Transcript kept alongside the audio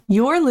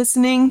You're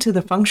listening to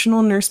the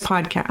Functional Nurse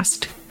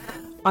Podcast.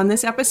 On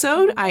this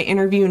episode, I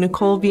interview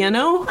Nicole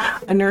Vienneau,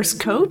 a nurse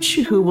coach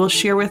who will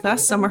share with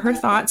us some of her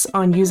thoughts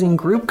on using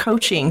group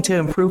coaching to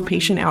improve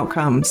patient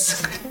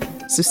outcomes.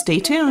 So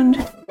stay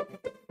tuned.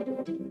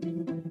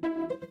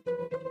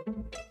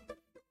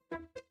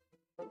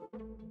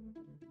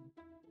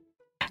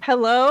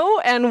 Hello,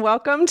 and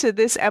welcome to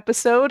this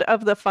episode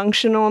of the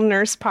Functional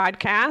Nurse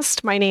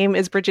Podcast. My name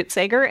is Bridget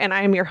Sager, and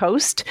I am your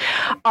host.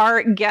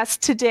 Our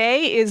guest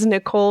today is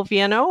Nicole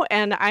Vienneau,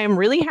 and I am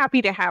really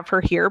happy to have her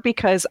here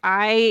because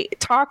I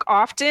talk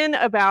often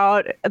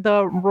about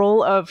the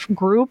role of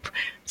group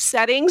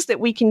settings that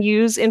we can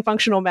use in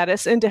functional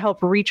medicine to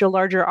help reach a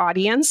larger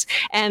audience.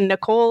 And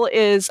Nicole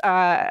is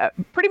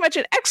pretty much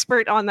an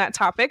expert on that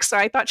topic, so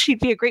I thought she'd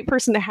be a great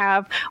person to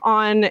have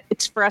on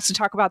for us to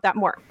talk about that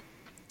more.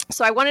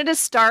 So I wanted to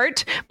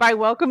start by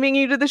welcoming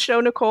you to the show,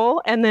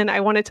 Nicole, and then I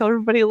want to tell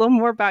everybody a little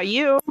more about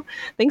you.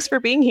 Thanks for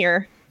being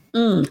here.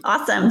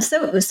 Awesome.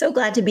 So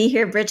glad to be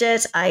here,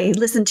 Bridget. I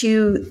listened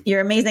to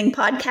your amazing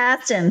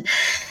podcast and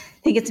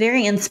think it's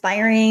very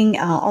inspiring,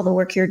 all the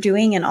work you're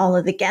doing and all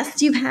of the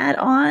guests you've had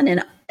on.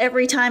 And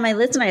every time I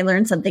listen, I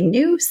learn something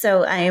new.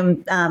 So I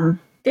am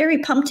very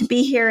pumped to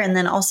be here, and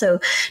then also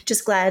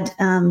just glad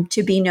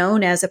to be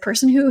known as a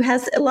person who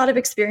has a lot of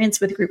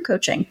experience with group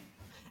coaching.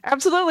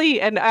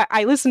 Absolutely. And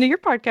I listen to your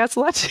podcast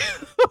a lot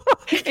too.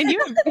 And you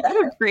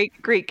have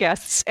great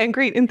guests and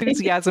great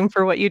enthusiasm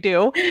for what you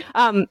do.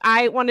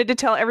 I wanted to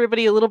tell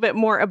everybody a little bit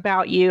more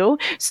about you.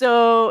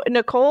 So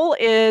Nicole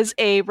is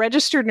a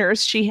registered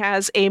nurse. She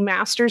has a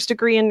master's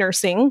degree in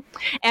nursing,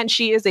 and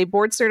she is a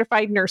board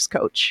certified nurse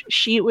coach.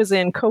 She was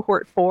in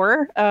cohort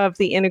 4 of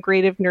the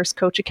Integrative Nurse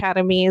Coach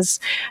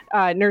Academy's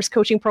nurse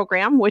coaching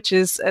program, which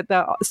is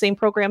the same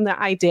program that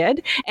I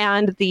did.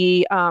 And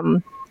the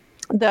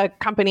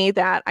company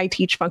that I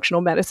teach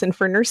functional medicine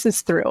for nurses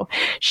through.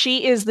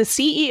 She is the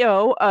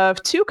CEO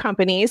of 2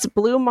 companies,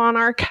 Blue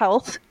Monarch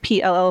Health,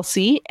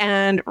 PLLC,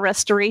 and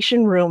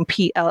Restoration Room,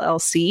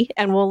 PLLC,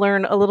 and we'll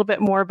learn a little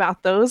bit more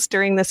about those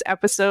during this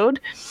episode.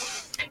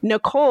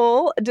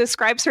 Nicole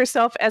describes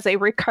herself as a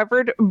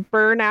recovered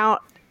burned out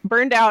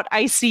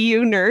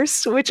ICU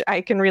nurse, which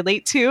I can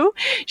relate to.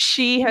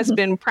 She has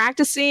been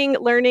practicing,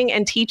 learning,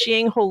 and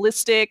teaching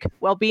holistic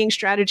well-being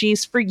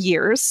strategies for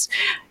years.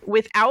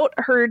 Without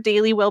her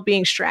daily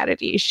well-being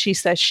strategies, she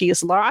says she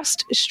is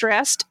lost,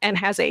 stressed, and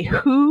has a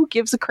who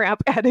gives a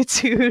crap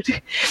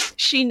attitude.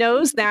 She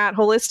knows that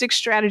holistic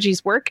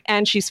strategies work,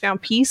 and she's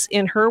found peace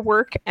in her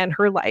work and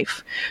her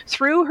life.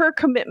 Through her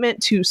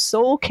commitment to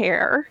soul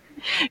care,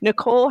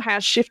 Nicole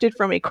has shifted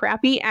from a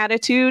crappy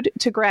attitude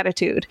to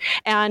gratitude,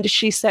 and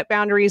she set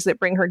boundaries that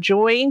bring her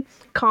joy,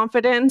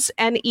 confidence,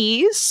 and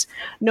ease,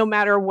 no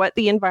matter what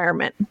the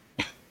environment.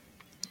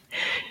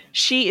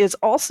 She is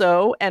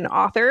also an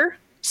author,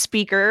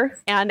 speaker,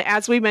 and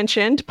as we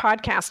mentioned,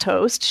 podcast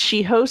host.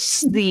 She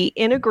hosts the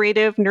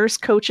Integrative Nurse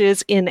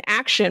Coaches in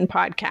Action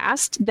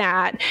podcast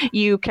that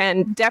you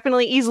can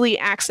definitely easily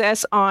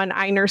access on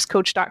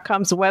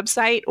inursecoach.com's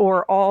website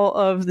or all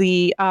of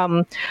the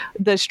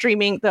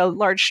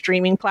large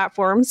streaming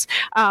platforms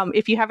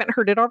if you haven't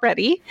heard it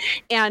already.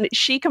 And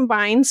she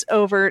combines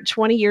over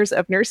 20 years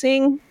of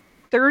nursing,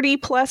 30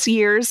 plus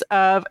years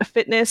of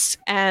fitness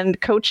and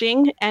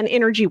coaching and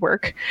energy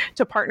work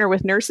to partner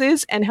with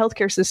nurses and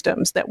healthcare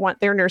systems that want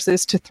their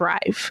nurses to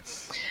thrive.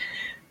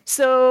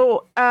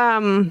 So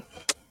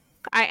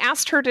I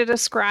asked her to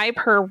describe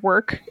her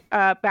work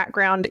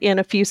background in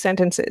a few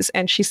sentences,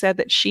 and she said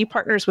that she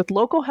partners with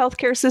local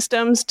healthcare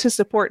systems to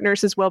support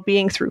nurses'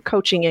 well-being through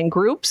coaching in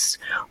groups,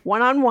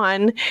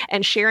 one-on-one,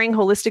 and sharing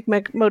holistic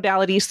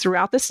modalities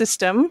throughout the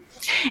system.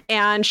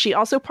 And she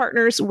also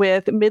partners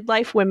with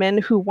midlife women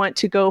who want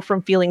to go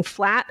from feeling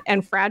flat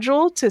and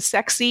fragile to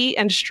sexy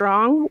and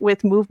strong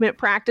with movement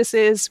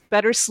practices,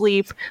 better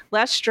sleep,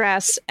 less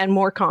stress, and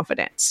more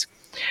confidence.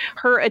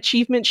 Her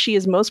achievement she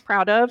is most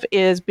proud of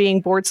is being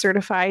board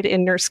certified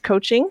in nurse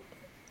coaching,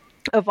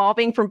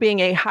 evolving from being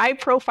a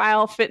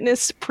high-profile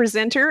fitness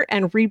presenter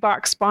and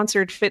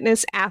Reebok-sponsored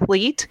fitness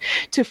athlete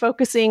to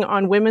focusing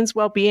on women's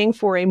well-being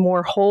for a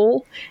more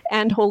whole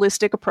and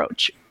holistic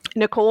approach.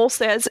 Nicole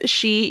says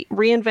she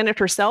reinvented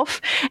herself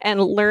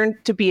and learned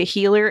to be a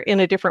healer in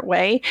a different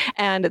way,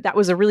 and that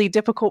was a really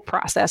difficult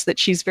process that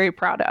she's very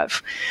proud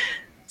of.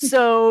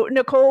 So,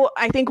 Nicole,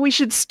 I think we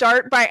should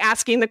start by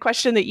asking the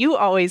question that you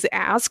always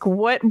ask.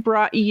 What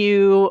brought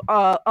you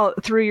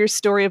through your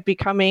story of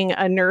becoming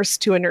a nurse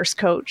to a nurse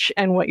coach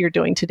and what you're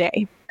doing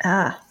today?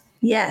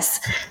 Yes.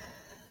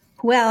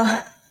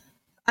 Well,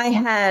 I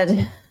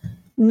had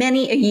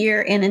many a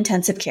year in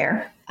intensive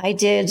care. I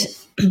did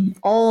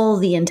all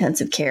the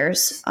intensive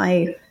cares.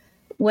 I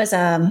was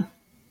a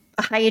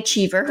high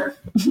achiever,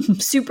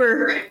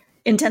 super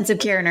intensive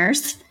care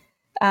nurse.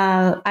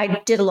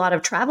 I did a lot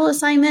of travel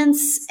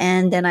assignments,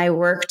 and then I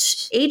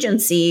worked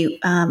agency.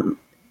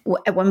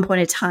 At one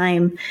point in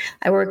time,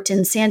 I worked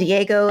in San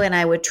Diego, and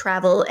I would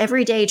travel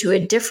every day to a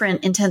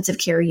different intensive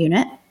care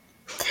unit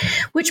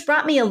which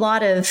brought me a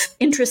lot of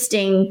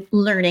interesting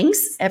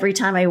learnings every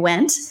time I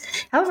went.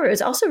 However, it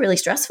was also really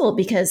stressful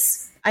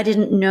because I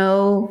didn't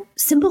know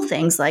simple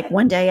things. Like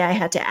one day I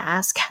had to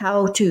ask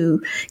how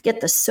to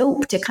get the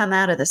soap to come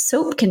out of the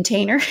soap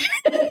container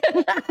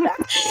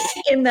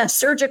in the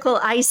surgical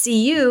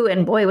ICU.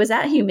 And boy, was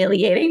that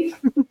humiliating.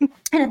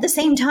 And at the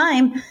same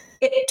time,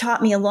 it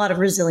taught me a lot of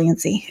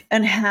resiliency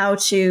and how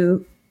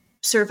to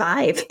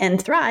survive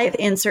and thrive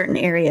in certain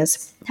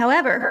areas.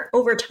 However,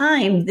 over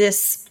time,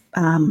 this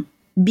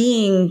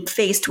being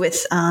faced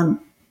with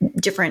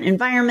different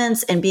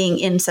environments and being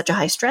in such a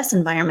high stress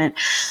environment,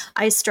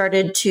 I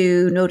started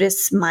to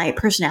notice my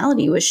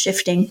personality was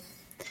shifting.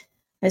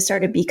 I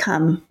started to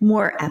become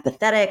more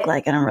apathetic,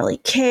 like I don't really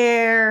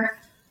care.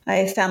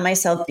 I found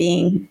myself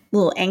being a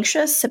little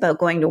anxious about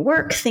going to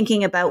work,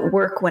 thinking about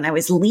work when I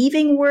was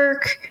leaving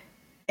work,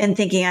 and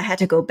thinking I had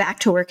to go back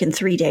to work in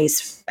 3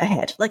 days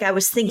ahead. Like I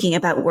was thinking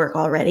about work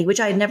already,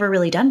 which I had never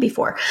really done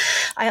before.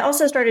 I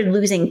also started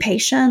losing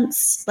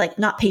patience, like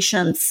not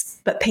patience,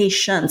 but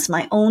patience,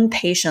 my own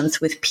patience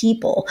with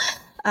people.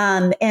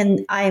 And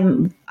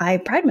I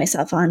pride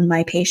myself on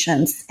my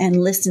patience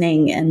and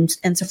listening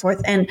and so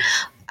forth. And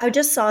I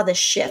just saw this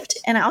shift.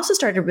 And I also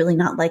started really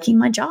not liking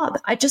my job.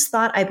 I just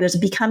thought I was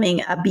becoming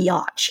a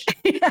biatch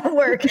at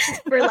work,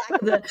 for lack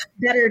of a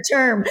better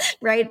term,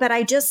 right? But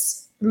I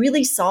just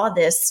really saw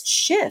this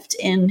shift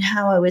in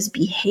how I was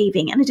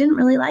behaving, and I didn't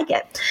really like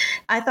it.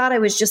 I thought I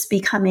was just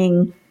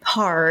becoming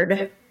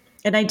hard,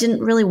 and I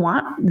didn't really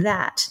want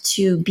that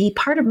to be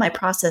part of my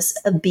process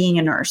of being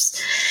a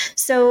nurse.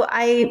 So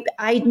I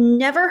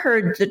never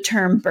heard the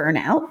term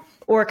burnout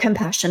or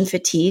compassion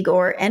fatigue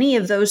or any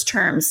of those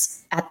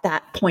terms at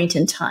that point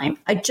in time.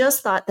 I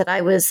just thought that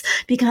I was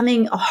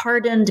becoming a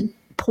hardened,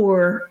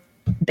 poor,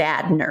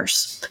 bad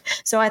nurse.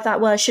 So I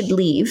thought, well, I should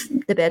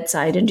leave the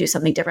bedside and do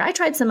something different. I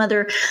tried some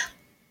other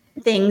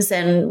things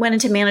and went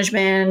into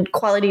management,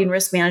 quality and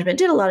risk management,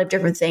 did a lot of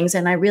different things.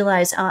 And I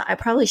realized I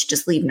probably should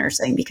just leave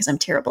nursing because I'm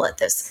terrible at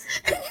this.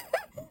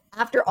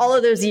 After all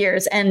of those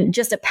years and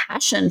just a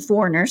passion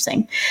for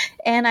nursing.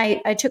 And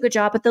I took a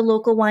job at the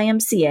local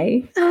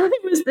YMCA. I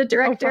was the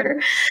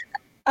director.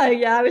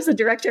 I was the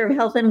director of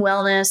health and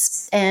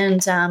wellness.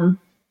 And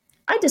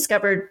I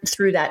discovered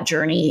through that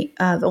journey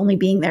of only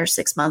being there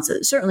 6 months,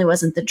 it certainly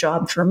wasn't the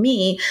job for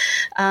me.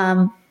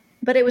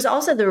 But it was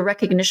also the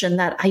recognition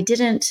that I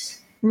didn't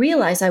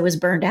realize I was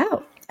burned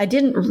out. I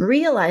didn't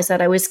realize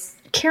that I was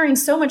caring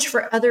so much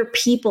for other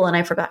people and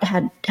I forgot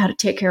how to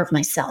take care of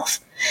myself.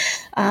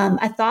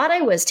 I thought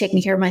I was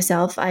taking care of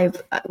myself.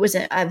 I've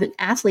an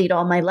athlete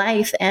all my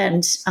life,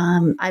 and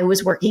I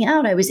was working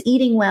out. I was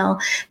eating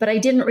well, but I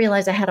didn't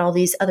realize I had all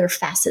these other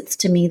facets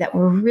to me that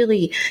were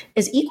really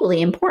as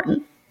equally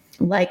important,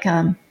 like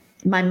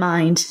my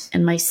mind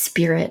and my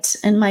spirit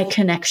and my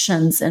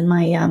connections and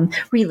my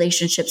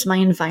relationships, my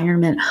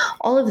environment,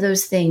 all of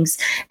those things.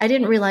 I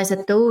didn't realize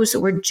that those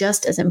were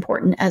just as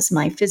important as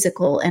my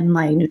physical and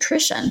my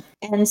nutrition.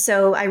 And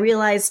so I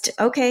realized,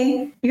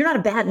 okay, you're not a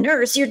bad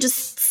nurse. You're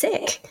just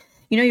sick.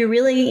 You're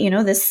really,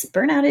 this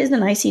burnout is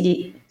an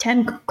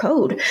ICD-10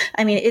 code.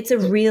 I mean, it's a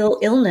real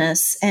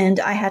illness,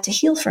 and I had to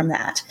heal from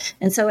that.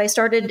 And so I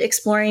started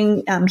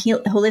exploring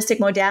holistic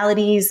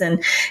modalities,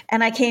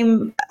 and I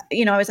came,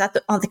 I was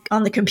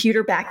on the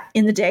computer back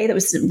in the day. That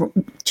was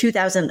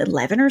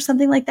 2011 or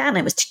something like that, and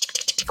I was,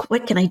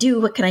 what can I do?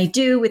 What can I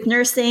do with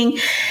nursing?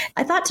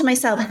 I thought to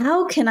myself,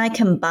 how can I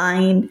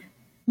combine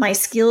my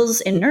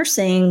skills in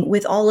nursing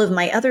with all of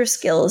my other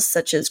skills,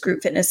 such as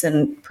group fitness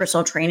and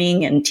personal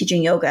training and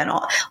teaching yoga and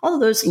all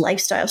of those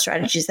lifestyle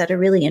strategies that I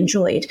really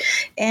enjoyed.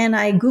 And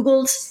I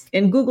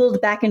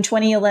Googled back in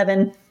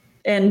 2011,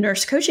 and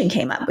nurse coaching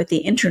came up with the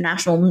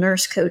International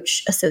Nurse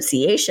Coach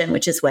Association,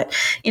 which is what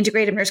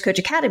Integrative Nurse Coach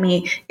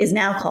Academy is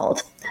now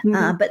called,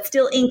 but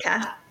still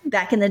INCA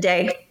back in the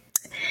day.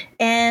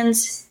 And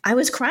I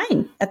was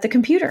crying at the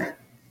computer,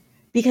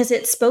 because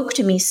it spoke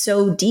to me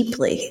so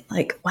deeply.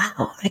 Like,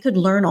 wow, I could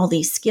learn all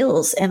these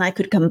skills and I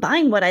could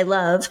combine what I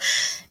love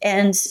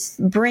and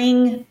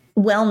bring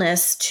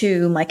wellness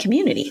to my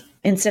community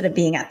instead of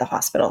being at the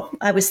hospital.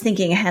 I was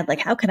thinking ahead, like,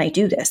 how can I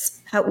do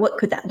this? What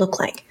could that look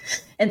like?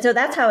 And so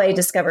that's how I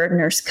discovered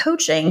nurse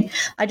coaching.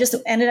 I just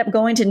ended up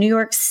going to New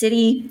York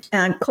City,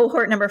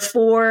 cohort number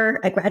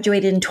 4. I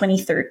graduated in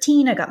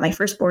 2013. I got my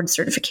first board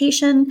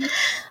certification.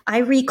 I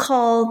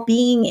recall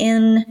being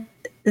in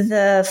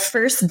the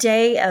first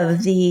day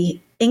of the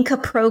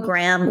INCA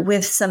program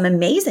with some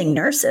amazing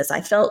nurses. I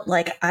felt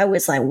like I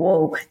was like,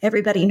 whoa,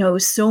 everybody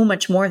knows so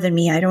much more than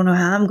me. I don't know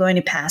how I'm going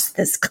to pass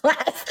this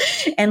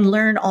class and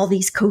learn all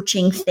these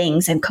coaching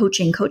things and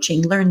coaching,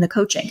 learn the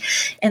coaching.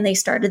 And they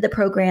started the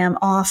program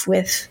off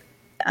with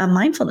a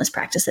mindfulness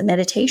practice and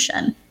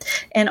meditation.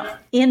 And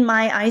in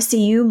my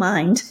ICU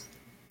mind,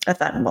 I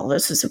thought, well,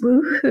 this is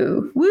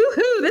woohoo.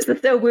 This is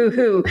so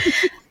woohoo.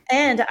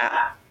 And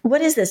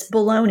what is this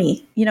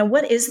baloney?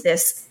 What is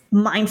this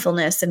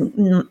mindfulness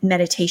and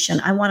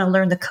meditation? I want to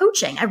learn the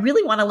coaching. I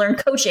really want to learn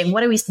coaching.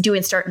 What are we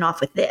doing starting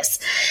off with this?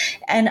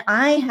 And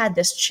I had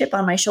this chip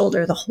on my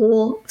shoulder the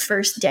whole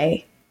first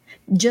day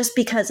just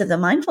because of the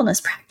mindfulness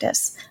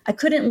practice. I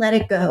couldn't let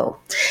it go.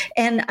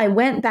 And I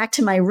went back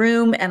to my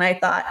room and I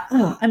thought,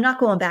 oh, I'm not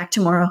going back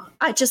tomorrow.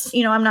 I just,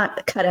 I'm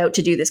not cut out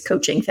to do this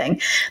coaching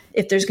thing.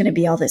 If there's going to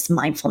be all this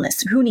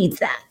mindfulness, who needs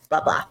that?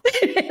 Blah, blah.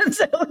 And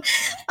so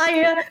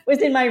I was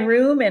in my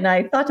room and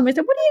I thought to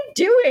myself, what are you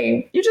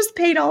doing? You just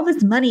paid all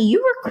this money.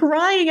 You were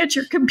crying at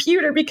your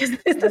computer because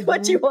this is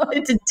what you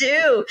wanted to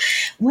do.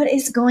 What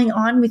is going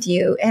on with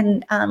you?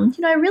 And,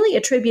 I really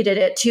attributed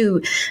it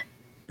to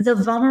the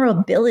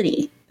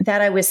vulnerability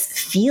that I was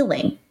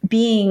feeling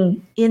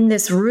being in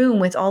this room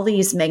with all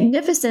these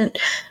magnificent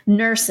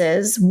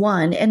nurses,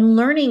 one, and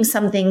learning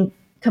something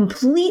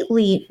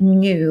completely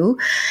new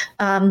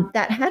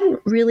that hadn't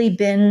really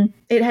been,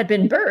 it had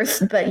been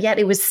birthed, but yet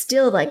it was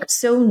still like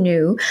so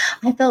new.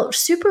 I felt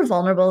super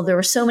vulnerable. There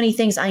were so many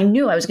things I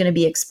knew I was going to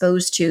be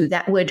exposed to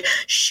that would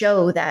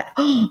show that,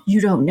 oh, you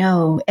don't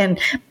know. And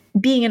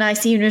being an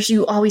ICU nurse,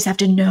 you always have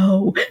to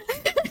know.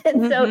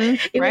 And so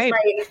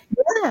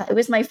it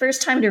was my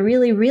first time to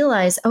really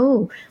realize,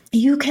 oh,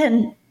 you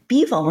can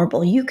be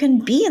vulnerable. You can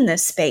be in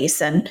this space.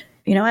 And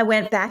I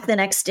went back the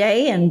next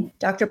day and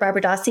Dr.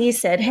 Barbadossi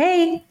said,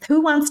 hey,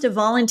 who wants to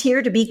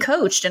volunteer to be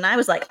coached? And I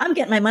was like, I'm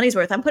getting my money's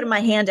worth. I'm putting my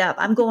hand up.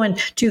 I'm going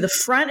to the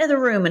front of the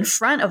room in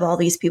front of all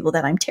these people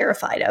that I'm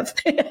terrified of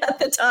at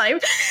the time.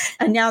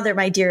 And now they're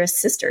my dearest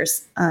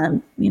sisters,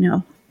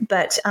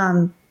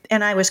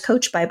 and I was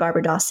coached by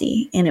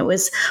Barbadossi, and it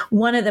was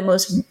one of the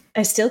most,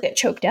 I still get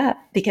choked up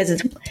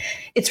because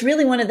it's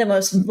really one of the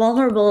most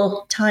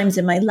vulnerable times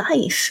in my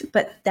life,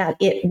 but that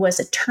it was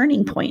a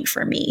turning point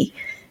for me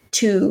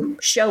to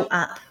show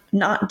up,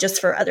 not just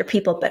for other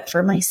people, but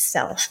for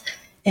myself,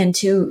 and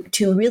to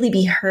really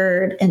be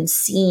heard and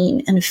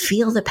seen and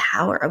feel the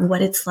power of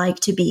what it's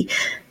like to be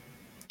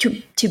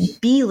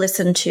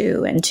listened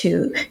to. And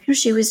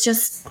she was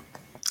just,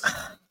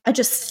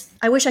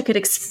 I wish I could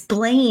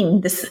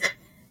explain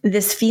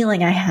this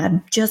feeling I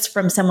had just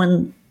from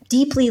someone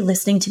deeply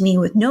listening to me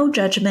with no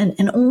judgment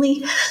and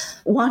only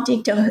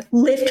wanting to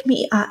lift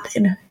me up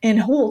and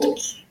hold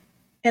me.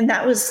 And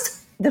that was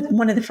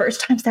one of the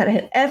first times that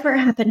had ever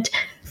happened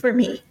for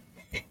me.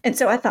 And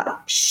so I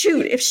thought,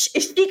 shoot, if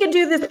she can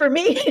do this for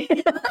me,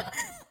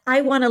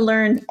 I want to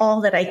learn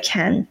all that I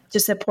can to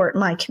support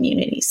my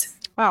communities.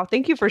 Wow,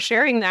 thank you for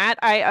sharing that.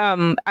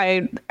 I'm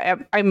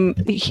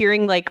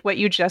hearing like what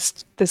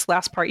this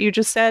last part you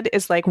just said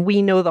is like,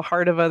 we know the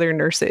heart of other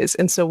nurses.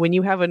 And so when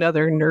you have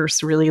another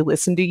nurse really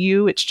listen to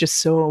you, it's just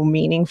so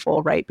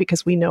meaningful, right?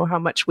 Because we know how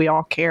much we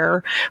all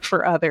care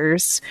for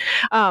others.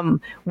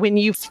 You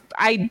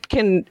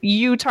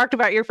talked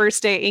about your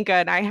first day at Inca,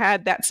 and I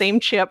had that same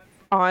chip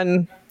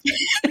on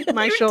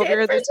my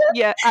shoulder.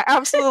 Yeah,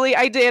 absolutely.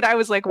 I did. I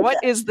was like, what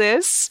is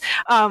this?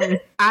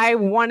 I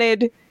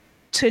wanted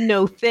to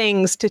know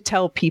things to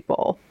tell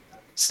people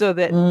so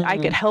that I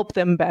could help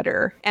them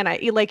better. And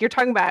like you're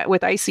talking about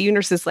with ICU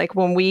nurses, like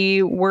when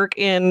we work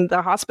in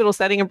the hospital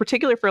setting in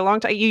particular for a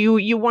long time,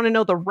 you want to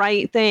know the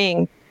right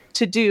thing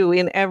to do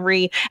and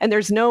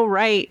there's no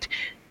right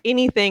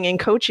anything in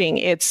coaching.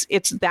 It's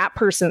that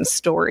person's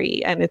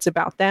story and it's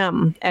about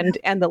them. And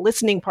the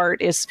listening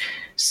part is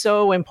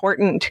so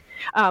important.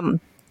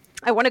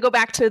 I want to go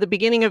back to the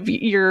beginning of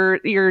your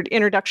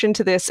introduction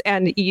to this,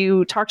 and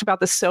you talked about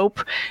the soap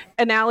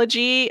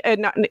analogy and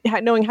not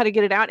knowing how to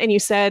get it out. And you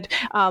said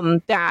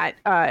that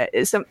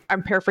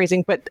I'm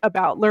paraphrasing, but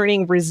about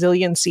learning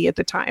resiliency at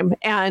the time,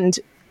 and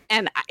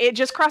it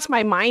just crossed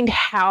my mind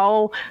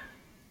how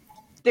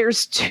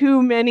there's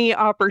too many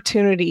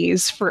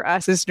opportunities for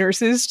us as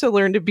nurses to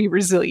learn to be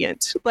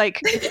resilient.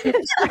 Like,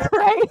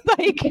 right?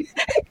 Like,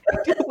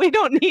 we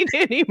don't need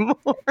any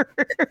more.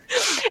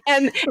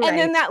 And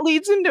then that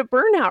leads into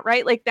burnout,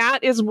 right? Like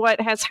that is what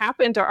has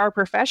happened to our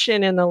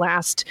profession in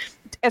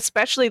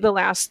especially the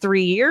last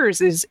 3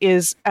 years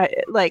is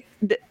like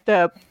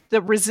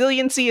the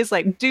resiliency is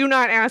like, do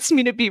not ask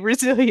me to be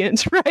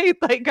resilient, right?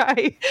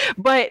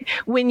 But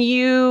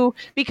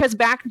because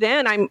back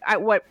then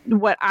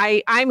what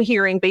I'm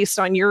hearing based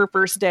on your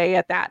first day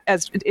at that,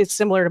 as it's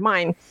similar to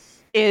mine,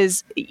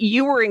 is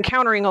you were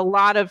encountering a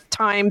lot of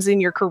times in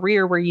your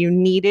career where you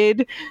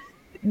needed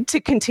to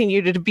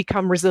continue to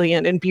become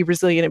resilient and be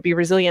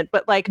resilient,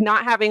 but like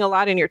not having a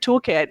lot in your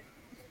toolkit.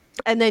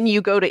 And then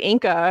you go to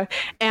Inca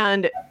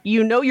and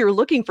you're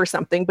looking for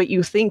something, but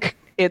you think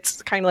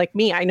it's kind of like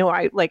me. I knew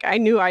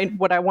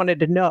what I wanted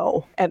to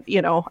know. And,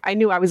 I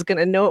knew I was going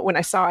to know it when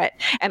I saw it.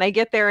 And I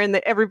get there and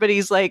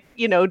everybody's like,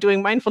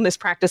 doing mindfulness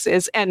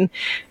practices.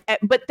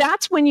 But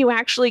that's when you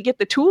actually get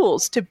the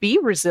tools to be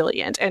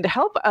resilient and to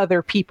help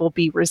other people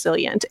be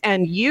resilient.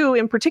 And you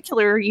in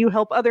particular, you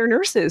help other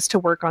nurses to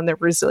work on their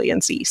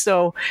resiliency.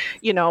 So,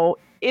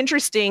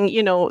 interesting,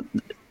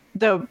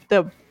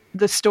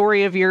 the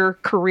story of your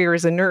career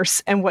as a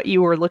nurse and what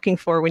you were looking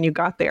for when you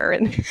got there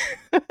and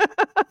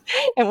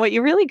and what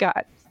you really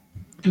got.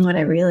 What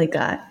I really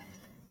got.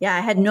 Yeah,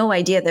 I had no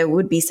idea there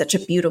would be such a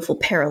beautiful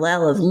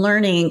parallel of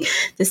learning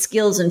the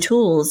skills and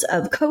tools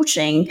of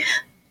coaching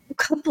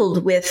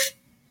coupled with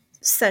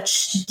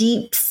such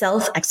deep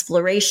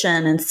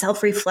self-exploration and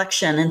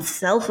self-reflection and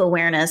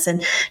self-awareness,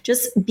 and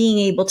just being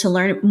able to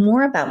learn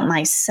more about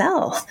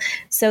myself,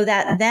 so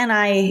that then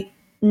I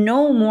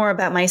know more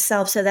about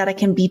myself, so that I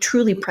can be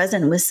truly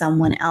present with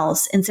someone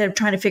else instead of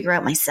trying to figure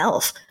out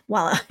myself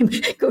while I'm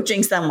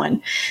coaching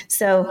someone.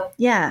 So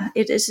yeah,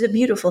 it is a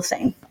beautiful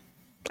thing.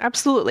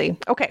 Absolutely.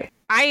 Okay.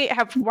 I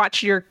have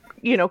watched your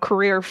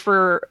career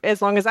for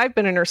as long as I've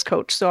been a nurse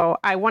coach. So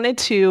I wanted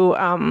to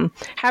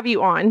have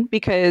you on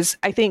because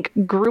I think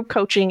group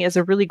coaching is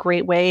a really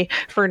great way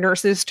for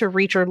nurses to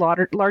reach a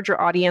larger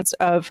audience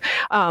of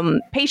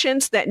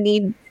patients that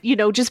need,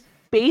 just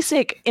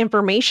basic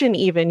information,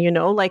 even,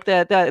 like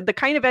the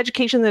kind of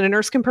education that a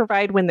nurse can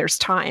provide when there's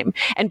time,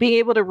 and being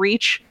able to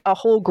reach a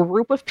whole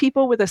group of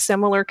people with a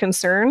similar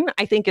concern,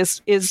 I think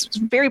is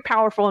very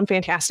powerful and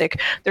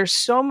fantastic. There's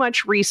so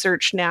much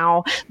research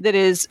now that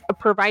is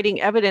providing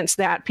evidence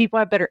that people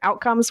have better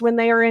outcomes when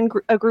they are in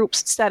a group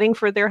setting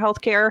for their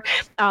healthcare,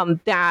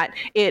 that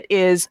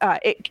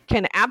it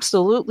can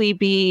absolutely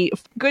be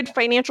good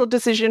financial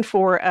decision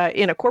for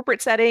in a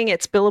corporate setting.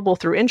 It's billable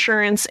through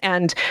insurance,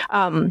 and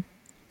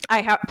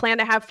I plan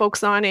to have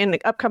folks on in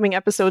upcoming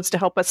episodes to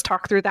help us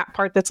talk through that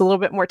part that's a little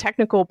bit more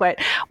technical. But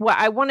what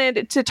I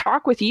wanted to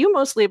talk with you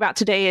mostly about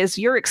today is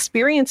your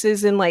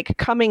experiences in like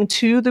coming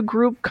to the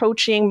group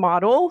coaching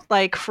model,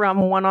 like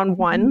from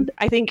one-on-one.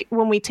 I think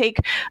when we take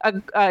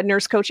a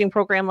nurse coaching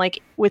program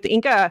like with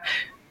Inca,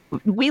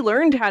 we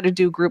learned how to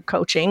do group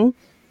coaching.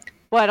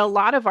 But a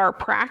lot of our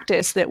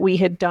practice that we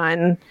had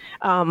done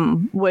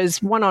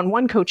was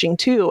one-on-one coaching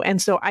too. And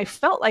so I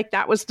felt like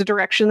that was the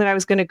direction that I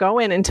was going to go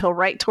in until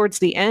right towards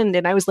the end.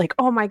 And I was like,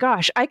 oh my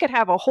gosh, I could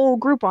have a whole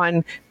group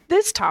on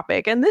this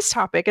topic and this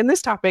topic and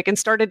this topic, and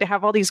started to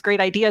have all these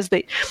great ideas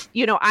that,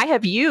 I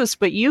have used,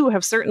 but you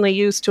have certainly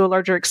used to a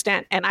larger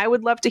extent. And I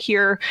would love to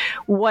hear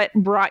what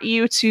brought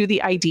you to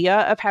the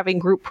idea of having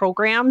group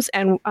programs,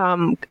 and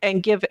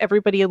give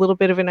everybody a little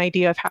bit of an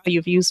idea of how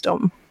you've used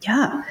them.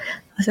 Yeah,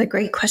 that's a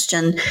great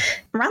question.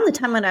 Around the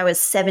time when I was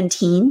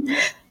 17,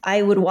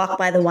 I would walk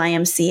by the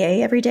YMCA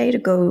every day to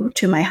go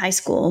to my high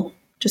school,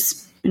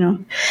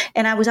 and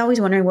I was always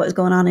wondering what was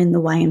going on in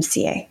the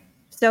YMCA.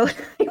 So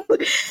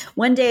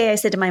one day I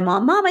said to my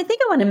mom, I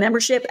think I want a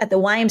membership at the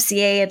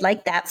YMCA. I'd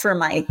like that for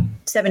my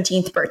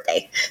 17th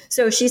birthday.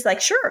 So she's like,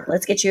 sure,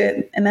 let's get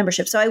you a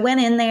membership. So I went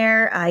in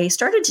there. I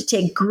started to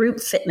take group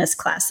fitness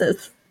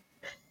classes,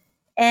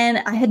 and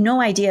I had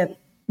no idea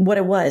what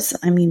it was.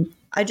 I mean,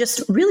 I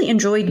just really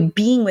enjoyed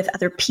being with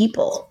other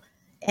people,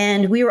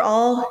 and we were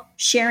all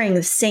sharing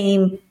the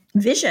same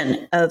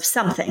vision of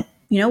something.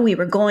 We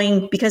were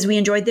going because we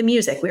enjoyed the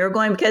music. We were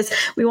going because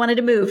we wanted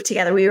to move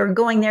together. We were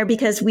going there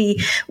because we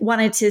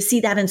wanted to see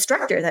that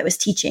instructor that was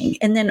teaching.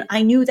 And then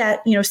I knew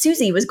that,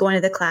 Susie was going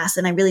to the class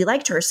and I really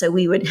liked her. So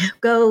we would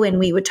go and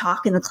we would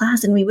talk in the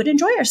class and we would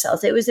enjoy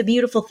ourselves. It was a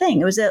beautiful thing.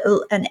 It was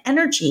an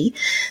energy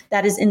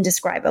that is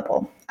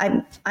indescribable.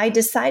 I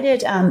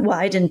decided,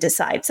 I didn't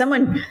decide.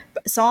 Someone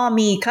saw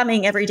me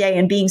coming every day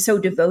and being so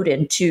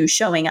devoted to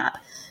showing up.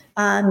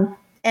 And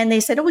they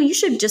said, oh, well, you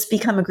should just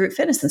become a group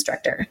fitness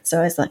instructor.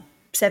 So I was like,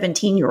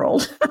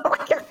 17-year-old.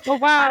 Oh,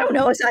 wow. I don't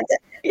know. So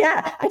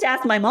I had to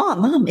ask my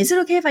mom, is it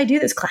okay if I do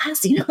this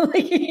class?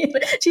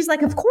 She's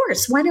like, of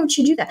course. Why don't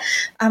you do that?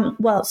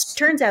 Well, it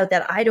turns out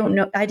that I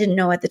didn't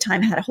know at the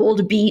time how to hold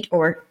a beat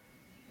or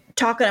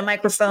talk on a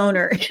microphone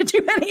or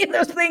do any of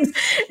those things,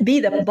 be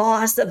the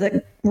boss of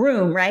the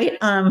room, right?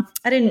 I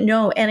didn't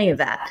know any of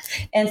that.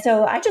 And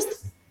so I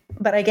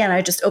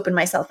just opened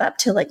myself up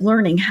to like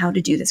learning how to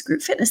do this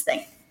group fitness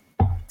thing.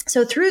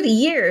 So through the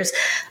years,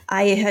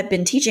 I had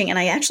been teaching, and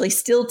I actually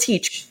still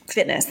teach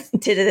fitness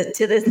to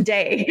this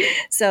day.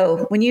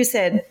 So when you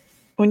said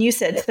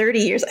 30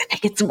 years, I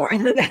think it's more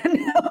than that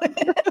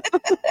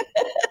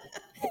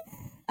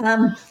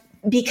now.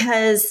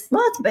 Because,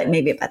 well, it's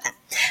maybe about that.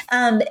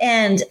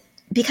 And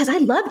because I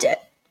loved it.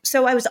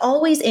 So I was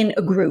always in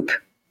a group.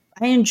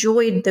 I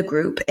enjoyed the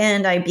group,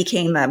 and I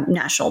became a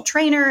national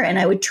trainer, and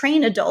I would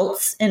train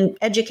adults and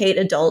educate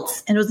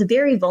adults. And it was a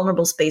very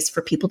vulnerable space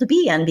for people to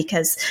be in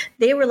because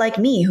they were like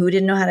me, who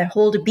didn't know how to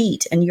hold a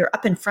beat, and you're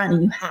up in front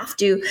and you have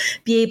to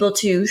be able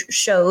to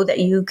show that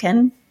you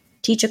can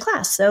teach a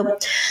class. So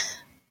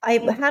I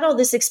had all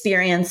this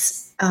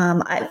experience.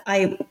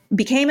 I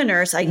became a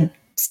nurse. I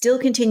still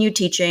continued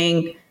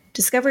teaching,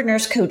 discovered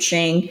nurse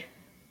coaching,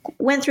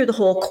 went through the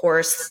whole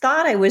course,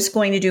 thought I was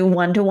going to do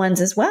one-to-ones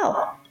as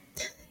well.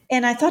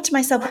 And I thought to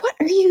myself, what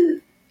are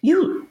you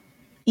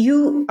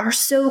are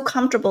so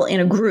comfortable in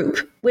a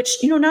group, which,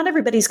 not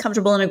everybody's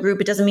comfortable in a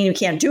group. It doesn't mean you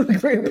can't do a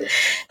group.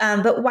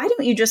 But why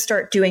don't you just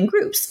start doing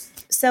groups?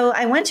 So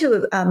I went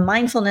to a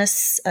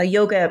mindfulness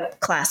yoga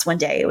class one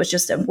day. It was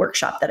just a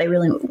workshop that I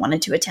really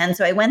wanted to attend.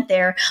 So I went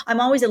there. I'm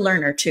always a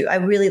learner too. I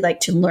really like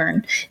to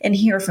learn and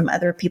hear from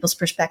other people's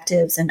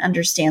perspectives and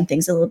understand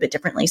things a little bit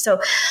differently. So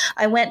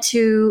I went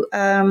to,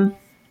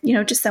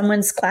 just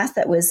someone's class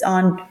that was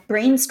on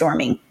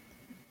brainstorming.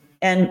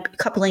 and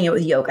coupling it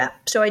with yoga.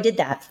 So I did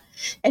that.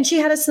 And she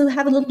had us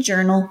have a little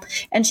journal,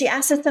 and she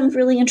asked us some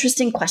really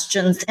interesting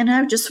questions, and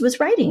I just was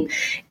writing.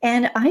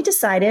 And I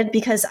decided,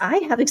 because I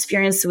have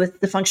experience with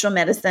the functional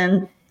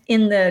medicine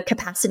in the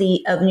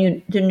capacity of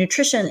the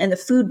nutrition and the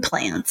food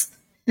plans.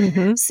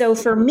 Mm-hmm. So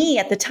for me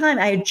at the time,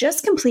 I had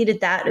just completed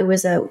that. It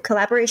was a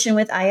collaboration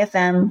with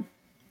IFM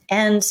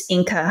and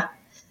Inca.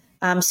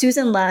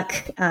 Susan Luck,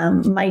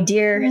 my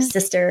dear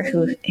sister,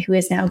 who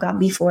has now gone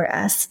before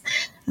us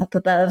up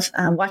above,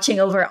 watching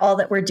over all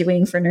that we're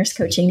doing for nurse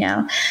coaching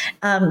now.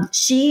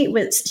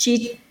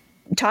 She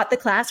taught the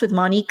class with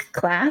Monique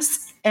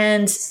class,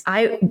 and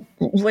I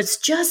was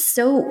just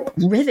so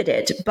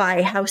riveted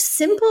by how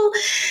simple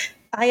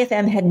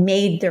IFM had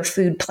made their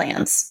food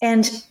plans.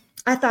 And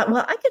I thought,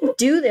 well, I could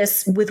do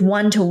this with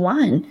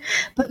one-to-one,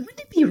 but wouldn't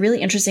it be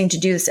really interesting to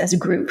do this as a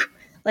group?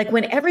 Like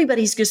when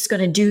everybody's just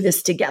going to do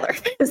this together.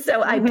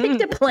 So I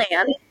picked a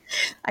plan.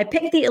 I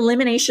picked the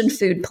elimination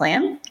food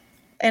plan,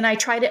 and I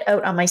tried it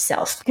out on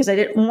myself because I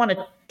didn't want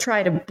to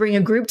try to bring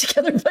a group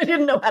together if I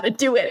didn't know how to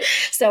do it.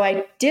 So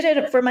I did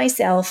it for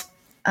myself.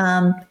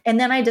 And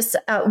then I just,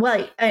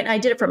 I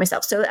did it for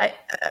myself. So I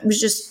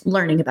was just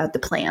learning about the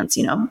plans,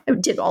 I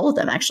did all of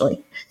them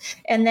actually.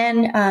 And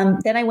then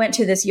I went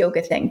to this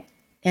yoga thing,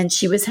 and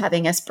she was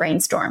having us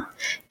brainstorm,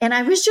 and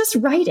I was just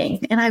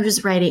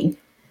writing,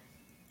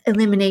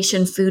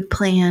 elimination food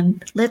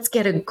plan. Let's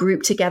get a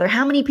group together.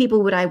 How many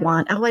people would I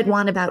want? Oh, I'd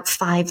want about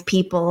 5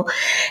 people.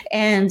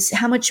 And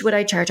how much would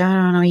I charge?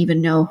 I don't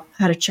even know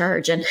how to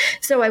charge. And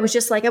so I was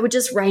just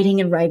writing.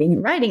 And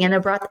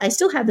I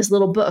still have this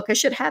little book. I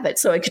should have it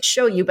so I could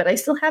show you, but I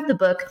still have the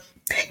book.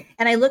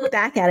 And I look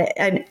back at it,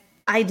 and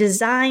I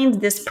designed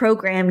this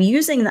program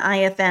using the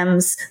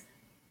IFM's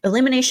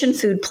elimination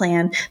food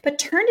plan, but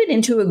turned it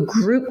into a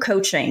group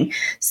coaching.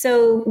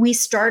 So we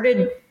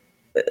started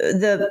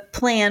the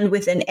plan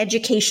with an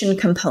education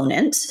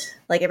component.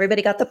 Like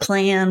everybody got the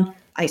plan.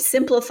 I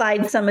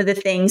simplified some of the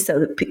things so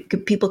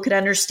that people could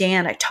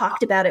understand. I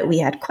talked about it. We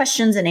had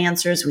questions and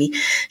answers. We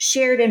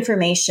shared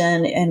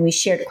information, and we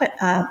shared,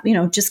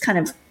 just kind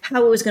of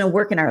how it was going to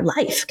work in our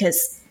life,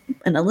 because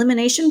an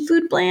elimination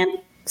food plan,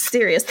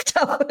 serious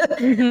stuff.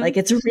 Mm-hmm. Like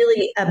it's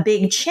really a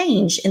big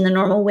change in the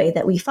normal way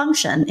that we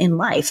function in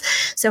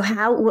life. So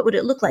what would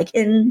it look like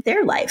in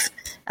their life?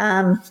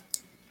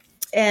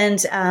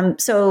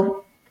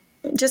 So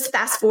just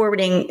fast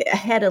forwarding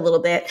ahead a little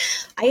bit,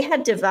 I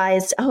had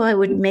devised, I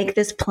would make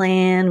this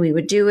plan, we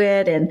would do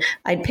it, and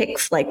I'd pick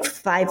like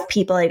 5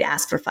 people, I'd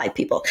ask for 5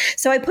 people.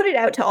 So I put it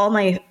out to all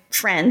my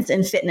friends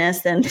in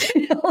fitness and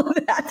all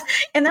of that.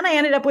 And then I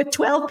ended up with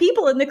 12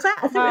 people in the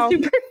class. Wow. It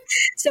was super.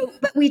 So,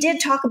 but we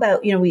did talk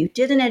about, we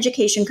did an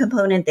education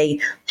component. They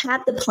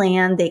had the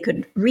plan. They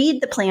could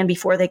read the plan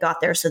before they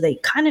got there. So they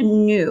kind of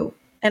knew.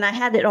 And I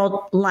had it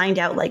all lined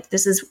out, like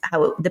this is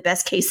how the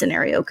best case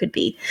scenario could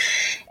be.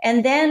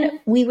 And then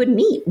we would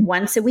meet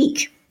once a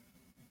week.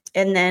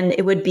 And then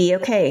it would be,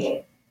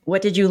 okay,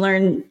 what did you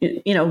learn,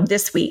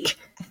 this week?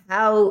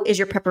 How is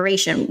your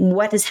preparation?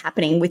 What is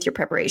happening with your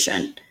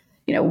preparation?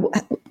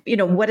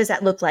 What does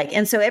that look like?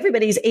 And so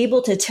everybody's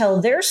able to tell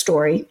their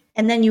story.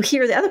 And then you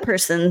hear the other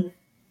person,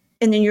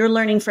 and then you're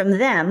learning from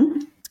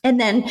them. And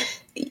then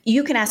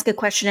you can ask a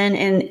question.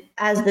 And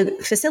as the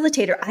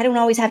facilitator, I don't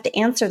always have to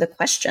answer the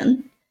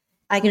question.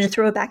 I can just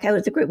throw it back out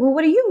at the group. Well,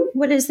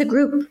 what is the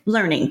group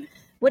learning?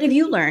 What have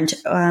you learned?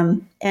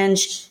 And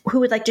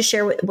who would like to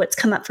share what's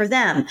come up for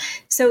them?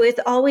 So it's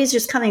always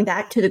just coming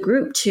back to the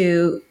group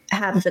to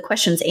have the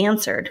questions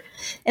answered.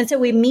 And so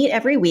we meet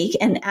every week.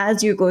 And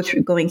as you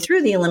going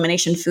through the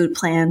elimination food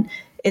plan,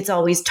 it's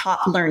always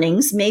top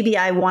learnings. Maybe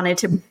I wanted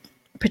to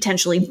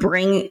potentially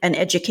bring an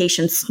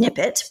education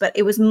snippet, but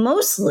it was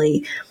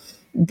mostly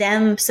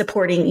them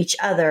supporting each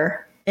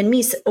other and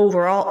me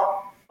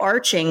overall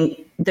arching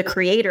the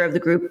creator of the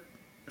group,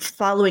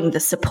 following the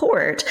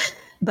support.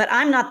 But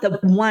I'm not the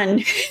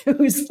one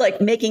who's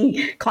like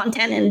making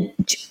content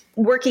and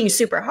working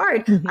super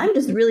hard. Mm-hmm. I'm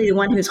just really the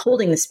one who's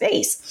holding the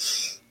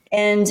space.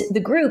 And the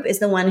group is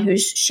the one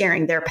who's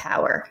sharing their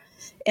power.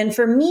 And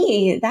for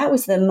me, that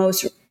was the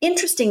most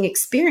interesting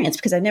experience,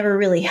 because I never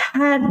really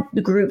had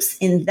the groups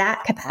in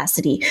that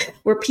capacity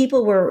where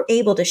people were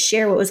able to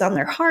share what was on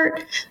their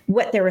heart,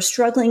 what they were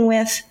struggling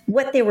with,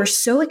 what they were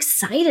so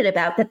excited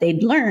about that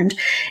they'd learned.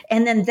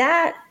 And then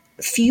that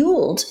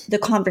fueled the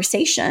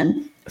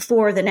conversation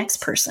for the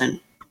next person.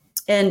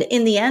 And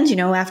in the end,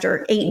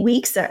 after 8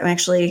 weeks,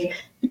 8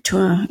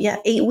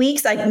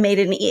 weeks, I made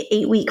an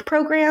 8-week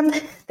program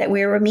that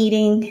we were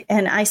meeting.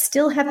 And I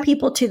still have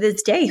people to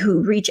this day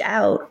who reach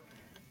out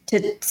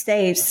to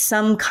say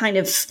some kind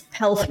of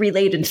health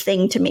related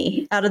thing to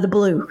me out of the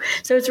blue.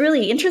 So it's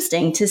really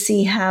interesting to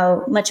see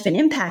how much of an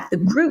impact the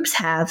groups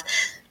have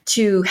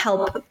to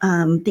help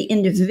the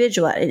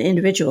individual at an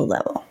individual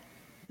level.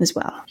 as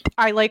well.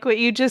 I like what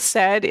you just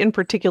said in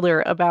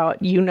particular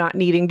about you not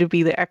needing to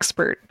be the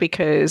expert,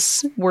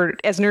 because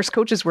as nurse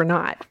coaches, we're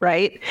not,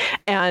 right?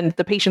 And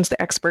the patient's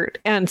the expert.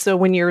 And so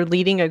when you're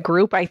leading a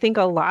group, I think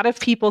a lot of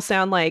people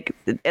sound like,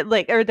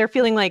 or they're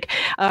feeling like,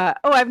 oh,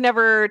 I've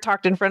never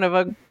talked in front of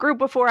a group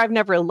before. I've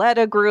never led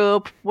a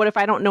group. What if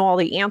I don't know all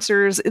the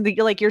answers?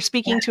 Like, you're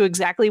speaking to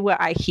exactly what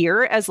I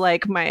hear as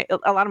like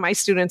a lot of my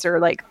students are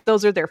like,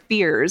 those are their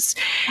fears.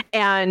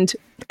 And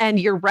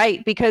you're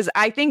right, because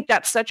I think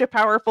that's such a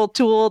powerful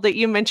tool that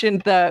you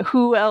mentioned, the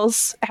who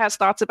else has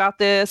thoughts about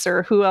this,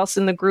 or who else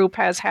in the group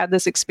has had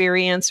this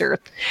experience, or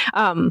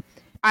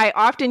I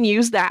often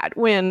use that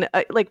when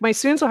like my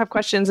students will have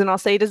questions and I'll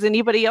say, does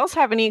anybody else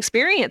have any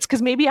experience?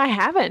 Because maybe I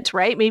haven't,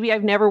 right? Maybe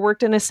I've never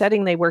worked in a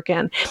setting they work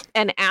in,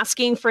 and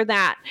asking for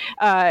that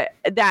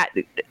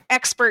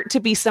expert to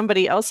be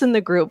somebody else in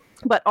the group.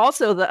 But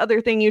also the other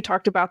thing you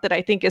talked about that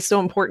I think is so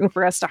important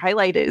for us to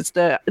highlight is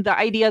the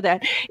idea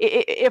that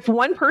if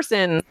one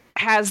person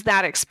has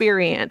that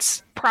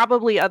experience,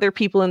 probably other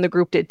people in the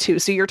group did too.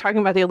 So you're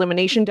talking about the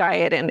elimination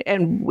diet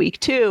and week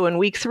 2 and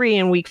week 3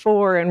 and week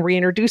 4 and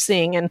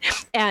reintroducing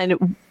and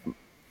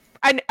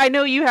I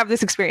know you have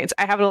this experience.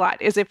 I have it a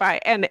lot. Is if I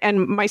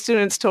and my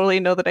students totally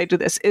know that I do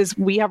this. Is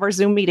we have our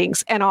Zoom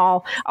meetings, and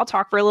I'll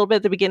talk for a little bit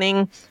at the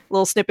beginning,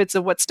 little snippets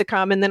of what's to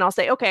come, and then I'll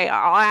say, okay,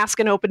 I'll ask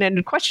an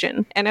open-ended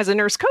question. And as a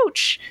nurse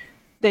coach,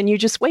 then you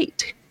just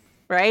wait,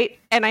 right?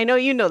 And I know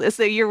you know this,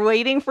 that you're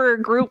waiting for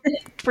a group,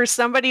 for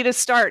somebody to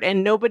start,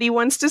 and nobody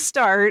wants to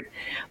start.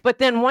 But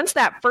then once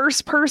that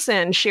first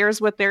person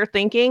shares what they're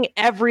thinking,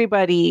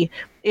 everybody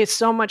is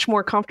so much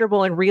more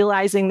comfortable in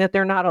realizing that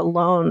they're not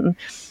alone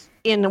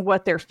in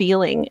what they're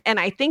feeling. And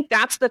I think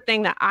that's the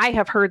thing that I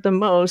have heard the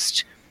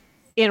most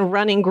in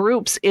running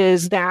groups,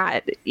 is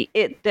that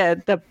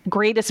the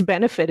greatest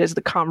benefit is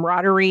the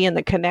camaraderie and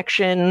the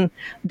connection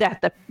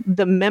that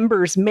the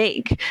members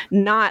make,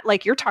 not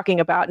like you're talking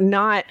about,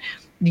 not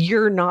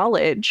your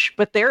knowledge,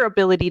 but their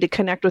ability to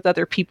connect with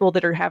other people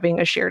that are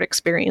having a shared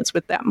experience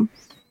with them.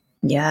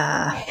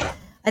 Yeah.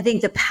 I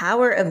think the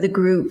power of the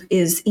group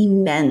is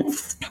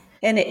immense.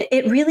 And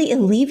it really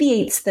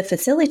alleviates the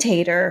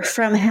facilitator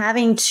from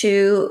having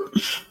to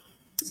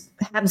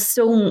have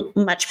so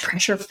much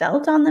pressure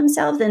felt on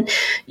themselves. And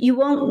you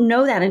won't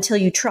know that until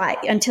you try,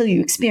 until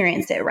you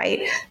experience it,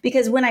 right?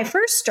 Because when I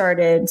first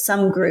started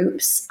some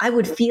groups, I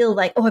would feel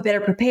like, oh, I better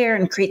prepare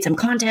and create some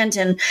content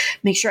and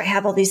make sure I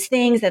have all these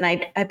things. And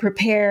I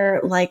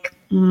prepare like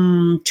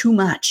too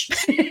much.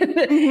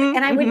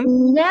 And I would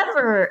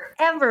never,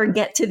 ever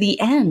get to the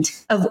end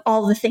of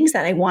all the things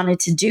that I wanted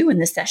to do in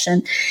the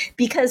session,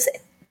 because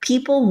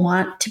people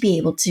want to be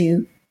able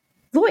to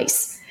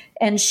voice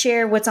and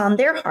share what's on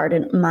their heart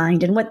and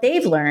mind and what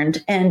they've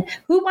learned. And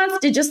who wants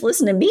to just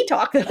listen to me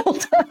talk the whole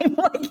time?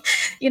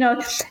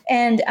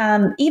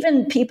 And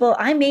even people,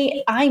 I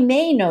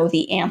may know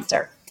the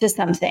answer to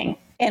something,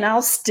 and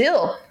I'll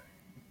still,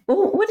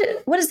 well,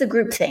 what does the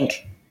group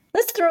think?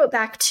 Let's throw it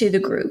back to the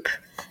group.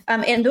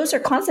 And those are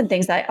constant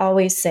things I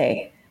always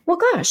say. Well,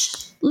 gosh,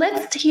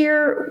 let's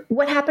hear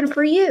what happened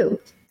for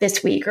you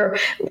this week. Or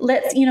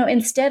let's,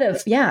 instead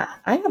of, I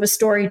have a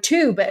story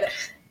too, but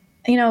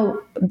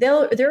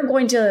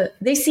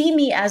they see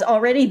me as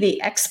already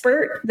the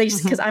expert,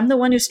 because I'm the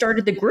one who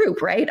started the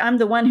group, right? I'm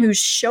the one who's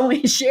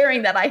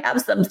sharing that I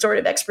have some sort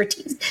of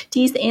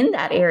expertise in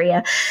that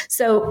area.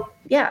 So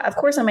of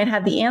course I might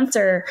have the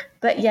answer,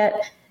 but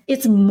yet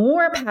it's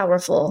more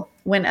powerful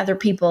when other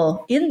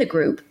people in the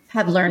group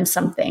have learned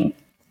something.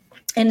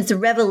 And it's a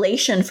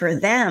revelation for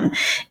them,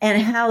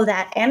 and how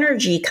that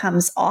energy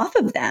comes off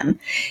of them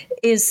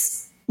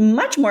is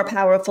much more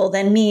powerful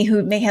than me,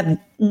 who may have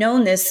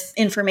known this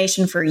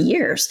information for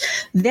years.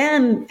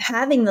 Them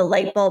having the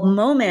light bulb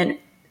moment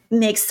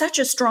makes such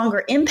a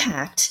stronger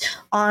impact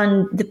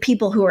on the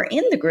people who are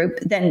in the group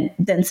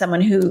than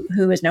someone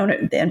who has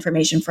known the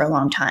information for a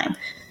long time.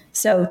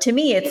 So to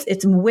me,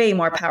 it's way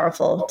more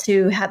powerful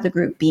to have the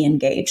group be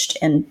engaged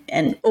and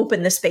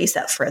open the space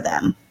up for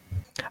them.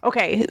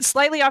 Okay,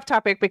 slightly off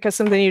topic, because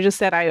something you just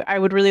said, I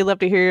would really love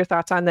to hear your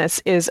thoughts on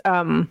this, is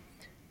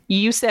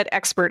you said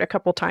expert a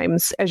couple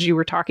times as you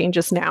were talking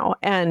just now.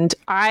 And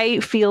I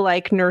feel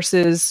like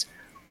nurses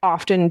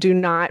often do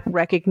not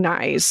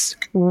recognize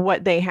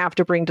what they have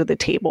to bring to the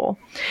table.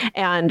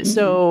 And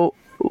so,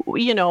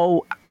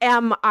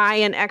 am I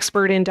an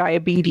expert in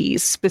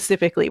diabetes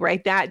specifically,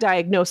 right? That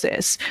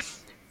diagnosis.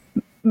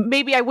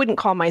 Maybe I wouldn't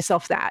call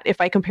myself that if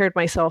I compared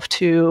myself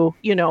to,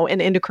 an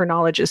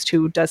endocrinologist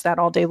who does that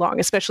all day long,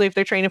 especially if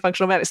they're trained in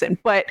functional medicine.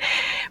 But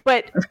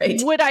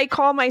right. Would I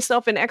call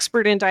myself an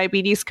expert in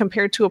diabetes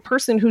compared to a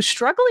person who's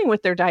struggling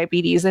with their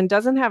diabetes and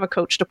doesn't have a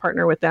coach to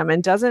partner with them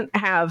and doesn't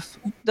have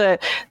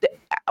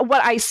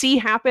what I see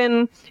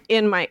happen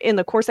in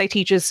the course I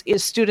teach is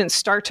students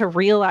start to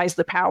realize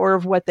the power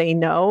of what they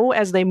know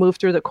as they move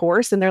through the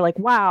course. And they're like,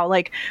 wow,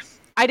 like,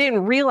 I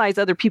didn't realize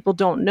other people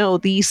don't know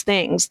these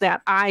things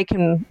that I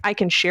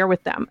can share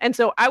with them. And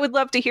so I would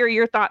love to hear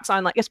your thoughts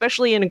on, like,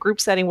 especially in a group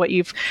setting, what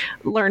you've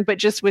learned, but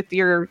just with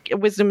your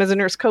wisdom as a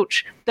nurse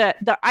coach, that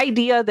the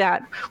idea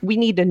that we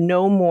need to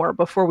know more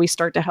before we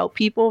start to help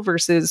people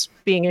versus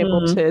being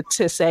able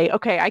to say,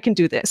 okay, I can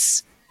do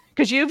this.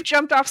 Because you've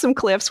jumped off some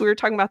cliffs. We were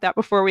talking about that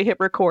before we hit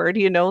record,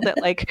 that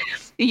like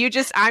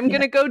I'm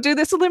going to go do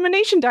this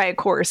elimination diet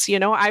course.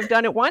 I've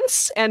done it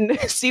once, and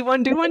see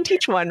one, do one,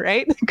 teach one,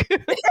 right?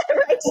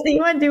 Right. See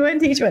one, do one,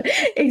 teach one.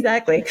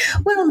 Exactly.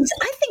 Well,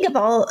 I think of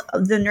all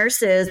of the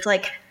nurses,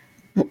 like,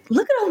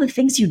 look at all the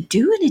things you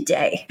do in a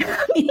day.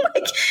 I mean,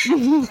 like,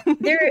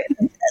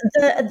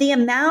 the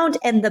amount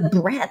and the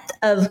breadth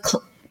of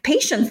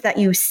patients that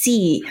you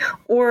see,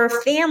 or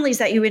families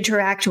that you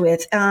interact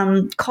with,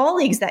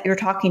 colleagues that you're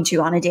talking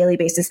to on a daily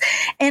basis,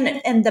 and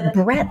the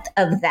breadth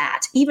of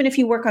that. Even if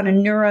you work on a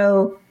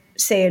neuro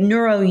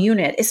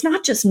unit, it's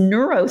not just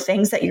neuro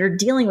things that you're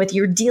dealing with.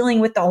 You're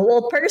dealing with the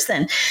whole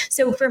person.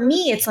 So for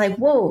me, it's like,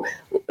 whoa,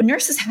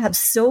 nurses have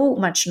so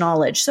much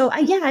knowledge. So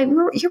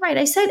you're right.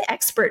 I said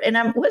expert, and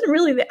I'm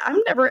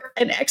never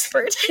an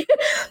expert.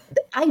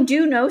 I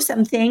do know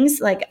some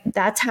things. Like,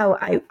 that's how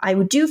I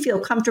do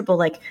feel comfortable.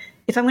 Like,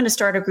 if I'm going to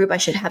start a group, I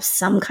should have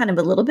some kind of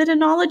a little bit of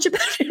knowledge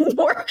about it,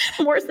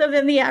 more so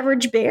than the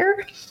average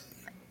bear.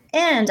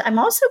 And I'm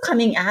also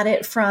coming at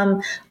it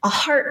from a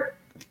heart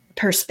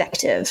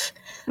perspective,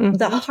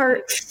 the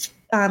heart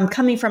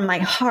coming from my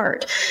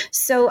heart.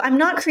 So I'm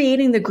not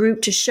creating the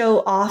group to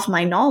show off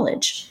my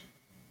knowledge.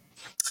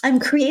 I'm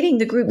creating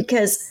the group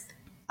because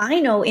I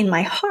know in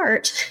my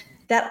heart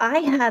that I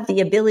have the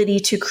ability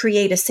to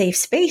create a safe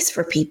space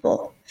for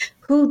people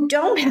who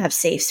don't have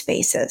safe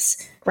spaces,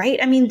 right?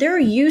 I mean, they're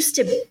used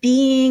to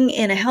being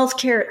in a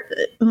healthcare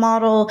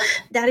model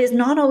that is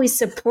not always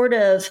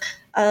supportive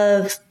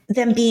of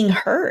them being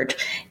heard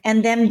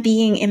and them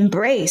being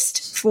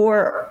embraced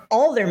for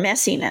all their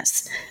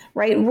messiness,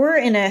 right? We're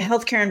in a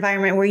healthcare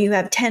environment where you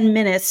have 10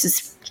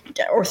 minutes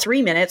or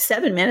 3 minutes,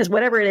 7 minutes,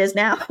 whatever it is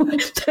now,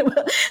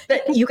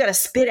 that you got to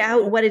spit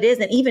out what it is.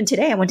 And even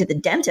today I went to the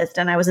dentist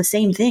and I was the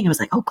same thing. I was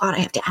like, oh God, I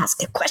have to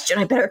ask a question.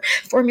 I better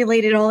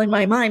formulate it all in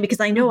my mind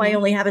because I know I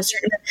only have a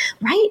certain,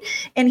 right?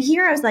 And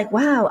here I was like,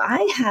 wow,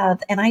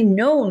 and I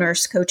know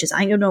nurse coaches,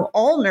 I know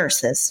all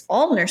nurses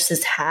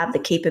have the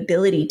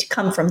capability to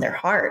come from their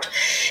heart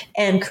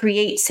and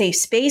create safe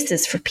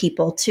spaces for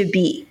people to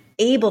be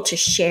able to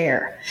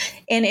share.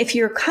 And if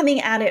you're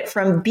coming at it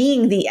from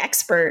being the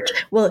expert,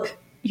 well,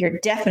 you're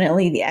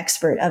definitely the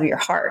expert of your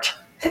heart.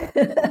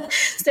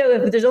 So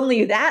if there's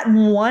only that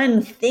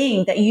one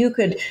thing that you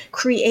could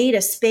create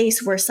a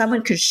space where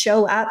someone could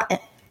show up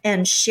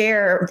and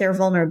share their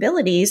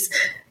vulnerabilities,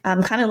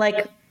 kind of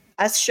like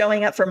us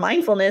showing up for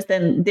mindfulness,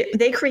 and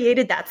they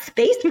created that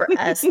space for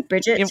us,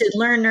 Bridget, to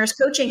learn nurse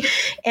coaching,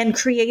 and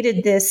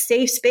created this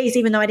safe space,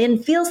 even though I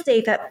didn't feel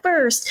safe at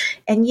first.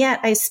 And yet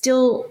I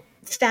still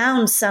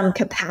found some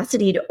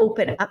capacity to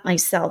open up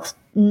myself,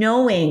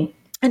 knowing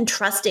and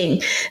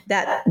trusting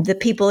that the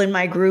people in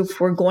my group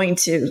were going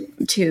to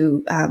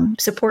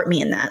support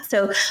me in that.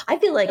 So I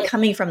feel like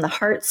coming from the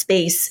heart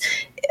space,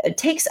 it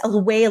takes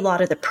away a lot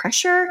of the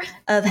pressure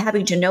of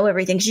having to know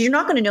everything, because you're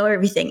not going to know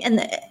everything.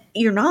 And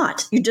you're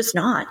just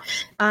not.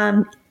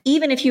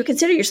 Even if you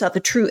consider yourself a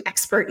true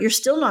expert, you're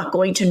still not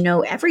going to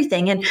know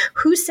everything. And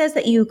who says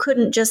that you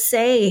couldn't just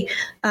say,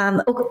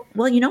 oh,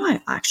 well,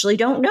 I actually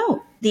don't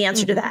know the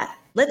answer to that.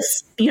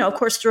 Let's, of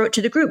course, throw it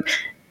to the group.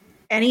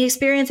 Any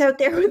experience out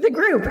there with the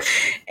group?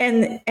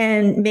 And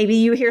maybe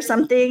you hear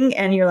something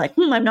and you're like,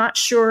 I'm not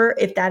sure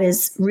if that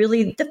is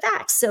really the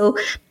fact. So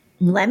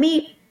let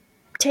me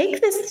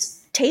table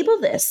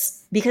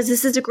this, because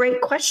this is a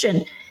great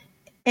question.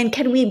 And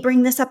can we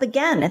bring this up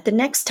again at the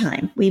next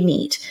time we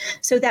meet,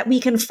 so that we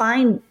can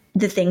find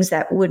the things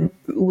that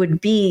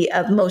would be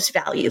of most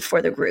value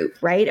for the group,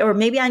 right? Or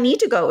maybe I need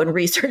to go and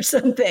research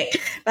something,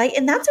 right?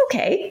 And that's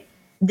okay.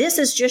 This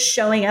is just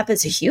showing up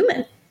as a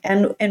human.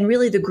 And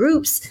really the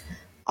groups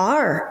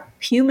are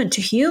human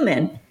to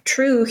human,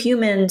 true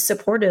human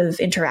supportive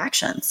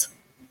interactions.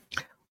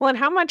 Well, and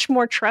how much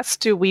more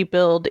trust do we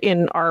build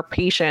in our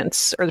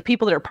patients or the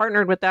people that are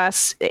partnered with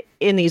us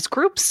in these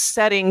group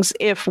settings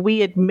if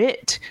we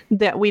admit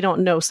that we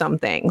don't know some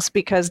things?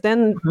 Because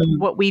then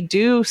what we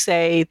do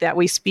say that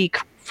we speak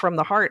from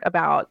the heart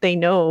about, they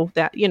know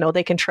that,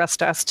 they can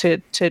trust us to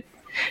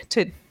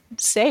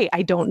say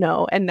I don't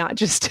know, and not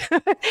just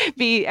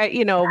be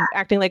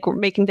acting like we're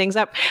making things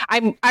up.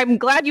 I'm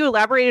glad you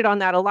elaborated on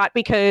that a lot,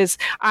 because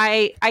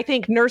I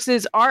think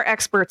nurses are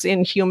experts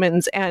in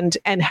humans and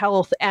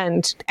health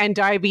and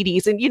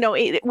diabetes, and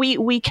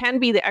we can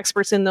be the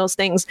experts in those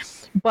things.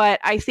 But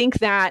I think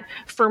that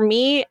for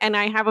me, and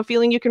I have a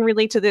feeling you can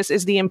relate to this,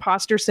 is the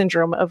imposter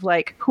syndrome of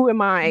like, who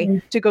am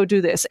I to go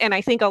do this? And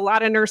I think a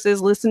lot of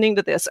nurses listening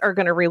to this are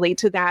going to relate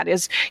to that.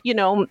 Is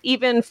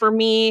even for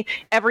me,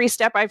 every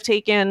step I've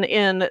taken done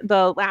in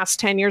the last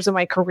 10 years of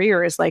my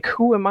career is like,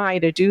 who am I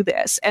to do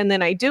this? And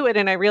then I do it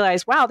and I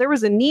realize, wow, there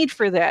was a need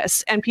for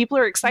this and people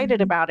are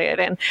excited about it.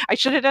 And I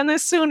should have done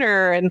this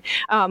sooner. And,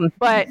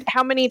 but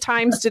how many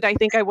times did I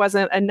think I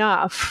wasn't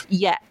enough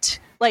yet?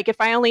 Like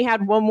if I only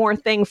had one more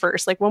thing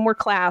first, like one more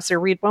class or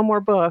read one more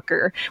book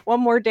or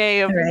one more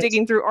day of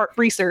digging through art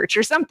research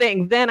or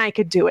something, then I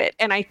could do it.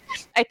 And I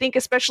think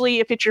especially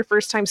if it's your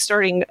first time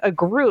starting a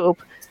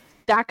group,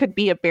 that could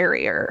be a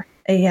barrier.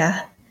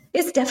 Yeah,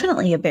 it's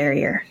definitely a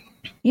barrier,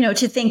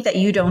 to think that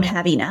you don't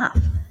have enough.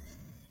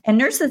 And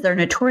nurses are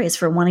notorious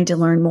for wanting to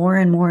learn more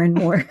and more and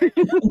more,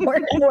 more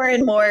and more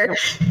and more.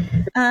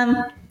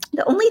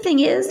 The only thing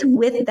is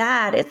with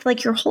that, it's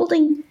like you're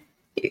holding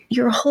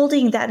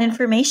that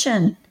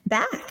information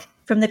back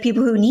from the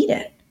people who need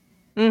it.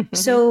 Mm-hmm.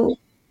 So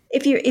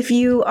if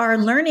you are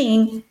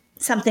learning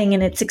something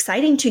and it's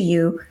exciting to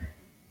you,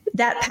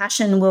 that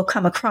passion will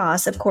come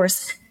across, of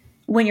course,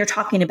 when you're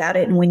talking about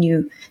it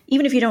and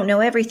even if you don't know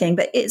everything,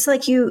 but it's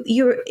like you're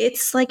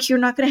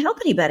not going to help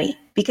anybody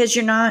because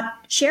you're not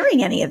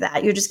sharing any of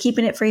that. You're just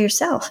keeping it for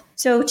yourself.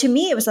 So to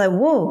me, it was like,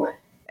 whoa.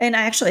 And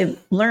I actually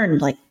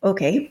learned like,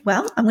 okay,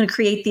 well, I'm going to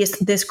create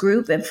this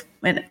group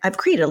and I've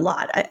created a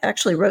lot. I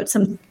actually wrote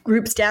some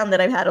groups down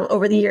that I've had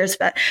over the years,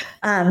 but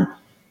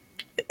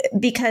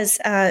because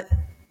I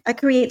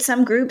create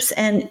some groups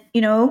and,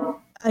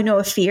 I know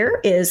a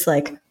fear is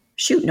like,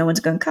 shoot, no one's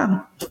going to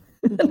come.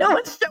 No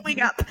one's showing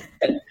up.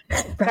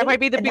 Right? That might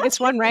be the biggest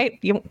one, right?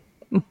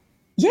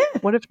 Yeah.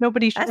 What if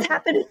nobody shows up? That's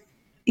happened.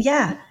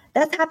 Yeah,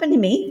 that's happened to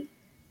me.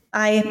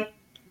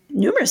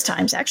 Numerous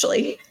times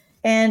actually.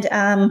 And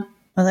I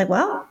was like,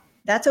 well,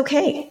 that's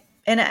okay.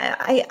 And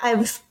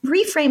I've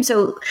reframed.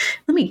 So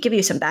let me give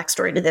you some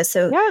backstory to this.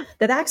 So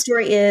the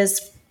backstory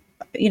is,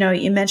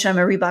 you mentioned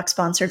I'm a Reebok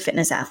sponsored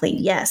fitness athlete.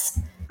 Yes.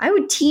 I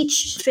would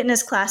teach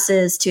fitness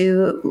classes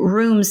to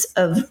rooms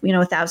of,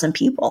 1,000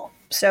 people.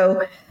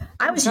 So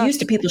I was used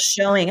to people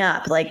showing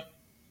up. Like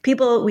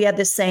we had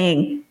this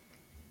saying,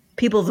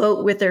 people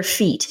vote with their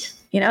feet,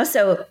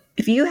 so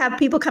if you have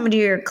people coming to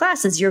your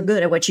classes, you're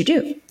good at what you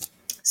do.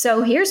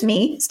 So here's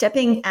me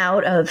stepping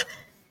out of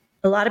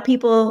a lot of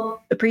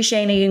people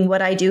appreciating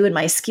what I do and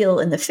my skill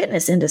in the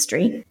fitness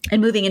industry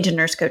and moving into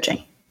nurse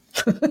coaching.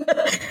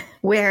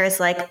 Where it's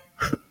like,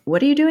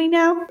 what are you doing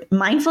now?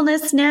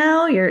 Mindfulness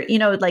now? You're,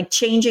 like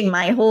changing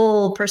my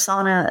whole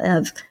persona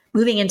of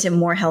moving into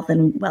more health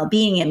and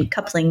well-being and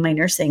coupling my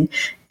nursing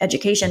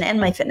education and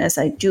my fitness.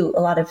 I do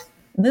a lot of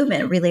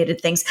movement related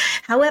things.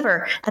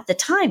 However, at the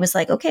time it's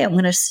like, okay, I'm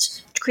going to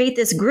create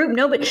this group.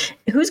 Nobody,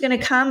 who's going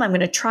to come? I'm going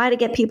to try to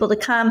get people to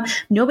come.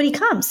 Nobody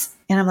comes.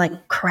 And I'm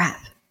like,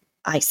 crap.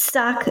 I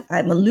suck.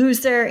 I'm a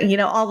loser.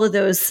 All of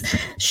those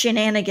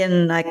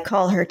shenanigans. I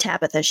call her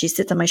Tabitha. She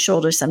sits on my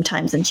shoulder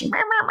sometimes and she's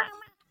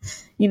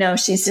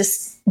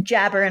just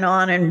jabbering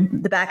on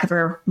in the back of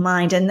her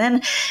mind. And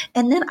then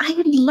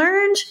I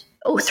learned,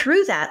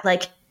 through that,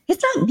 like,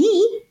 it's not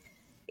me.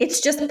 It's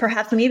just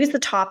perhaps maybe it's the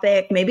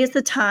topic, maybe it's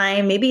the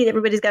time, maybe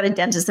everybody's got a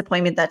dentist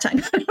appointment that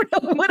time. I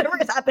don't know, whatever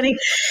is happening.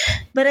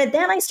 But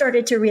then I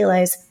started to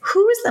realize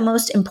who is the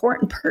most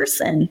important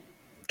person,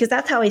 because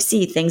that's how I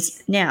see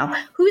things now.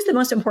 Who's the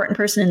most important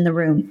person in the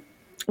room?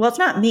 Well, it's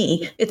not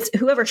me. It's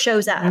whoever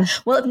shows up.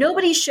 Mm-hmm. Well, if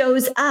nobody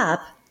shows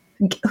up,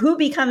 who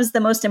becomes the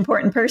most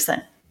important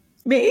person?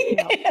 Me?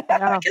 Because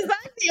I'm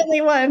the only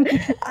one.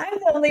 I'm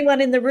the only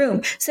one in the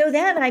room. So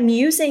then I'm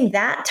using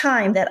that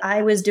time that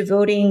I was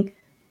devoting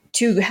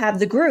to have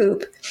the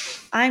group.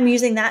 I'm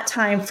using that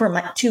time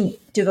to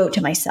devote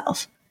to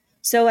myself.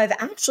 So I've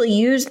actually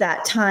used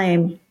that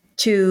time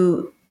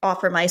to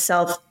offer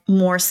myself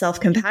more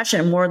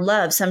self-compassion, more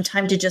love, some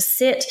time to just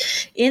sit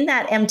in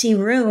that empty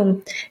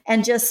room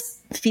and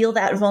just feel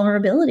that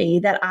vulnerability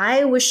that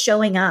I was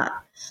showing up.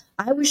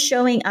 I was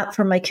showing up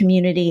for my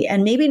community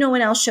and maybe no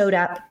one else showed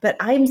up, but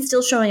I'm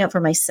still showing up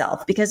for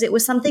myself because it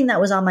was something that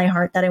was on my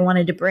heart that I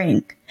wanted to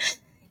bring.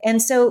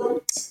 And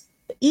so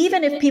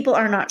even if people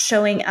are not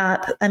showing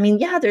up, I mean,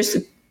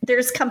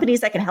 there's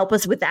companies that can help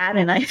us with that.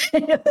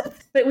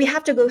 But we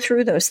have to go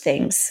through those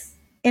things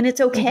and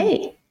it's okay.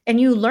 Mm-hmm. And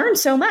you learn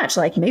so much,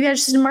 like maybe I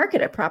just didn't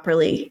market it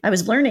properly. I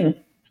was learning.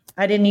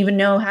 I didn't even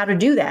know how to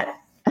do that.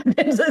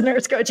 As a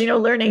nurse coach,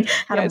 learning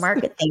how to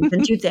market things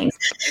and do things.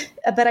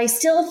 But I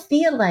still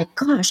feel like,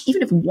 gosh,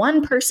 even if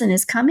one person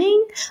is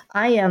coming,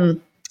 I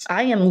am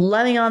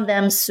loving on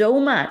them so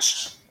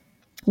much.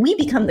 We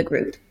become the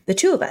group, the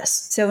two of us.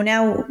 So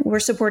now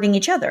we're supporting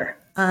each other.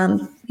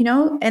 And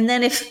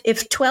then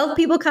if 12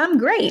 people come,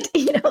 great.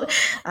 If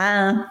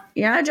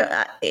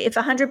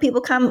 100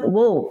 people come,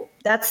 whoa,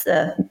 that's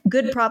a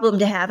good problem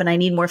to have. And I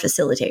need more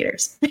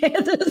facilitators.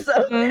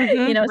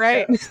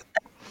 Right.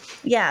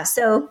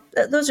 So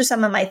those are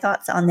some of my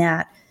thoughts on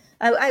that.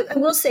 I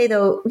will say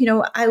though,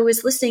 I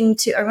was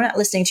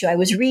I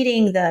was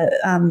reading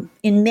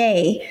in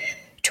May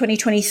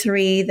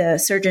 2023, the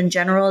Surgeon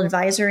General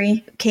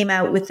Advisory came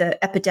out with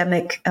the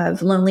epidemic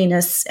of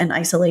loneliness and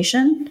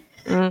isolation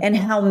and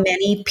how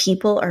many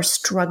people are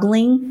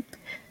struggling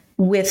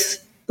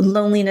with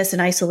loneliness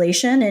and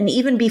isolation. And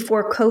even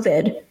before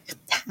COVID,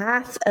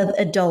 half of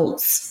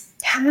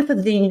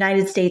the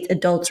United States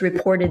adults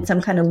reported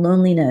some kind of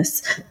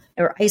loneliness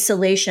or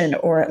isolation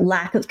or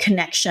lack of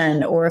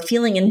connection or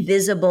feeling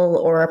invisible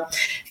or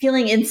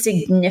feeling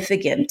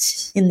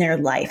insignificant in their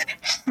life.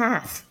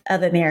 Half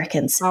of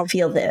Americans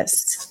feel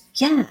this.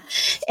 Yeah.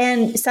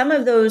 And some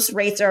of those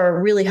rates are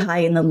really high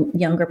in the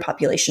younger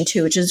population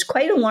too, which is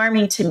quite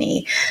alarming to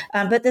me.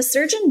 But the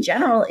Surgeon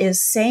General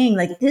is saying,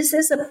 like, this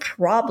is a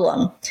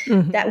problem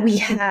that we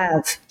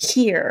have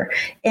here.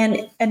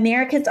 And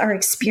Americans are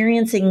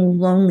experiencing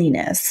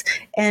loneliness.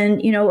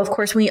 And, of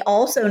course, we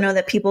also know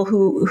that people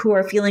who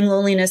are feeling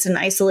loneliness and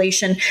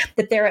isolation,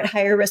 that they're at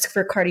higher risk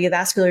for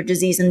cardiovascular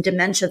disease and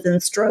dementias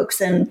and strokes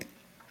and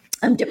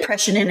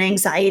depression and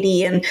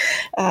anxiety and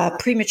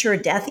premature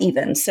death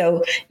even.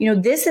 So,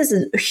 this is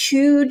a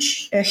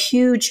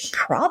huge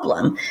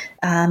problem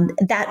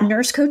that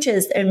nurse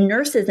coaches and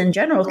nurses in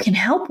general can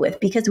help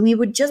with, because we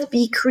would just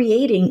be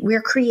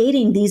we're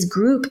creating these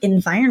group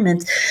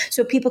environments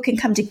so people can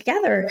come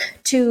together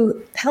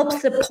to help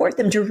support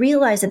them, to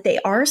realize that they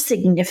are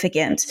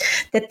significant,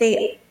 that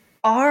they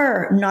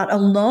are not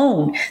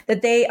alone,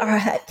 that they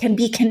can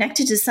be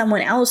connected to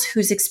someone else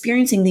who's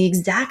experiencing the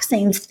exact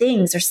same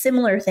things or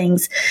similar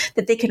things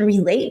that they can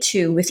relate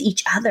to with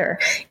each other,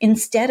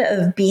 instead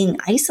of being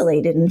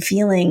isolated and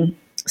feeling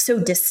so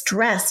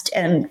distressed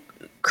and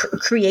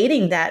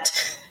creating that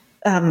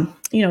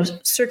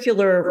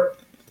circular,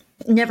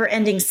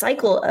 never-ending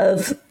cycle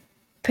of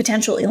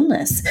potential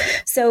illness.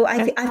 So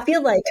I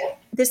feel like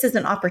this is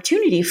an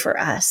opportunity for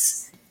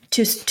us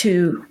to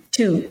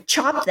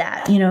chop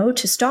that,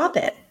 to stop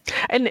it.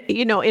 And,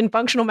 in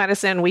functional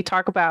medicine, we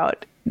talk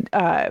about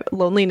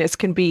loneliness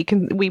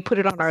we put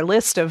it on our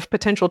list of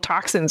potential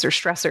toxins or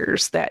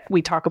stressors that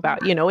we talk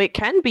about. It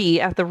can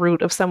be at the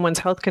root of someone's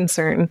health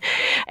concern.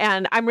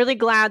 And I'm really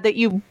glad that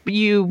you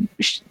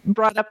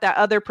brought up that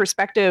other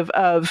perspective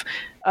of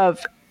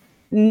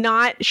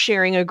not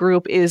sharing a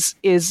group is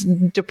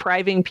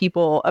depriving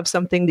people of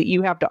something that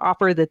you have to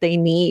offer that they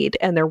need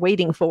and they're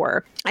waiting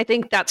for. I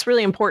think that's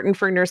really important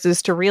for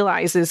nurses to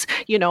realize is,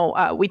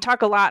 we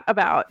talk a lot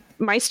about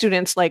my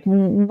students, like,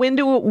 when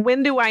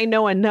do I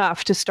know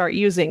enough to start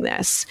using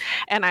this?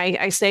 And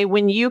I say,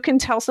 when you can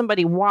tell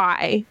somebody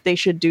why they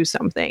should do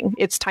something,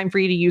 it's time for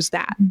you to use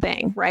that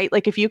thing, right?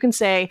 Like, if you can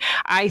say,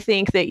 I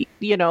think that,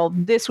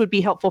 this would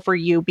be helpful for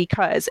you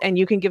because, and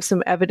you can give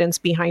some evidence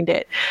behind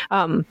it.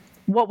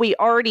 What we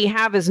already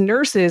have as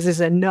nurses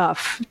is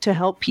enough to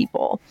help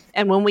people.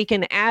 And when we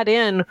can add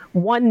in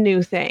one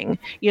new thing,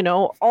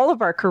 all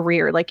of our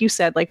career, like you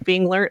said, like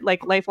being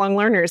like lifelong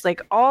learners,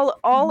 like all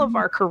of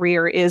our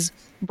career is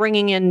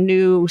bringing in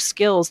new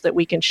skills that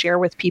we can share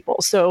with people.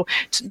 So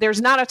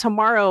there's not a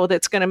tomorrow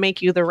that's going to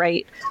make you the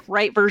right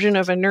version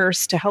of a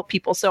nurse to help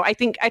people. So I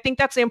think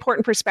that's the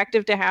important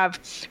perspective to have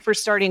for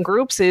starting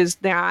groups, is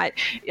that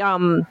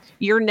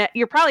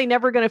you're probably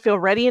never going to feel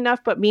ready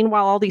enough, but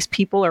meanwhile all these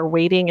people are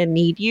waiting and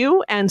need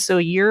you, and so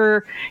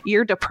you're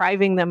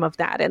depriving them of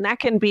that, and that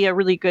can be a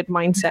really good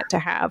mindset to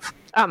have.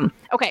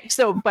 Okay,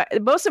 so, but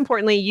most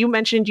importantly, you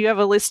mentioned you have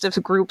a list of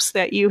groups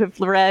that you have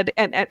read,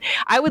 and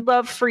I would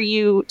love for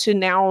you to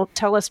now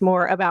tell us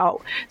more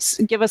about,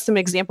 give us some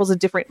examples of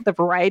the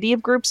variety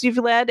of groups you've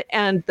led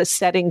and the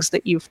settings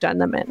that you've done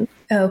them in.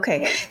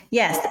 Okay,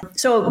 yes.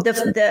 So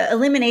the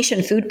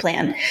elimination food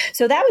plan.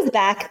 So that was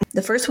back,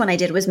 the first one I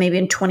did was maybe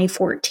in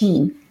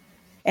 2014.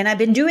 And I've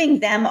been doing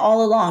them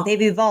all along. They've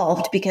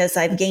evolved because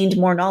I've gained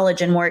more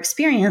knowledge and more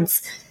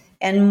experience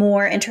and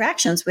more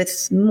interactions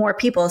with more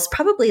people. It's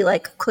probably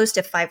like close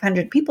to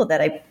 500 people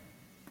that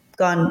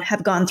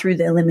have gone through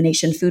the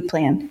elimination food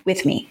plan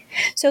with me.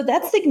 So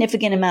that's a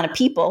significant amount of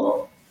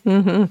people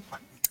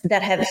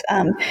that have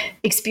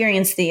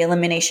experienced the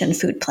elimination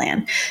food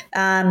plan.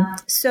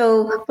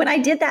 So when I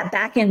did that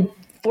back in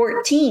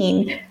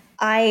 2014,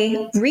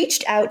 I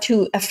reached out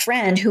to a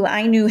friend who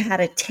I knew had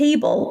a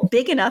table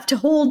big enough to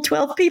hold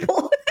 12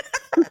 people.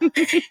 And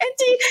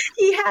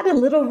he had a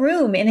little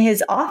room in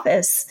his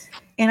office.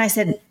 And I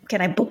said,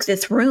 can I book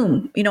this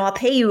room? I'll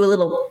pay you a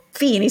little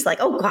fee. And he's like,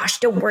 oh gosh,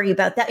 don't worry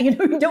about that.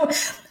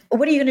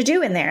 What are you going to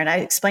do in there? And I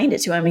explained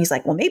it to him. He's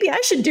like, well, maybe I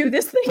should do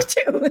this thing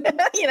too.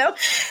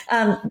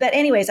 But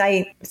anyways,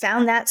 I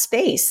found that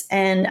space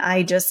and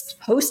I just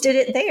hosted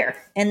it there.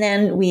 And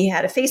then we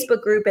had a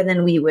Facebook group, and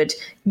then we would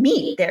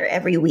meet there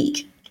every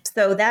week.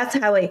 So that's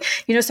how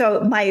so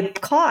my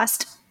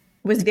cost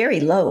was very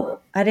low.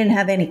 I didn't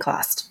have any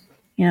cost.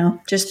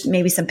 Just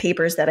maybe some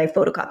papers that I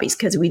photocopied,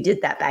 because we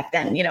did that back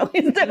then, and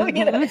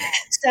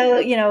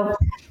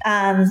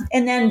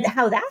then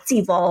how that's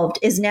evolved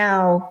is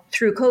now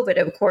through COVID,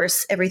 of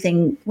course,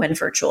 everything went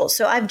virtual.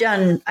 So I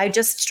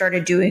just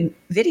started doing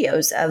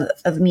videos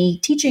of me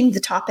teaching the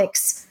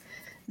topics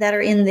that are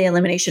in the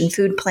elimination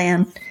food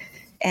plan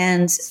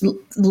and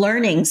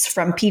learnings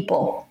from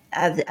people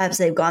as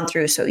they've gone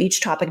through. So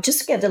each topic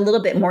just get a little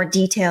bit more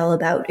detail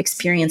about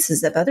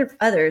experiences of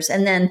others,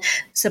 and then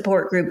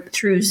support group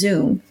through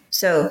Zoom.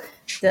 So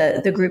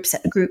the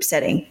group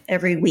setting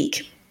every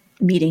week,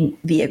 meeting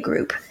via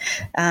group.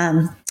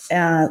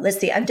 Let's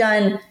see, I've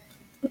done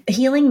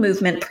healing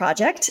movement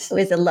project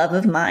is a love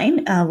of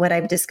mine. What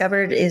I've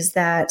discovered is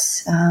that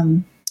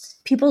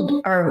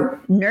people are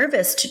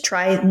nervous to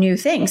try new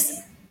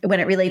things when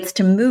it relates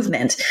to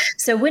movement.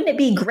 So wouldn't it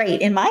be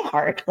great in my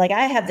heart? Like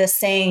I have this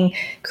saying,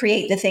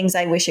 create the things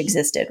I wish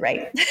existed,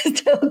 right?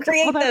 So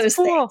create those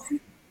cool.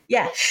 things.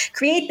 Yeah.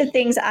 Create the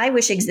things I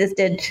wish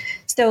existed.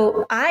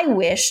 So I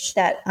wished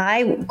that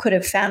I could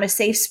have found a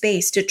safe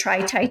space to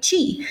try Tai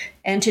Chi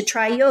and to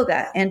try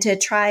yoga and to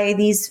try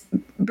these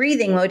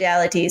breathing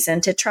modalities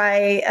and to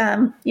try,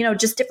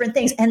 just different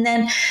things. And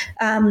then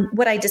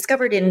what I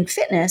discovered in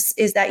fitness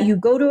is that you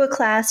go to a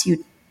class,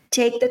 you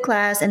take the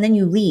class, and then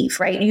you leave,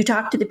 right? You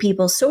talk to the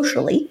people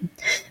socially,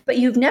 but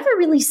you've never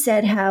really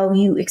said how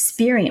you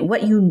experience,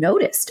 what you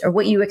noticed or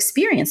what you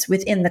experienced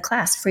within the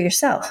class for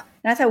yourself.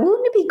 And I thought,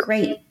 wouldn't it be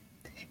great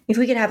if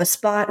we could have a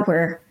spot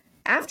where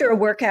after a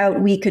workout,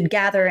 we could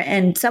gather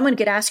and someone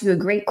could ask you a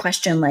great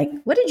question like,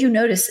 what did you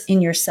notice in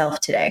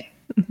yourself today?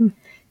 Mm-hmm.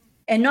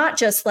 And not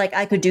just like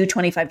I could do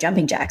 25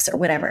 jumping jacks or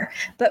whatever,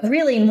 but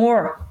really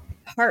more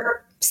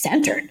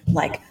heart-centered.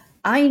 Like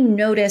I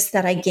noticed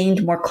that I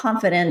gained more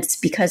confidence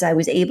because I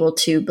was able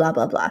to blah,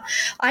 blah, blah.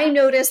 I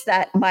noticed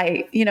that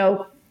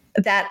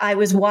that I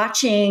was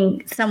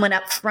watching someone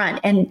up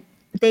front and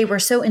they were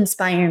so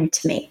inspiring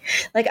to me.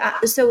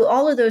 So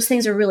all of those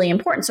things are really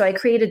important. So I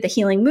created the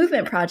Healing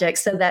Movement Project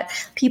so that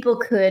people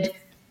could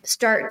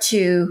start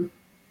to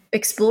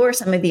explore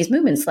some of these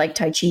movements like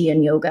Tai Chi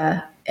and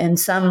yoga and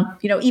some,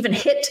 even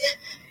HIIT.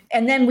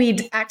 And then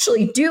we'd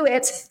actually do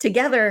it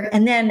together.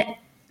 And then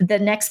the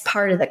next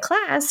part of the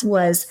class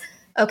was,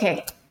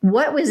 okay,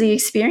 what was the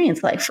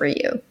experience like for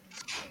you?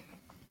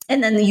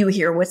 And then you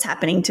hear what's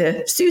happening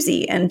to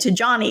Susie and to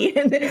Johnny,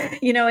 and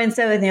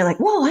they're like,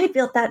 whoa, I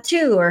felt that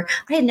too. Or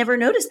I had never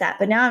noticed that,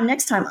 but now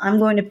next time I'm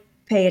going to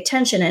pay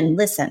attention and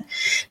listen.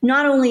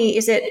 Not only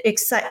is it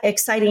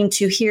exciting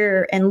to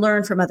hear and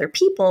learn from other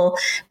people,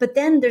 but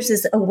then there's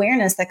this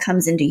awareness that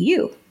comes into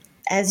you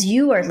as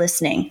you are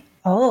listening.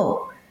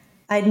 Oh,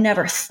 I'd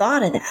never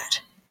thought of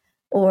that.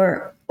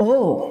 Or,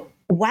 oh,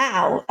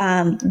 wow,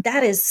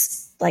 that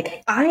is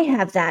like, I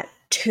have that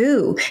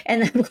too.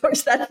 And of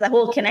course, that's the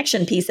whole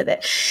connection piece of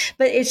it.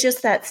 But it's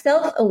just that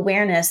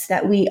self-awareness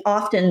that we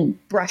often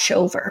brush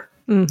over.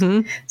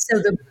 Mm-hmm. So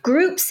the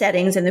group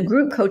settings and the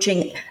group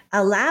coaching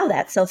allow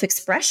that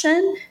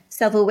self-expression,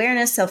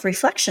 self-awareness,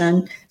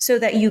 self-reflection, so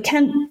that you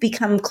can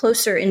become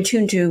closer in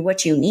tune to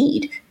what you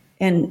need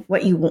and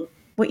what you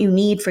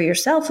need for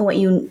yourself and what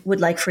you would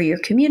like for your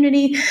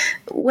community,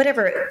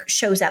 whatever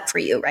shows up for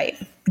you, right?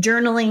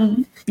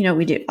 Journaling,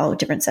 we do all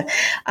different stuff.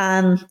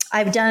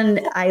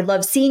 I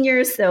love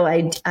seniors. So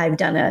I've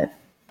done a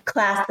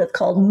class that's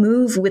called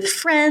Move with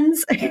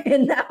Friends,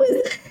 and that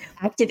was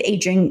active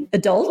aging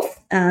adults.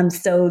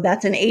 So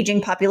that's an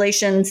aging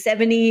population,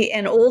 70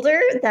 and older,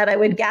 that I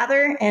would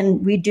gather,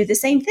 and we'd do the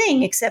same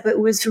thing, except it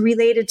was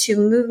related to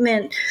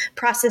movement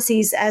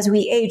processes as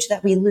we age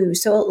that we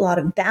lose. So a lot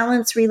of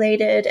balance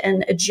related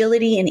and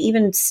agility and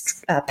even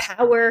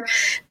power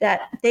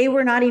that they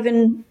were not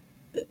even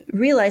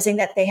realizing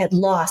that they had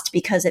lost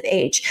because of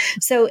age.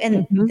 So,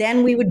 and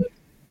then we would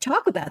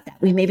talk about that.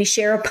 We maybe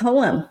share a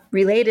poem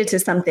related to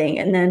something,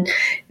 and then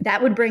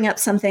that would bring up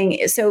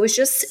something. So it was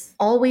just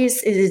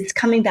always, it's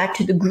coming back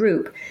to the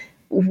group.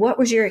 What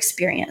was your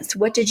experience?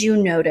 What did you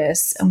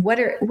notice? What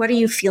are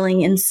you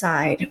feeling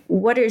inside?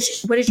 What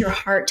is your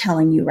heart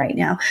telling you right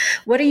now?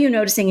 What are you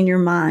noticing in your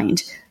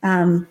mind?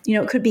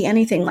 It could be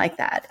anything like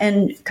that.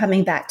 And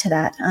coming back to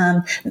that,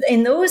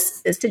 in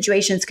those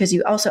situations, because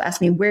you also asked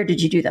me, where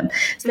did you do them?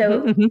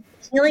 So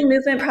Healing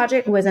Movement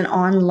Project was an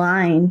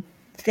online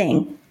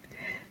thing.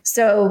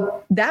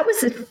 So that was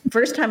the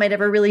first time I'd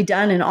ever really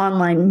done an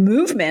online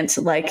movement.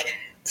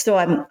 So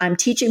I'm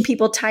teaching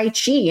people Tai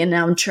Chi, and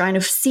now I'm trying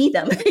to see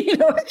them.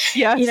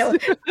 Yes.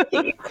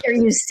 Are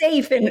you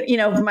safe?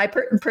 And my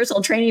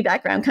personal training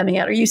background coming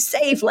out. Are you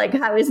safe? Like,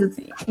 how is this?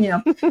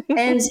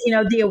 And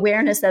the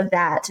awareness of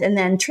that, and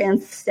then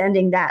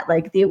transcending that,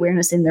 like the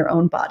awareness in their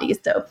own bodies.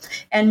 So,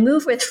 and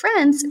Move with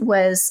Friends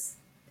was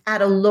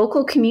at a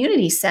local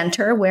community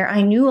center where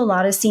I knew a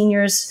lot of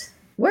seniors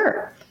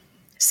were.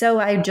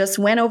 So I just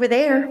went over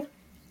there.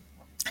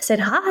 I said,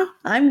 hi,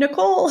 I'm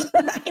Nicole.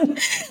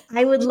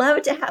 I would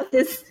love to have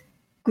this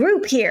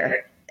group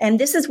here. And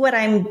this is what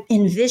I'm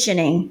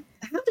envisioning.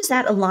 How does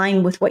that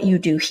align with what you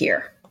do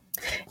here?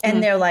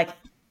 And they're like,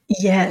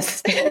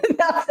 yes,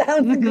 that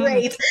sounds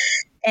great.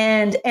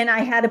 And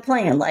I had a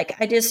plan.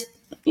 Like I just,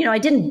 I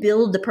didn't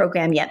build the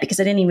program yet because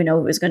I didn't even know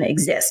it was going to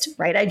exist,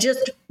 right? I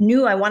just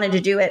knew I wanted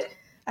to do it.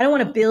 I don't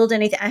want to build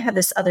anything. I have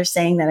this other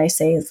saying that I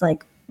say is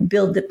like,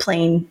 build the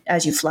plane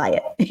as you fly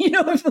it,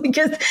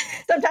 because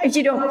sometimes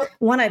I don't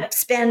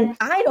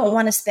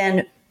want to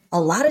spend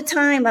a lot of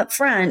time up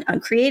front on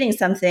creating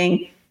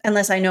something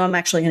unless I know I'm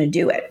actually going to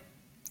do it.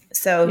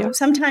 So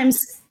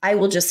sometimes I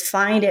will just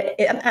find it.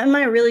 Am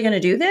I really going to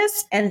do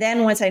this? And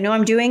then once I know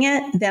I'm doing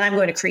it, then I'm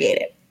going to create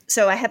it.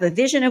 So I have a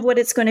vision of what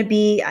it's going to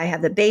be. I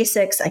have the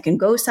basics. I can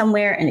go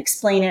somewhere and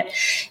explain it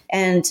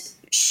and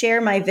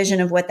share my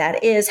vision of what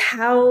that is.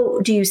 How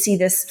do you see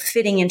this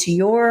fitting into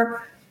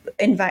your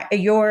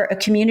your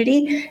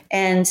community,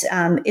 and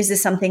is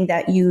this something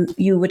that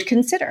you would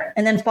consider?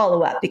 And then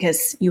follow up,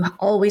 because you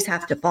always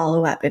have to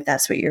follow up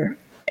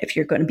if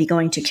you're going to be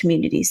going to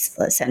community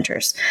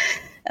centers.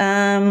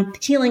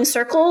 Healing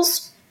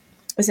circles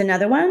is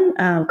another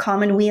one.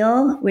 Common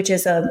wheel, which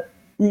is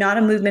not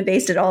a movement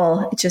based at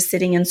all. It's just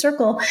sitting in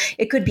circle.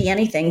 It could be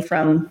anything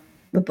from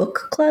a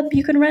book club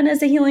you can run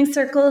as a healing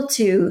circle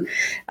to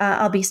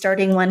I'll be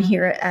starting one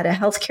here at a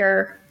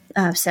healthcare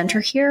center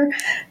here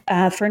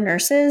for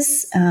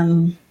nurses.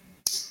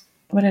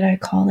 What did I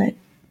call it?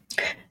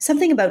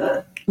 Something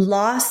about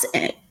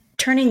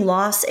turning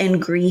loss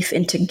and grief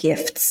into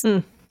gifts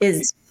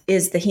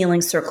is the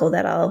healing circle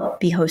that I'll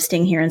be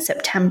hosting here in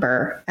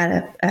September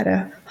at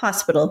a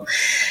hospital.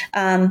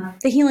 The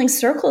healing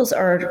circles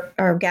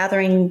are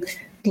gathering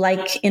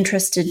like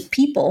interested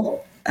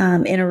people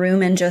in a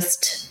room and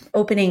just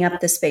opening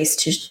up the space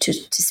to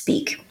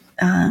speak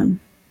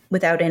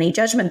without any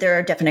judgment. There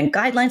are definite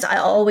guidelines. I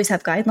always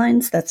have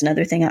guidelines. That's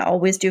another thing I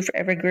always do for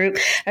every group.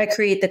 I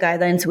create the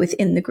guidelines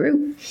within the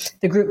group.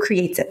 The group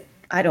creates it.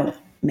 I don't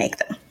make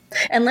them.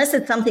 Unless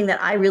it's something that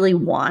I really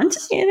want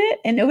in it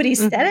and nobody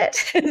said it.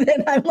 And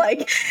then I'm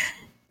like,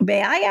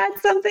 may I add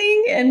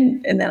something?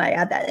 And then I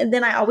add that. And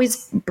then I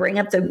always bring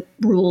up the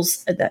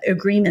rules, the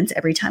agreements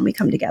every time we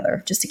come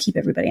together, just to keep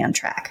everybody on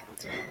track.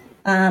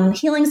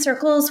 Healing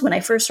circles, when I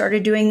first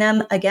started doing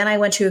them, again, I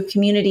went to a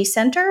community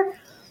center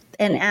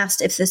and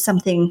asked if there's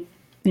something,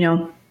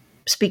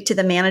 speak to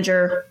the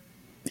manager.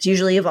 It's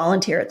usually a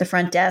volunteer at the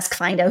front desk,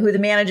 find out who the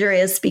manager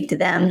is, speak to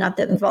them, not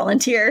the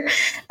volunteer.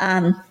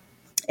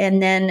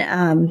 And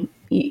then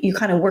you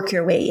kind of work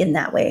your way in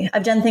that way.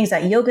 I've done things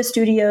at yoga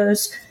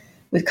studios,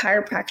 with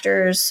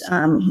chiropractors,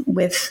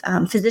 with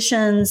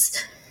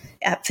physicians,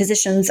 at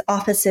physicians'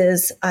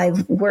 offices.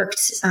 I've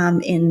worked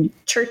in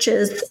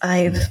churches.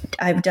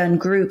 I've done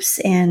groups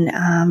in,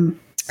 I'm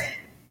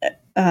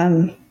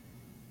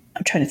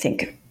trying to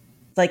think,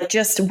 like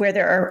just where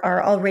there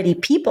are already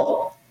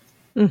people.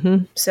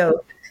 Mm-hmm.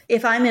 So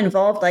if I'm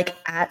involved like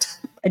at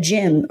a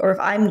gym, or if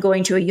I'm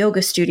going to a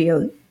yoga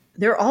studio,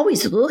 they're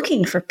always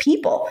looking for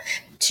people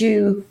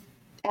to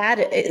add,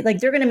 like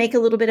they're going to make a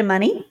little bit of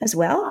money as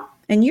well.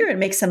 And you're going to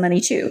make some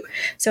money too.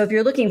 So if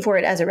you're looking for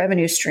it as a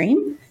revenue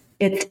stream,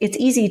 it's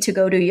easy to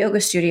go to a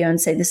yoga studio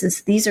and say,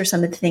 these are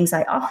some of the things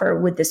I offer.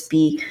 Would this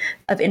be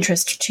of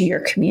interest to your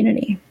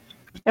community?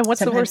 And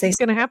what's the worst that's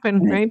going to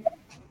happen, right?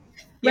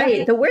 Right.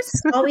 Yeah. The worst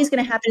is always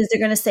going to happen is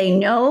they're going to say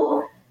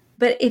no.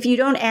 But if you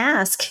don't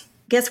ask,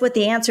 guess what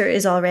the answer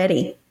is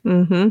already?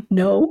 Mm-hmm.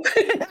 No.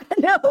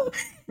 No.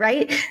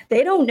 Right?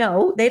 They don't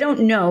know. They don't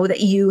know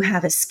that you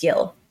have a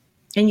skill.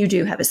 And you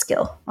do have a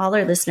skill. All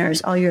your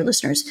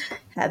listeners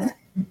have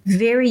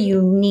very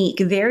unique,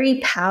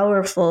 very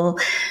powerful,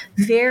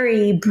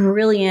 very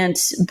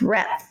brilliant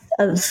breadth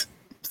of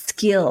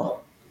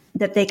skill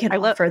that they can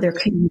offer their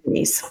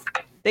communities.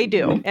 They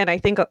do. And I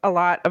think a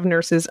lot of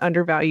nurses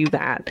undervalue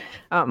that.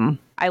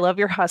 I love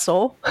your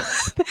hustle,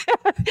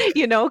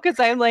 because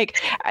I'm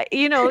like,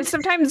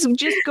 sometimes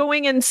just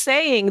going and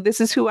saying,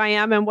 this is who I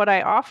am and what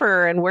I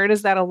offer and where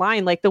does that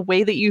align? Like the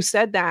way that you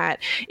said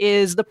that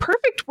is the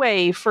perfect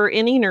way for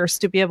any nurse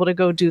to be able to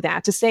go do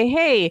that, to say,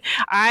 hey,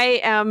 I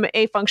am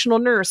a functional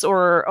nurse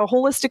or a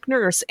holistic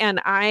nurse,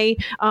 and I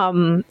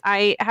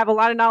have a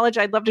lot of knowledge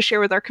I'd love to share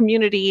with our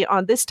community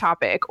on this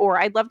topic, or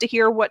I'd love to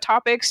hear what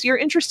topics you're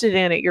interested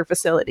in at your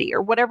facility,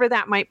 or whatever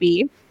that might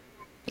be.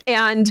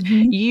 And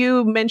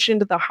you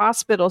mentioned the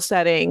hospital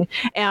setting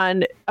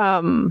and,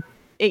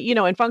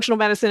 in functional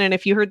medicine. And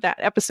if you heard that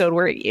episode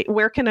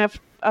where can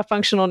a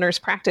functional nurse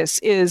practice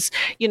is,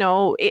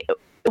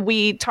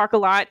 we talk a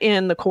lot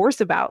in the course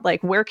about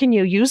like, where can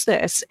you use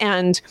this?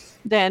 And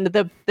then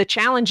the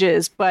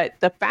challenges, but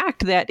the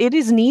fact that it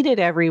is needed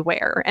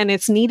everywhere and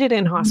it's needed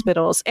in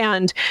hospitals,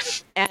 and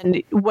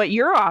what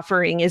you're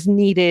offering is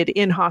needed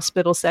in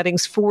hospital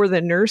settings for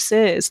the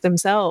nurses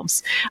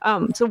themselves.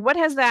 So what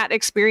has that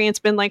experience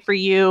been like for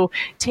you,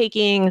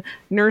 taking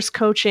nurse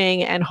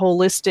coaching and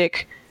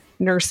holistic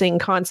nursing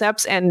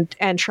concepts and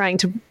trying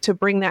to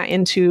bring that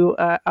into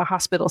a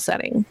hospital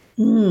setting?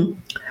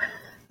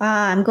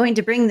 I'm going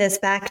to bring this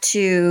back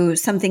to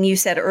something you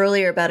said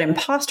earlier about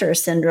imposter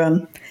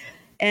syndrome.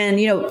 And,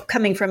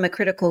 coming from a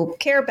critical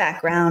care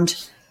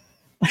background,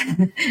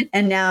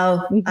 and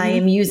now I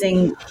am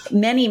using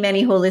many,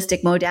 many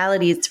holistic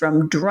modalities,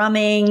 from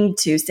drumming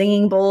to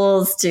singing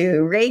bowls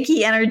to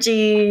Reiki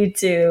energy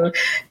to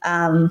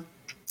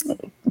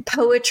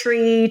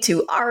poetry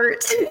to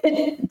art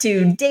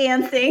to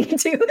dancing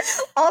to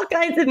all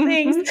kinds of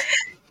things.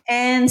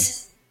 And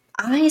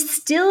I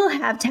still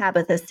have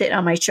Tabitha sit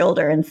on my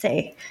shoulder and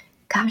say,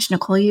 gosh,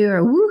 Nicole, you're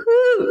a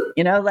woohoo,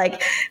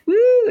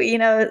 woo,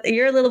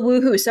 you're a little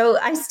woohoo. So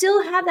I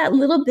still have that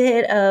little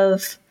bit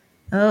of,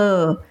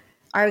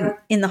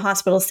 in the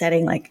hospital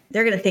setting, like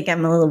they're going to think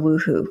I'm a little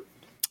woohoo.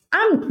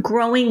 I'm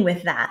growing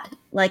with that.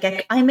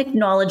 Like I'm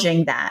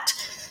acknowledging that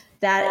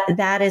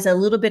is a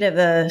little bit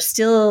of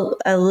still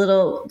a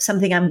little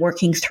something I'm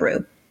working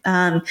through.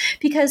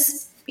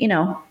 Because,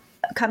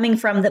 coming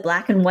from the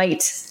black and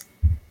white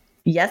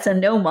yes and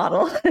no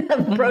model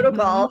of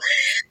protocol,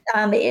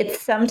 it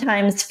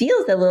sometimes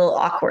feels a little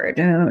awkward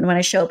when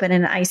I show up in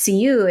an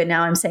ICU and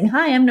now I'm saying,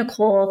 hi, I'm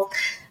Nicole.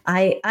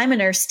 I'm a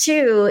nurse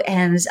too,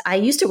 and I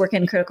used to work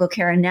in critical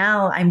care, and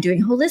now I'm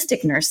doing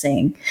holistic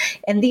nursing.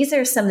 And these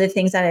are some of the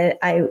things that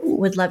I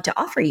would love to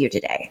offer you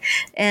today.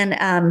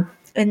 And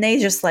they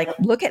just like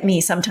look at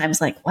me sometimes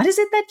like, what is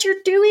it that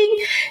you're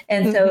doing?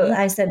 And so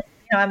I said,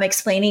 I'm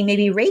explaining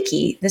maybe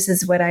Reiki. This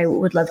is what I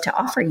would love to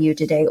offer you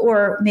today,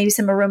 or maybe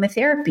some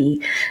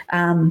aromatherapy.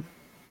 And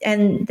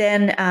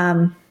then,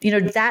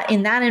 that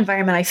in that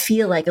environment, I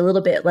feel like a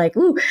little bit like,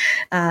 ooh,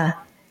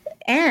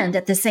 and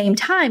at the same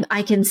time,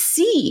 I can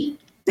see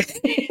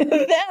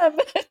them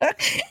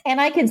and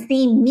I can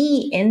see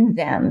me in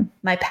them,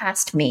 my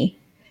past me.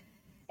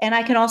 And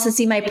I can also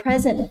see my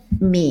present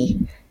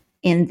me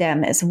in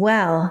them as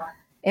well,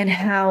 and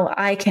how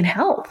I can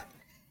help.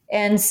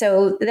 And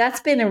so that's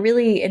been an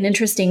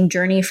interesting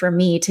journey for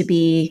me to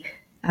be,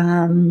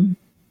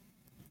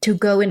 to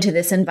go into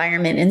this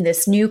environment in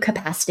this new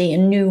capacity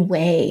and new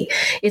way.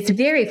 It's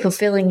very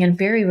fulfilling and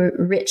very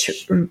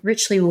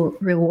richly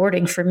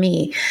rewarding for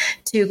me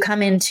to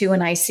come into an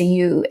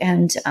ICU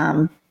and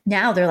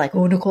now they're like,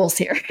 oh, Nicole's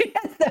here.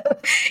 So,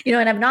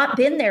 and I've not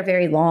been there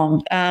very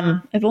long.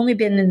 I've only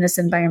been in this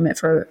environment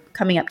for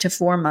coming up to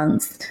 4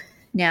 months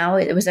now.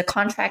 It was a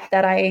contract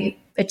that I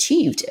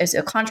achieved, as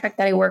a contract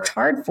that I worked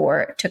hard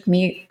for. It took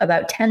me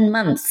about 10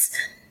 months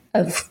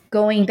of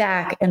going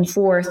back and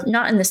forth,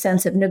 not in the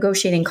sense of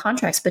negotiating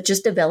contracts, but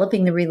just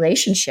developing the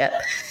relationship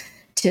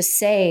to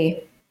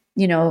say,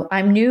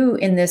 I'm new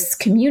in this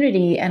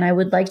community and I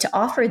would like to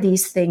offer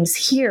these things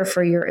here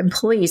for your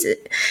employees.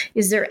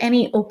 Is there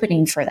any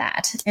opening for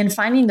that? And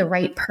finding the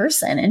right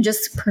person and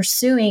just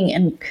pursuing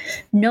and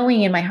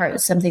knowing in my heart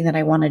it's something that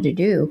I wanted to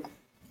do.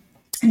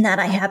 And that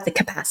I have the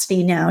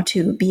capacity now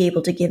to be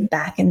able to give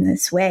back in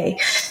this way.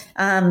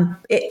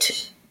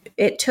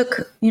 It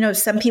took,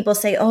 some people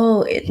say,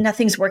 oh,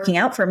 nothing's working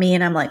out for me.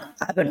 And I'm like,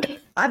 I've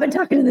been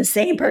talking to the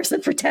same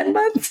person for 10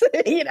 months,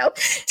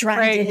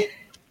 trying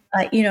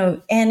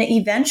to, and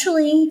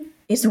eventually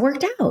it's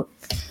worked out.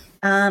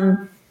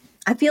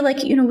 I feel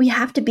like, we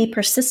have to be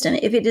persistent.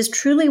 If it is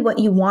truly what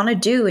you want to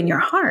do in your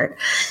heart,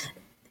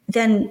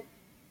 then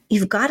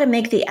you've got to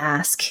make the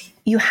ask.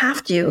 You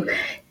have to,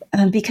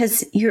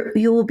 because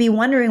you will be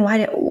wondering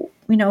why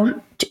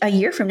a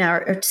year from now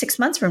or 6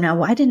 months from now,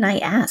 why didn't I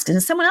ask?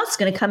 And someone else is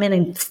going to come in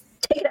and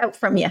take it out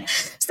from you.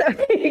 So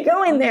you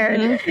go in there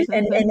and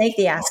make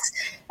the asks.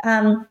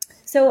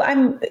 So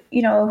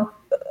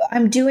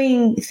I'm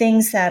doing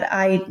things that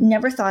I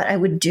never thought I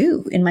would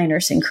do in my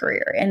nursing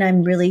career, and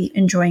I'm really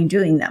enjoying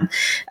doing them.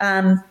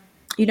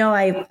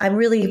 I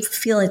really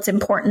feel it's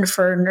important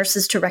for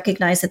nurses to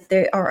recognize that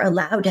they are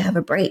allowed to have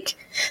a break,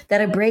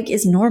 that a break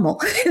is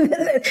normal,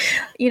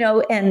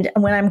 and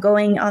when I'm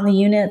going on the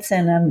units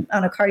and I'm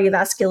on a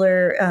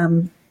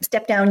cardiovascular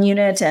step down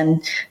unit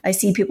and I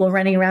see people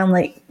running around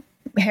like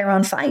hair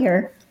on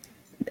fire,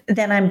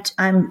 then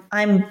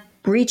I'm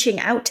reaching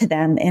out to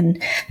them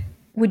and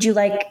would you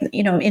like,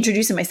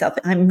 introducing myself.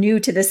 I'm new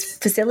to this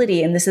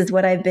facility and this is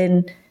what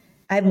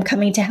I'm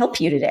coming to help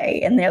you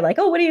today. And they're like,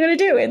 oh, what are you going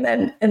to do? And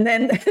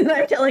then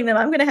I'm telling them,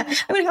 I'm going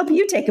to help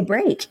you take a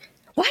break.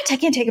 What? I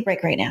can't take a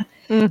break right now.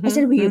 I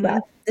said,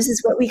 well, this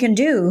is what we can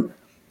do,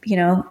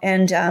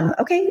 and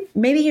okay,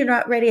 maybe you're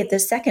not ready at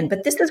this second,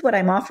 but this is what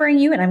I'm offering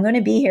you. And I'm going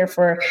to be here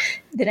for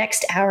the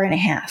next hour and a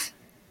half.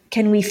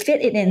 Can we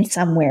fit it in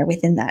somewhere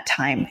within that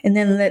time? And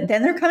then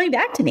they're coming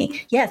back to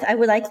me. Yes, I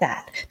would like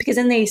that. Because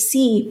then they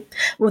see,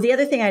 well, the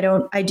other thing I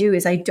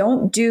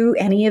don't do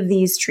any of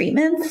these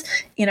treatments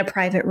in a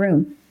private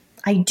room.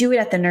 I do it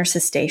at the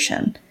nurse's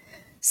station.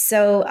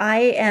 So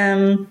I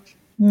am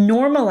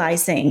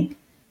normalizing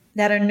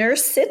that a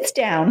nurse sits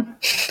down,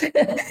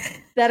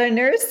 that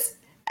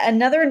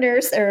another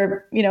nurse,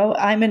 or,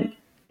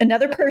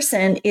 another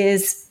person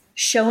is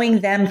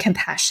showing them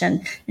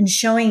compassion and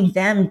showing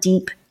them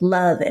deep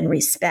love and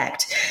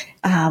respect,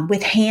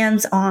 with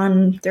hands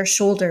on their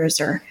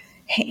shoulders or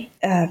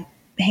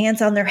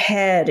hands on their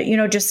head,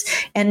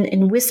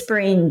 and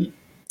whispering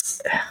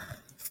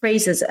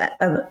phrases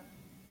of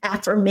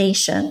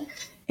affirmation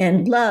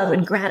and love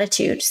and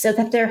gratitude so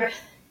that they're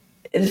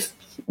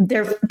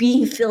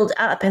being filled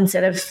up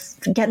instead of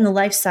getting the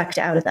life sucked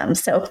out of them.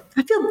 So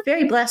I feel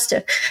very blessed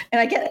and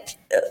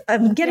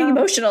I'm getting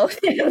emotional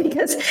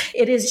because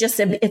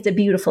it's a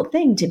beautiful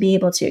thing to be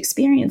able to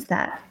experience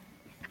that.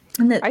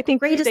 And I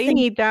think they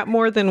need that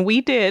more than we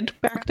did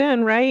back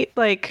then, right?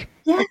 Like,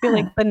 I feel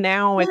like, but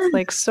now it's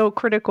like so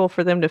critical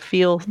for them to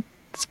feel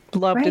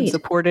loved and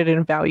supported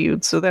and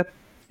valued. So that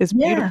is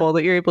beautiful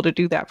that you're able to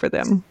do that for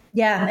them.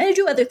 Yeah. And I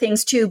do other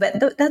things too,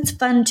 but that's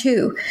fun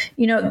too.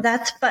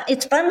 That's fun.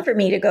 It's fun for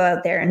me to go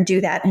out there and do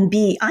that and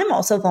I'm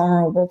also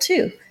vulnerable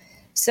too.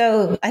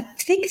 So I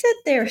think that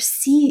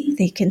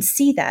they can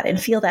see that and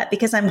feel that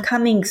because I'm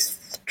coming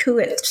to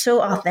it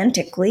so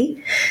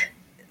authentically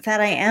that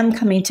I am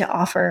coming to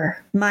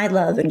offer my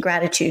love and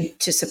gratitude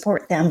to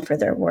support them for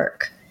their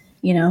work,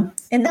 and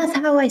that's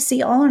how I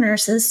see all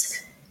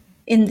nurses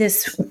in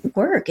this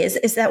work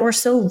is that we're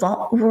so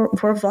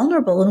we're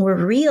vulnerable and we're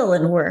real,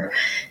 and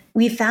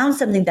we found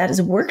something that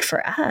has worked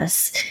for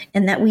us,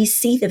 and that we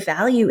see the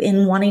value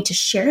in wanting to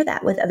share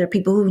that with other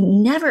people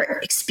who never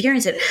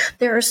experienced it.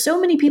 There are so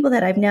many people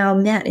that I've now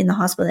met in the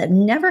hospital that have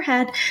never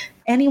had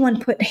anyone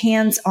put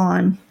hands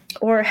on,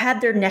 or had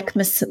their neck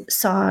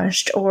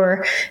massaged,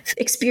 or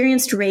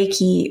experienced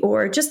Reiki,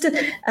 or just,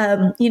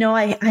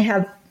 I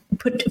have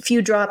put a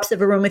few drops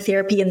of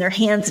aromatherapy in their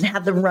hands and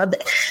have them rub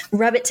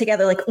it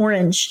together like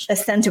orange, a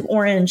scent of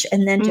orange,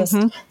 and then just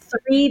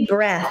 3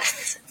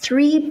 breaths.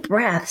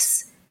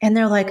 And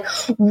they're like,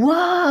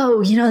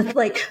 whoa,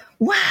 like,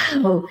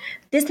 wow,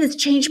 this has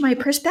changed my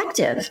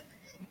perspective.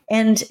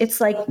 And it's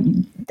like,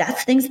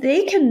 that's things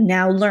they can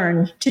now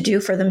learn to do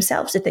for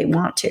themselves if they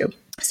want to.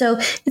 So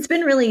it's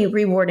been really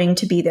rewarding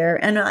to be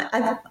there. And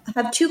I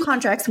have 2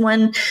 contracts,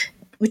 one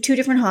with 2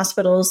 different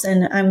hospitals.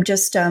 And I'm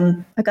just,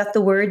 I got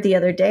the word the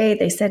other day.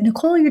 They said,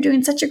 Nicole, you're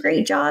doing such a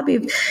great job.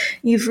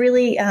 You've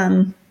really,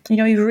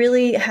 you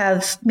really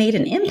have made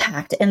an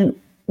impact. And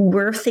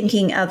we're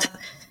thinking of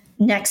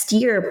next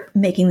year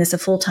making this a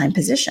full-time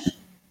position.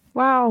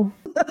 Wow.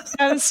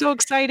 That is so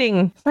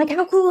exciting. Like,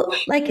 how cool,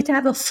 like, to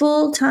have a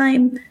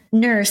full-time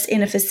nurse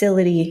in a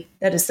facility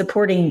that is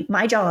supporting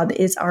my job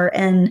is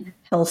RN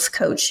health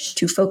coach,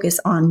 to focus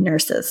on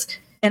nurses.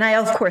 And I,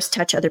 of course,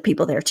 touch other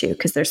people there too,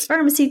 because there's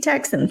pharmacy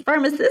techs and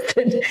pharmacists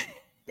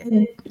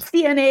and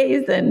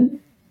CNAs and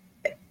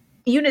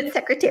unit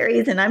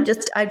secretaries. And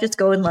I just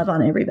go and love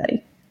on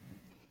everybody.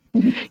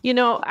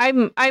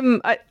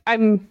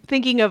 I'm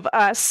thinking of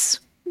us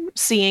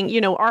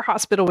seeing, our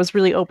hospital was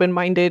really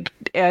open-minded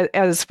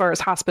as far as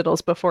hospitals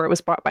before it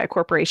was bought by a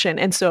corporation.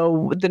 And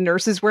so the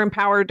nurses were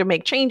empowered to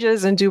make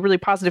changes and do really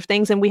positive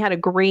things. And we had a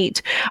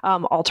great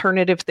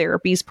alternative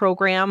therapies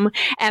program.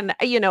 And,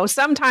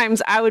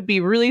 sometimes I would be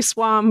really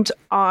swamped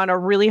on a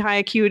really high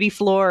acuity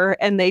floor,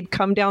 and they'd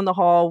come down the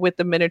hall with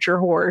the miniature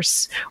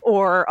horse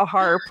or a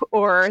harp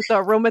or the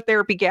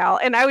aromatherapy gal.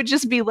 And I would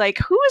just be like,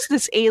 who is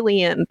this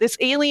alien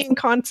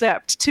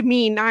concept to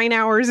me 9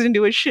 hours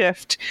into a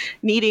shift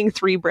needing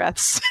 3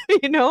 breaths,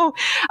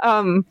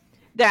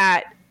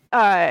 that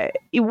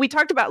we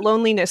talked about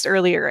loneliness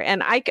earlier.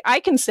 And I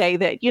can say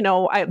that,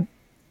 I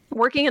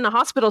working in the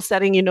hospital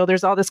setting,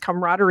 there's all this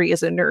camaraderie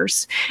as a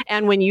nurse.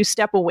 And when you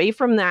step away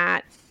from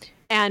that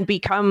and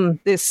become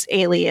this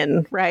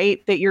alien,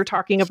 right, that you're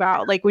talking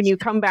about, like when you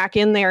come back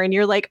in there and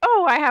you're like,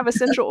 oh, I have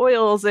essential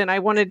oils and I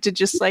wanted to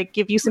just like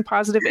give you some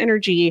positive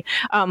energy.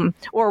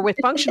 Or with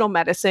functional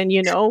medicine,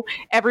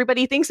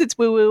 everybody thinks it's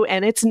woo-woo,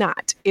 and it's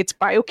not. It's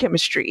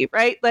biochemistry,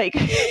 right? Like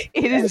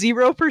it is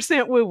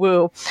 0%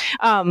 woo-woo.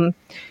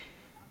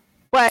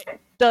 But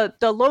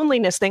the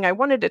loneliness thing I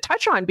wanted to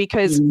touch on,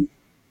 because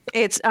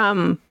it's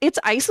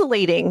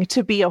isolating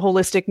to be a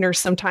holistic nurse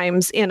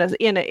sometimes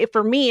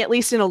for me, at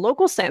least in a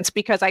local sense,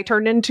 because I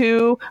turned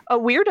into a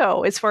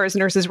weirdo as far as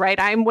nurses, right?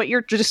 I'm what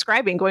you're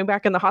describing, going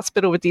back in the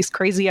hospital with these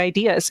crazy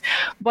ideas.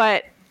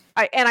 But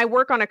I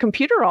work on a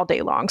computer all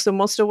day long. So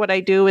most of what I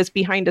do is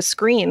behind a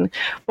screen.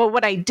 But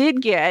what I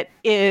did get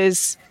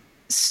is,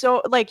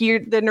 so like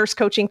the nurse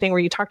coaching thing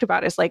where you talked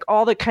about is like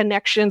all the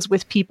connections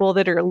with people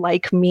that are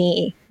like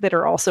me, that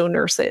are also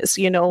nurses,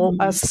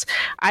 us.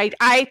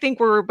 I think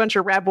we're a bunch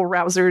of rabble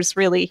rousers,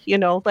 really,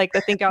 like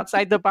the think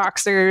outside the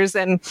boxers.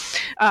 And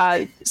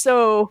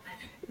so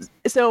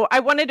I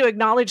wanted to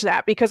acknowledge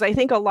that, because I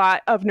think a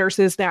lot of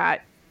nurses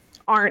that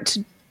aren't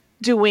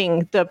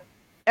doing the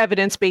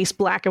evidence-based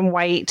black and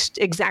white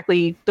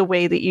exactly the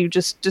way that you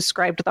just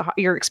described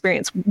your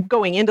experience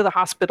going into the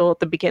hospital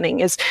at the beginning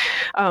is,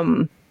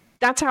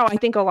 that's how I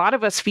think a lot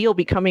of us feel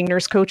becoming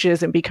nurse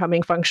coaches and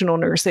becoming functional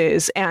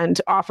nurses and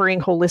offering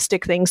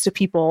holistic things to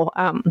people.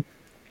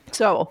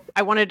 So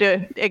I wanted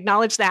to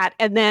acknowledge that.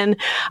 And then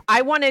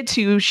I wanted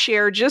to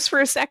share just for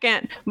a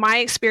second my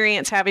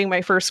experience having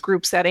my first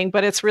group setting,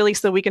 but it's really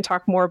so we can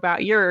talk more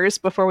about yours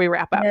before we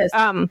wrap up. Yes.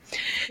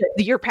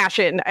 Your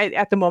passion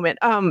at the moment.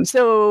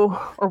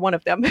 Or one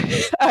of them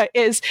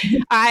is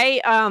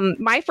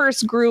my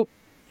first group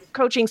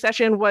coaching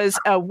session was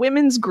a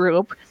women's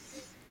group.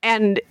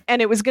 And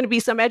it was going to be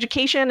some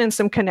education and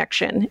some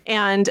connection.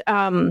 And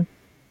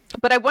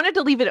but I wanted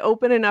to leave it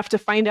open enough to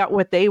find out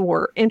what they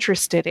were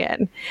interested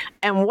in,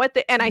 and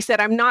and I said,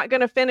 I'm not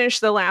going to finish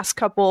the last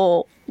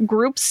couple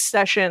group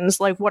sessions,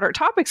 like what our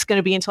topic's going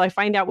to be, until I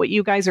find out what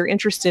you guys are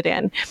interested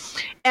in.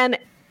 And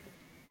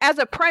as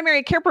a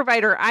primary care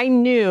provider, I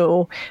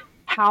knew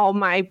how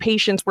my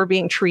patients were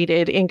being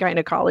treated in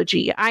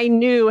gynecology. I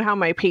knew how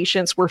my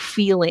patients were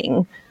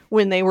feeling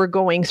when they were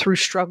going through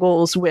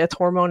struggles with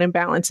hormone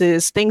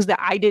imbalances, things that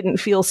I didn't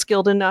feel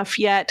skilled enough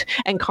yet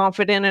and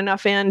confident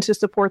enough in to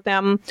support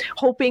them,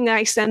 hoping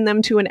I send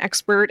them to an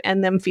expert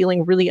and them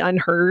feeling really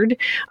unheard.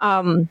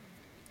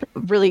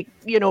 Really,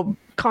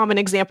 common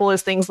example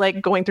is things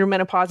like going through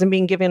menopause and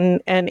being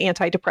given an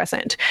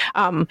antidepressant.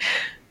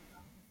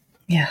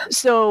 Yeah.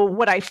 So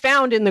what I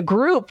found in the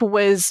group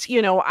was,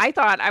 I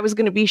thought I was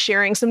going to be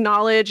sharing some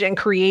knowledge and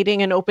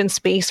creating an open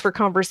space for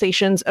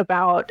conversations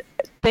about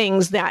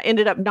things that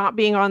ended up not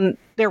being on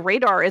their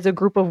radar as a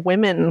group of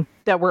women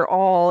that were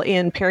all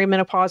in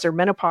perimenopause or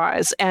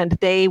menopause, and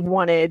they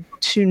wanted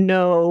to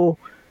know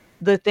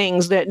the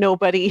things that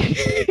nobody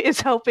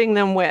is helping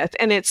them with.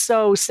 And it's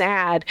so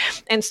sad.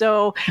 And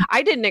so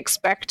I didn't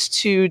expect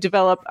to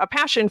develop a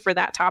passion for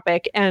that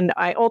topic. And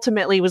I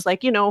ultimately was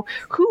like,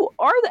 who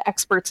are the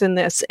experts in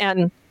this?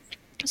 And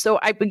so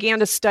I began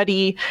to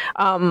study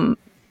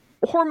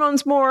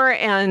hormones more,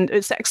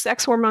 and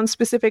sex hormones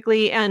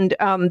specifically, and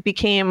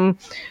became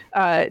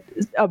a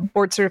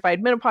board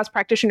certified menopause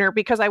practitioner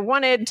because I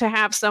wanted to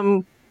have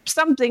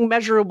something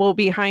measurable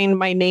behind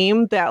my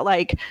name that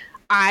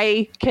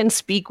I can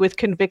speak with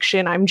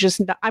conviction. I'm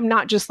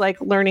not just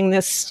learning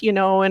this, in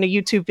a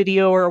YouTube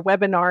video or a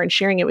webinar and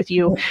sharing it with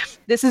you.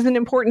 This is an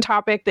important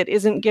topic that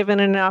isn't given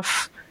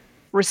enough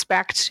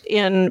respect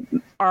in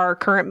our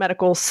current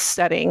medical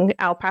setting,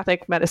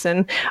 allopathic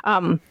medicine.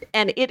 And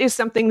it is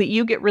something that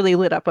you get really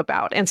lit up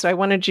about. And so I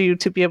wanted you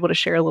to be able to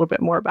share a little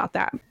bit more about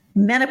that.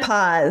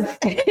 Menopause.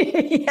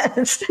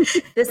 Yes.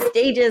 The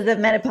stages of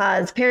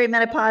menopause,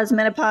 perimenopause,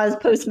 menopause,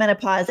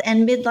 postmenopause,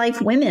 and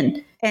midlife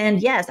women.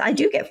 And yes, I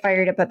do get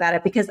fired up about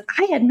it because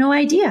I had no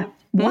idea.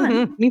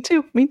 One, Me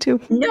too.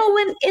 No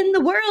one in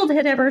the world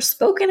had ever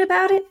spoken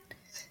about it.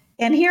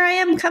 And here I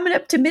am coming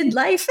up to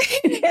midlife.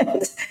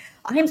 And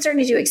I'm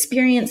starting to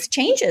experience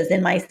changes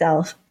in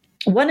myself.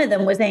 One of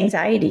them was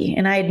anxiety.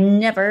 And I had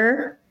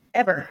never,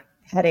 ever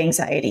had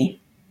anxiety.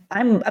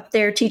 I'm up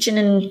there teaching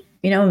in,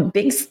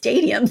 big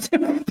stadiums,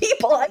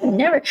 people.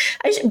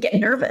 I should get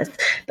nervous,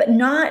 but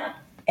not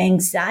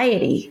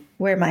anxiety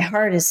where my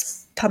heart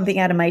is pumping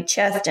out of my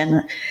chest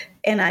and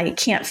I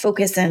can't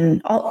focus,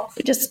 and all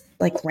just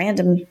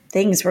random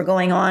things were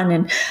going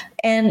on.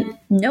 And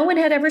no one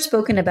had ever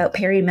spoken about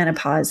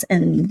perimenopause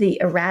and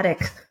the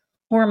erratic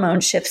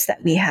hormone shifts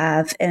that we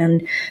have.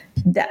 And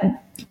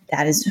that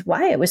is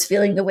why I was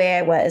feeling the way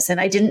I was. And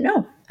I didn't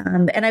know.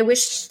 And I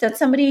wish that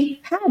somebody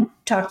had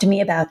talked to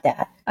me about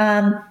that.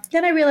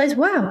 Then I realized,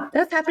 wow,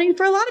 that's happening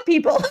for a lot of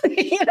people,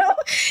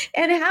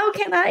 and how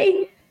can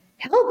I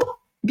help?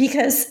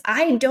 Because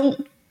I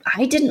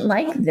didn't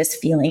like this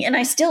feeling, and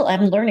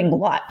I'm learning a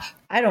lot.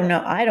 I don't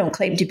know. I don't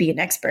claim to be an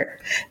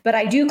expert, but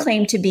I do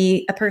claim to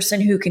be a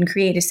person who can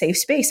create a safe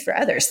space for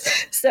others.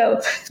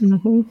 So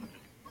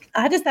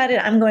I decided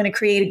I'm going to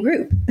create a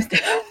group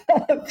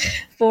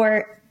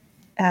for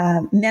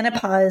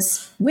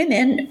menopause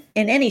women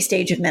in any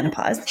stage of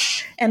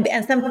menopause. And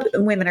some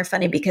women are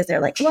funny because they're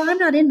like, well, I'm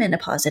not in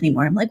menopause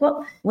anymore. I'm like,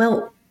 well,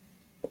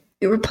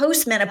 we're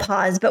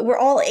post-menopause, but we're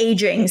all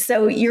aging.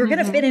 So you're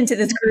going to fit into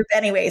this group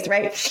anyways,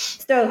 right?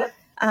 So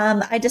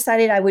I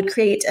decided I would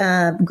create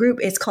a group.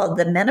 It's called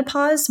the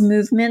Menopause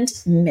Movement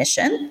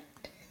Mission,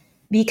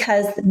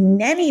 because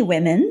many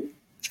women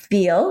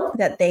feel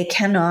that they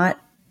cannot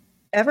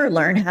ever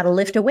learn how to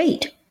lift a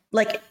weight,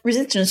 like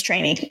resistance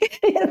training.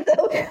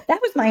 So that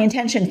was my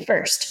intention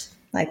first.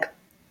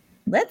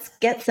 Let's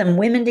get some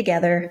women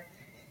together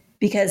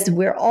because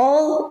we're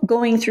all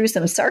going through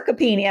some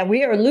sarcopenia.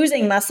 We are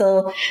losing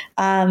muscle.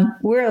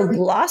 We're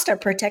lost our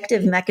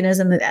protective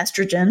mechanism of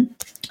estrogen.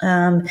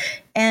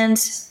 And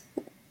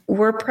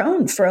we're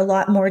prone for a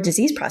lot more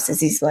disease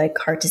processes like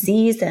heart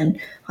disease and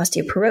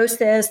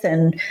osteoporosis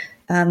and,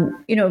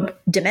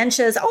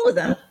 dementias, all of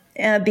them,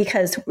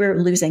 because we're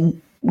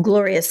losing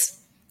glorious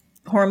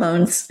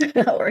hormones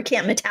or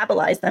can't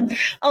metabolize them,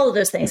 all of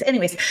those things.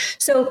 Anyways,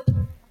 so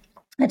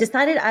I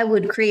decided I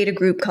would create a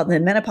group called the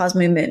Menopause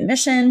Movement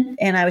Mission.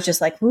 And I was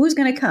just like, who's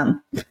going to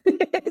come?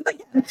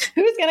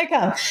 Who's going to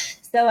come?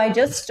 So I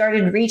just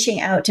started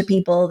reaching out to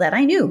people that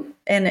I knew.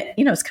 And,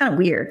 it's kind of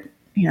weird.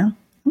 I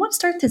want to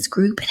start this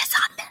group and it's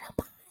on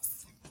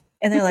menopause.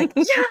 And they're like,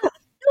 yeah, no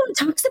one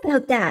talks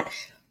about that.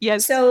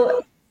 Yes.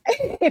 So,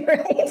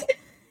 right.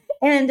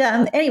 And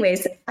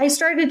anyways, I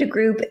started a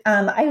group.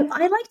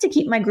 I like to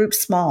keep my group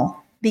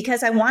small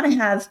because I want to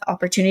have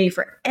opportunity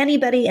for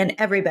anybody and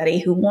everybody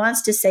who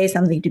wants to say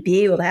something to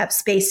be able to have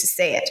space to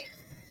say it.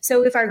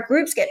 So if our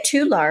groups get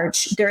too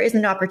large, there is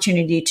an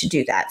opportunity to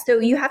do that. So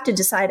you have to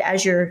decide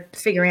as you're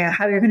figuring out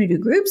how you're going to do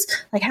groups,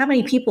 how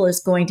many people is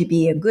going to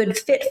be a good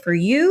fit for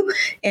you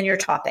and your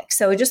topic.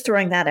 So just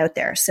throwing that out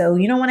there. So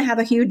you don't want to have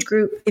a huge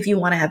group if you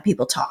want to have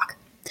people talk.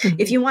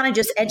 If you want to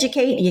just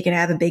educate, you can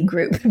have a big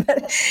group.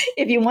 But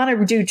if you want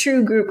to do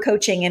true group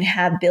coaching and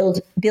have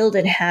build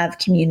and have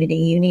community,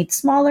 you need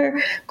smaller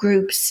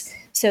groups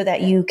so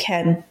that you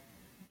can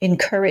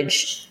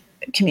encourage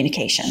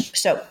communication.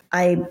 So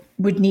I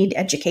would need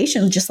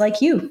education just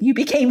like you. You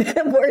became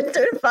a board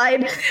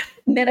certified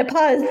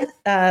menopause.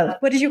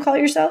 What did you call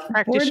yourself?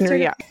 Practitioner,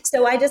 yeah.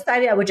 So I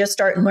decided I would just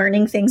start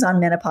learning things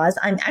on menopause.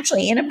 I'm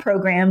actually in a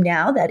program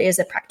now that is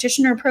a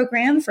practitioner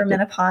program for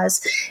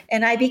menopause.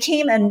 And I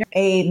became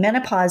a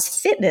menopause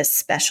fitness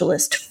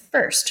specialist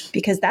first,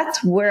 because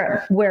that's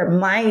where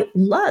my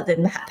love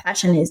and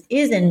passion is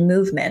in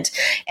movement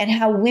and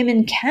how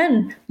women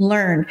can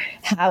learn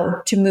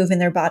how to move in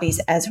their bodies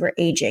as we're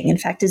aging. In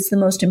fact, it's the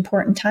most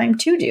important time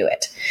to do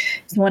it.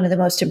 It's one of the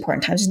most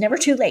important times. It's never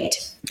too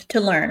late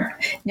to learn,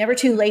 never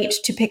too late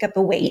to pick up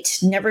a weight,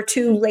 never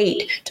too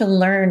late to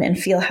learn and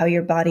feel how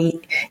your body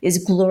is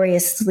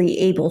gloriously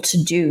able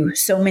to do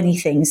so many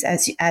things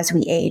as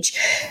we age.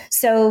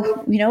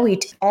 So, we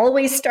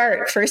always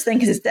start first thing,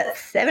 because it's at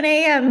 7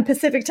 a.m.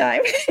 Pacific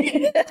time.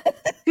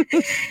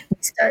 We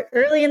start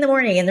early in the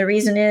morning. And the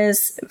reason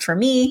is, for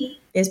me,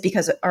 is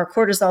because our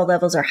cortisol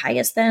levels are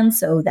highest then.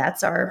 So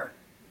that's our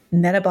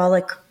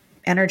metabolic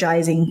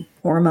energizing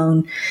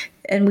hormone.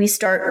 And we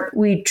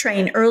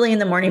train early in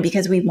the morning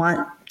because we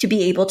want to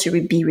be able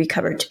to be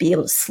recovered, to be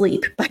able to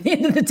sleep by the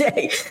end of the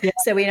day. Yeah.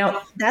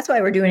 So that's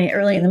why we're doing it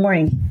early in the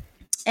morning.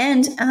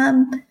 And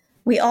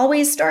we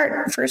always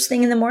start first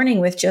thing in the morning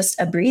with just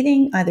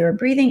either a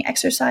breathing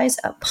exercise,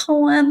 a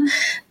poem,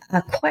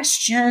 a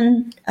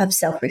question of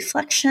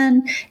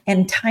self-reflection,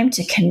 and time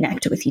to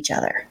connect with each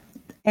other.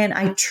 And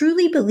I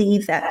truly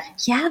believe that,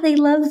 they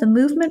love the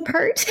movement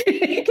part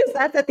because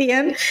that's at the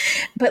end.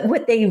 But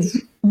what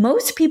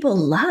most people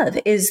love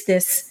is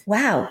this,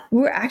 wow,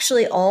 we're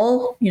actually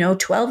all,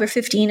 12 or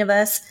 15 of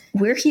us.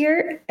 We're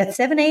here at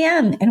 7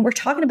 a.m. and we're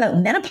talking about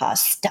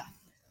menopause stuff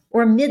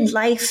or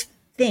midlife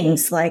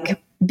things,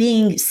 like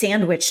being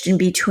sandwiched in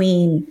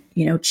between,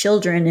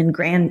 children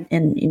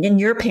and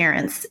your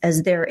parents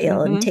as they're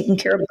ill, and taking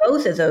care of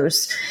both of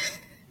those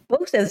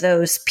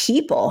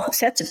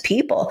sets of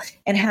people,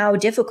 and how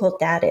difficult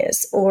that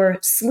is, or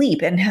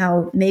sleep, and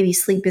how maybe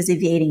sleep is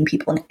evading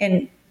people.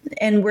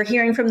 And we're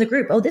hearing from the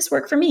group, oh, this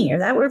worked for me, or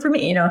that worked for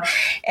me,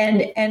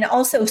 and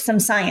also some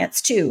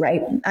science too,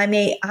 right? I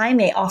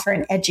may offer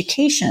an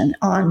education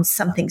on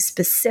something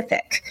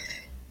specific,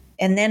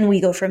 and then we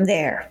go from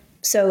there.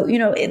 So,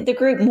 the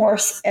group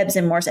ebbs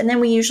and morphs. And then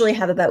we usually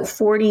have about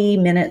 40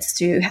 minutes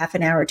to half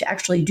an hour to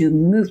actually do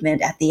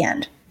movement at the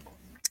end.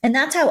 And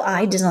that's how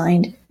I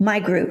designed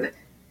my group.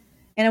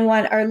 And I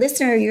want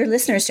your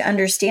listeners to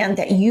understand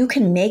that you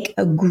can make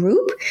a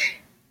group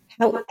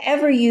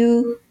however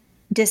you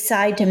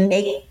decide to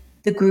make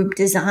the group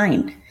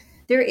design.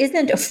 There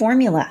isn't a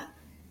formula.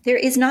 There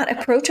is not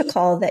a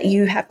protocol that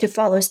you have to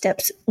follow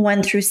steps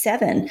 1 through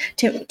 7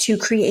 to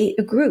create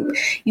a group.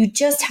 You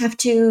just have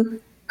to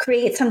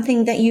create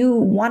something that you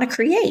want to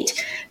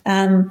create.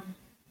 And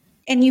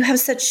you have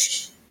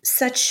such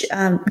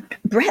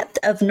breadth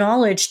of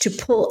knowledge to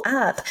pull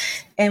up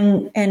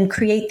and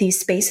create these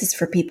spaces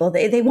for people.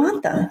 They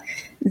want them.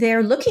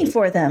 They're looking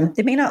for them.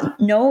 They may not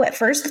know at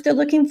first that they're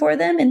looking for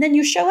them, and then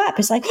you show up.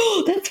 It's like,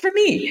 oh, that's for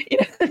me.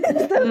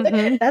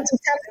 That's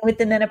what's happening with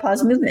the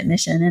Menopause Movement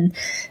Mission. And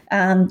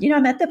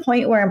I'm at the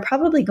point where I'm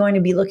probably going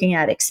to be looking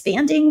at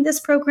expanding this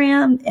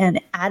program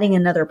and adding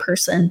another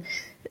person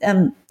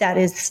that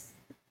is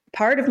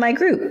part of my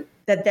group,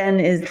 that then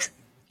is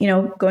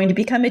going to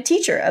become a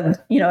teacher of,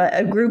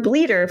 a group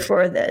leader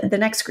for the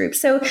next group.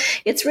 So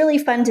it's really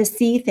fun to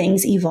see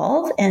things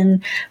evolve.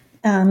 And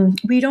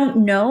we don't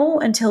know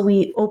until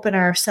we open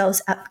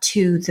ourselves up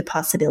to the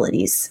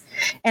possibilities.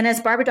 And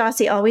as Barbara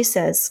Dossi always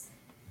says,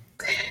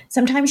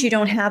 sometimes you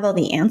don't have all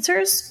the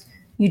answers.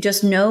 You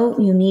just know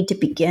you need to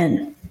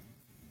begin.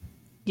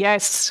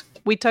 Yes.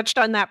 We touched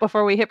on that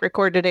before we hit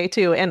record today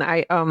too. And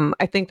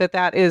I think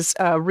that is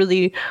a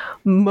really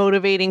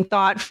motivating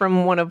thought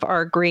from one of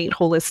our great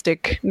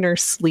holistic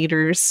nurse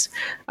leaders.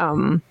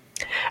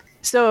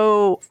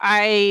 So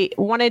I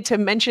wanted to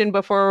mention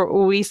before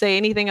we say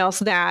anything else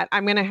that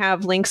I'm going to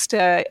have links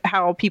to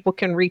how people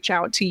can reach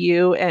out to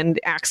you and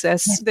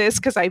access this,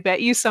 because I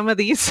bet you some of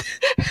these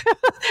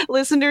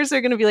listeners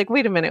are going to be like,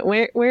 wait a minute,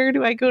 where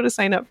do I go to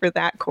sign up for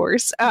that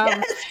course?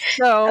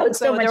 So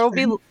there will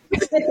be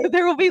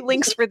there will be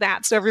links for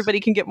that, so everybody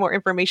can get more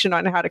information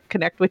on how to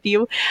connect with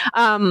you.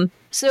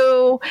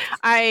 So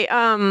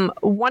I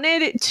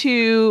wanted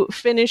to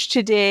finish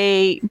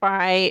today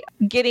by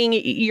getting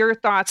your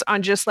thoughts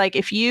on just like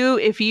if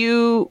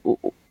you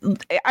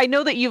I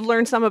know that you've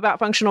learned some about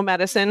functional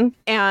medicine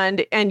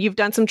and you've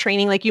done some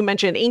training, like you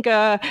mentioned.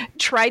 Inca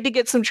tried to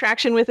get some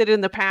traction with it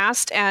in the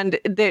past, and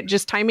that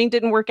just timing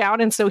didn't work out.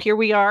 And so here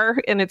we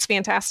are, and it's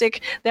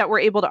fantastic that we're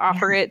able to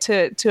offer it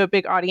to a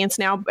big audience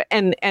now.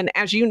 And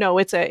as you know,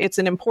 it's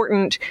an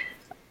important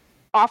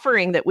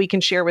offering that we can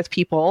share with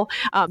people,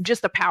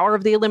 just the power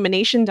of the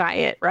elimination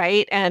diet,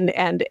 right? And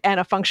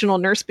a functional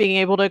nurse being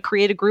able to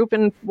create a group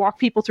and walk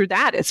people through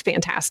that is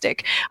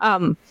fantastic.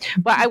 But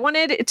I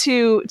wanted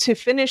to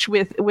finish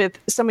with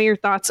some of your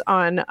thoughts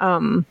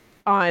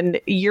on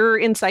your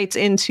insights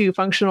into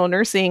functional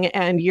nursing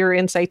and your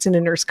insights into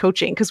nurse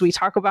coaching, because we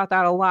talk about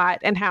that a lot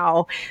and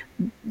how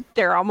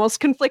they're almost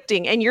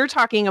conflicting. And you're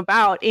talking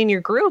about in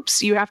your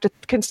groups, you have to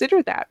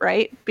consider that,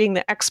 right? Being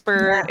the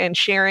expert and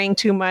sharing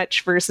too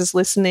much versus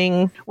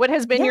listening. What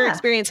has been your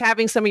experience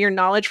having some of your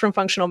knowledge from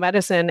functional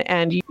medicine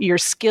and your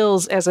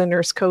skills as a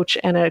nurse coach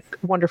and a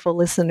wonderful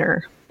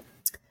listener?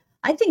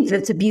 I think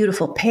that's a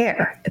beautiful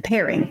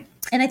pairing.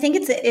 And I think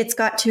you've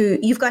got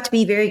to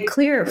be very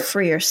clear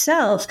for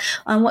yourself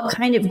on what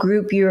kind of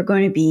group you're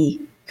going to be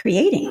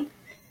creating.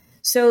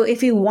 So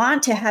if you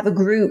want to have a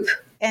group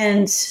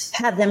and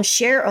have them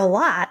share a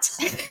lot,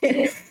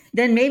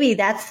 then maybe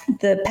that's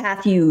the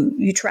path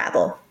you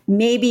travel.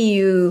 Maybe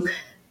you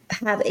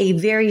have a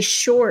very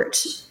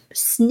short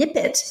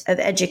snippet of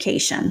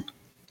education,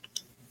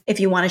 if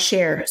you want to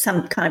share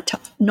some kind of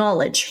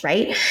knowledge,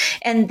 right?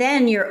 And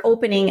then you're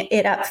opening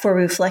it up for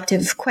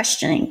reflective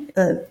questioning,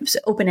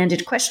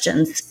 open-ended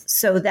questions,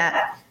 so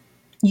that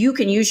you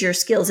can use your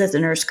skills as a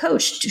nurse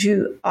coach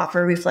to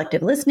offer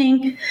reflective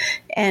listening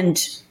and,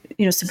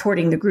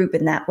 supporting the group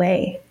in that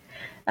way.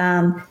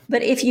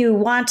 But if you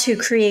want to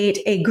create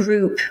a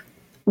group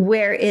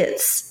where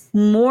it's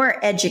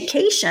more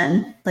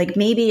education, like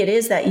maybe it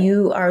is that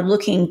you are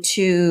looking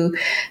to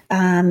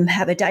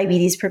have a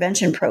diabetes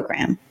prevention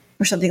program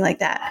or something like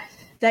that,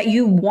 that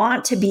you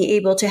want to be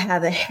able to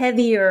have a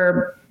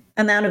heavier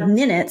amount of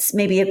minutes,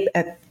 maybe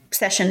a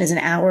session is an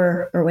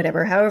hour or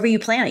whatever, however you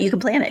plan it. You can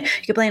plan it.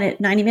 You can plan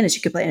it 90 minutes.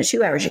 You can plan it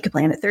 2 hours. You can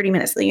plan it 30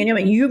 minutes.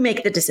 You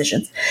make the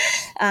decisions.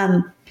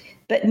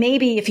 But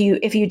maybe if you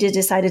did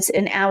decide it's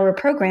an hour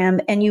program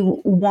and you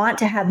want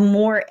to have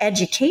more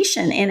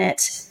education in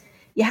it,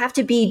 you have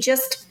to be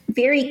just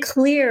very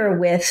clear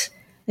with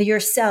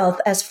yourself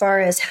as far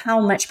as how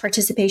much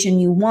participation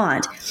you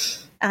want.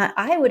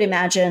 I would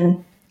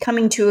imagine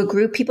coming to a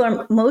group, people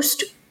are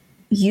most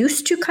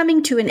used to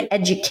coming to an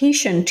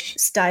education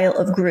style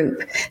of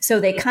group. So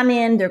they come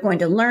in, they're going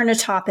to learn a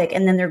topic,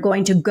 and then they're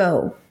going to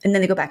go, and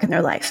then they go back in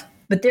their life.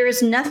 But there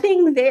is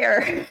nothing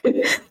there.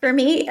 For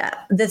me,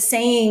 the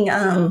saying,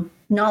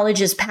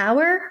 knowledge is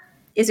power,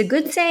 is a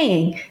good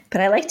saying,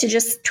 but I like to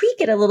just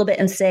tweak it a little bit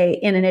and say,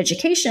 in an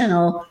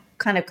educational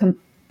kind of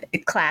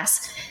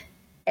class,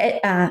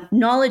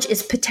 knowledge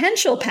is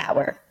potential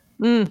power.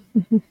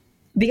 Mm-hmm.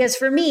 Because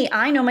for me,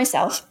 I know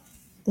myself,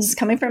 this is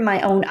coming from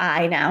my own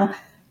eye now,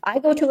 I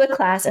go to a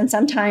class and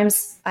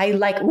sometimes I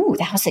like, ooh,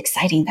 that was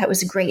exciting. That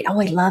was great. Oh,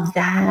 I love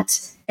that.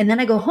 And then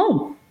I go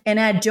home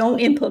and I don't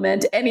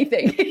implement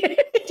anything.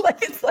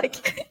 It's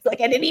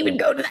like I didn't even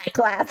go to that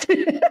class.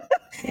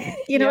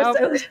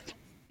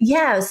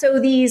 Yep. So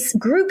these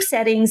group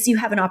settings, you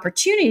have an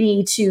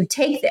opportunity to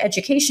take the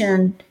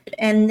education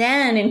and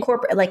then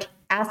incorporate,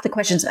 ask the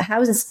questions,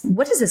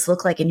 what does this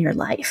look like in your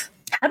life?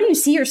 How do you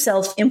see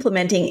yourself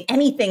implementing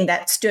anything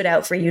that stood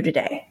out for you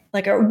today?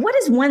 Or what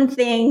is one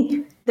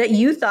thing that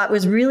you thought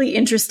was really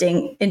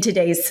interesting in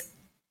today's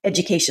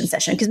education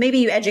session? Because maybe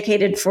you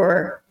educated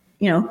for,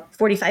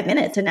 45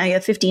 minutes and now you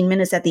have 15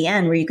 minutes at the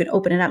end where you can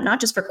open it up,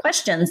 not just for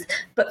questions,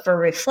 but for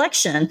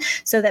reflection,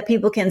 so that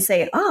people can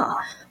say, oh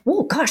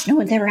gosh, no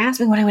one's ever asked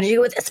me what I want to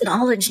do with this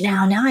knowledge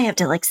now. Now I have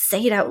to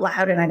say it out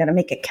loud and I got to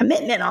make a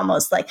commitment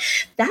almost.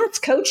 That's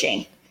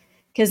coaching.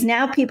 Because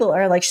now people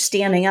are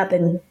standing up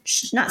and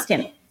not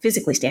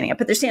physically standing up,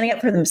 but they're standing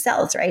up for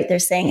themselves, right? They're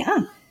saying,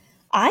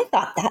 I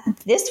thought that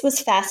this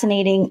was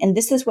fascinating and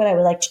this is what I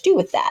would like to do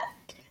with that.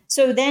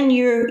 So then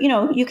you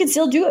can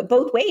still do it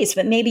both ways,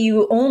 but maybe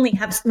you only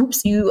have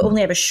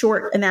a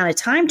short amount of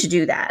time to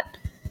do that.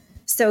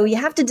 So you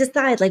have to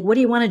decide, what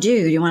do you want to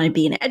do? Do you want to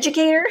be an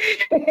educator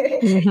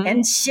mm-hmm.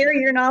 and share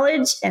your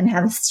knowledge and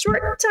have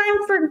short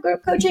time for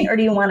group coaching? Or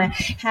do you want to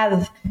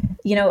have,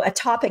 a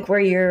topic where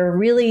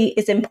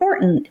it's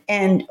important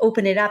and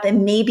open it up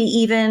and maybe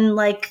even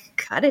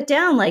cut it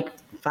down,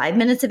 5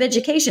 minutes of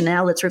education.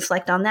 Now let's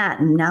reflect on that.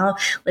 And now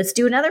let's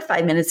do another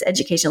 5 minutes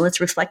education. Let's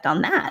reflect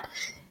on that.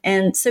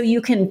 And so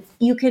you can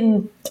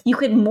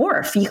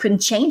morph, you can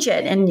change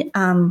it. And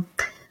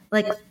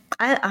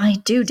I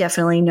do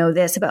definitely know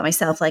this about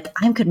myself. I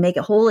could make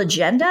a whole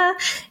agenda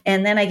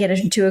and then I get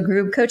into a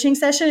group coaching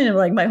session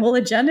and my whole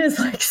agenda is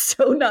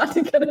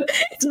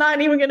it's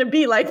not even going to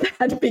be like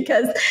that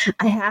because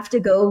I have to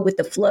go with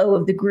the flow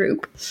of the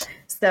group.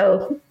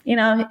 So,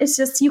 it's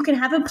just, you can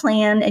have a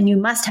plan and you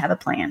must have a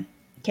plan.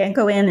 You can't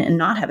go in and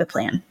not have a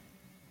plan.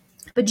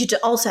 But you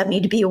also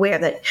need to be aware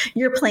that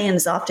your plan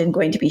is often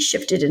going to be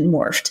shifted and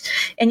morphed.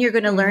 And you're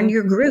going to learn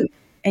your group.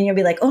 And you'll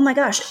be like, oh my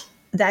gosh,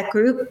 that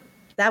group,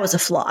 that was a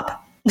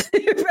flop.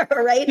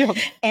 Right? Yeah.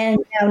 And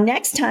now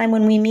next time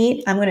when we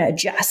meet, I'm going to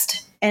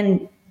adjust.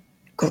 And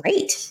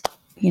great.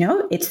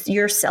 It's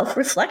your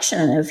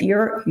self-reflection of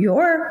your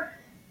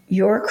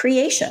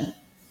creation.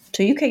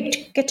 So you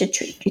get to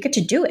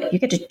do it. You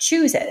get to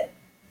choose it.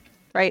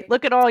 Right.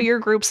 Look at all your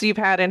groups you've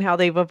had and how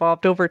they've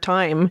evolved over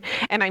time.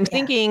 And I'm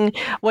thinking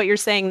what you're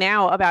saying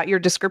now about your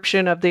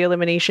description of the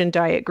elimination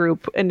diet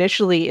group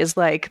initially is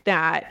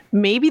that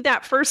maybe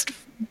that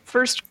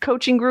first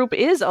coaching group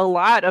is a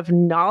lot of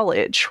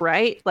knowledge,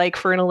 right?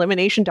 For an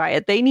elimination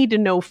diet, they need to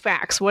know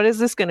facts. What is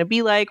this going to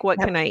be like? What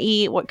can I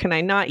eat? What can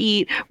I not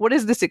eat? What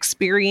is this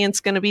experience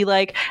going to be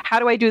like? How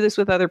do I do this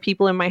with other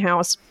people in my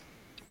house?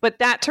 But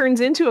that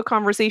turns into a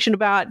conversation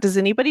about, does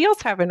anybody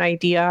else have an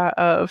idea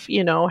of,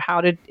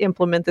 how to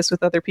implement this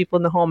with other people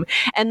in the home?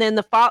 And then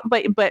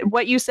but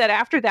what you said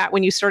after that,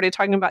 when you started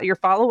talking about your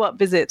follow-up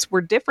visits,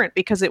 were different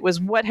because it was,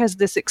 what has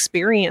this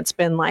experience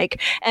been like?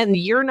 And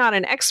you're not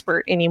an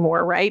expert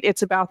anymore, right?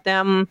 It's about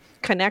them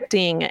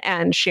connecting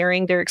and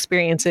sharing their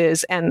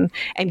experiences and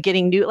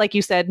getting new, like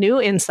you said, new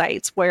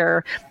insights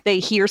where they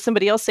hear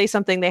somebody else say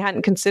something they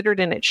hadn't considered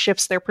and it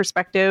shifts their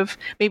perspective,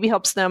 maybe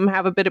helps them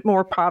have a bit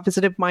more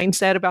positive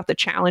mindset about the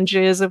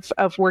challenges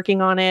of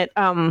working on it.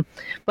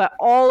 But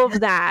all of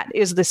that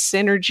is the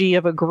synergy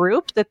of a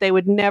group that they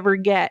would never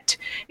get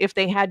if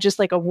they had just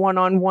like a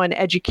one-on-one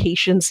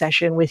education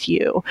session with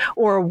you,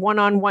 or a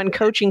one-on-one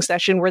coaching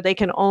session where they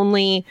can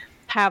only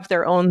have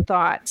their own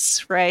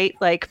thoughts, right?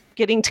 Like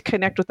getting to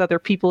connect with other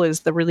people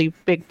is the really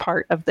big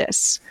part of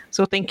this.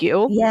 So thank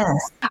you.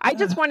 Yes. I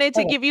just wanted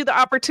to give you the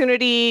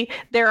opportunity.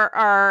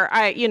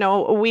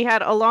 We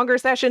had a longer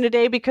session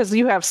today because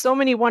you have so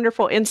many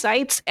wonderful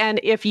insights. And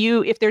if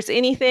there's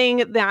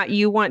anything that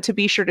you want to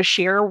be sure to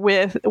share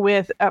with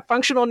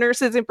functional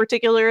nurses in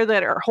particular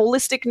that are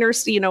holistic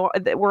nurse,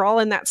 that we're all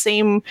in that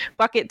same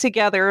bucket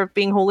together of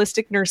being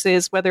holistic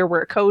nurses, whether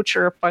we're a coach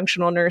or a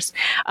functional nurse.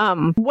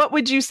 What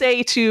would you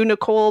say to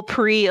Nicole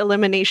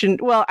pre-elimination?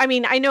 Well, I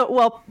mean, I know,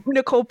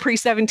 Nicole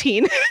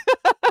pre-17.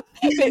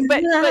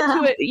 but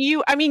to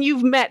you, I mean,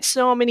 you've met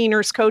so many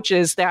nurse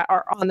coaches that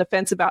are on the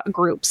fence about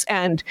groups,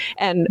 and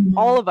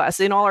all of us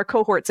in all our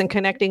cohorts and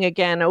connecting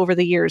again over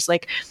the years.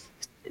 Like,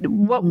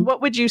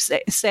 what would you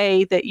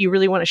say that you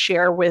really want to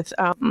share with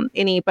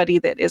anybody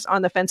that is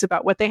on the fence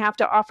about what they have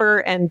to offer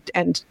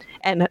and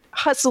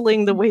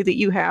hustling the way that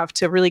you have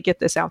to really get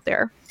this out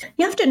there?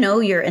 You have to know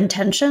your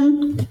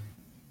intention.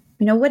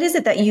 What is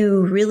it that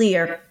you really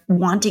are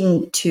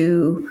wanting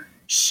to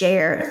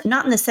share?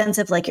 Not in the sense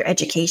of like your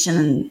education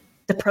and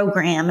the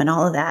program and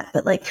all of that,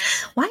 but like,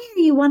 why are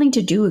you wanting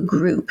to do a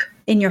group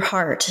in your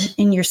heart,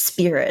 in your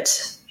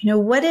spirit?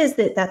 What is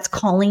it that's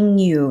calling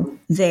you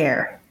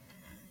there?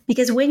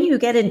 Because when you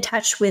get in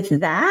touch with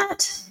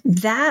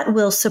that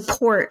will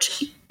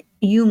support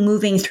you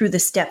moving through the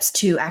steps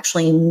to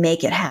actually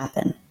make it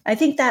happen. I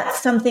think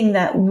that's something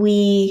that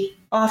we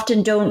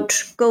often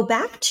don't go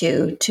back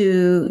to,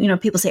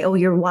 people say, oh,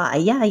 your why.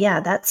 Yeah,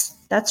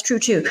 that's true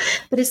too.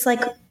 But it's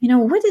like,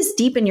 what is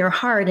deep in your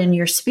heart and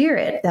your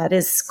spirit that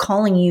is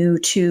calling you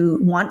to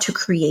want to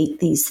create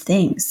these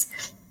things?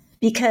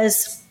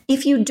 Because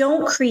if you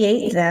don't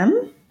create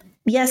them,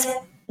 yes,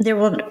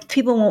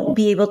 people won't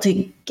be able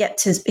to get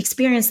to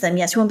experience them.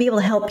 Yes, you won't be able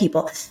to help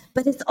people,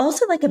 but it's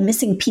also like a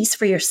missing piece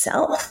for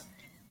yourself.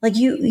 Like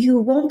you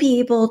won't be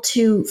able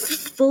to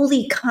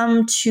fully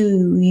come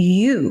to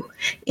you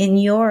in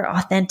your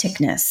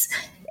authenticness.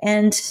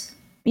 And,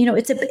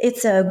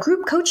 it's a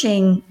group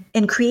coaching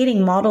and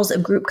creating models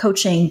of group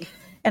coaching.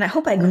 And I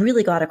hope I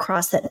really got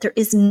across that there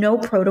is no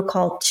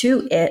protocol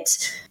to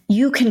it.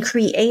 You can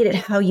create it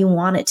how you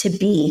want it to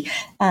be.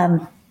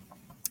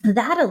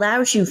 That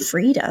allows you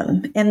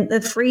freedom, and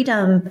the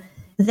freedom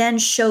then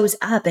shows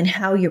up in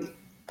how you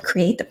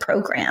create the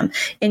program,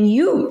 and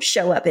you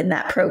show up in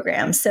that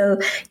program. So,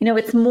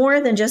 it's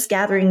more than just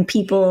gathering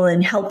people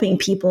and helping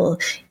people.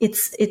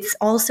 It's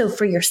also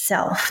for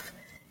yourself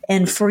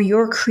and for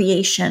your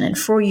creation and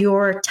for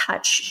your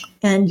touch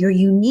and your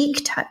unique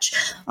touch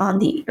on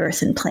the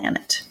earth and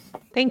planet.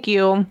 Thank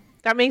you.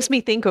 That makes me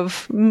think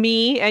of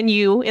me and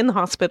you in the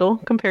hospital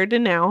compared to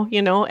now,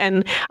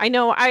 and I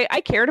know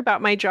I cared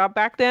about my job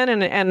back then,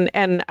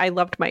 and I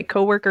loved my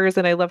coworkers,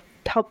 and I loved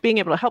being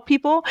able to help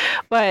people.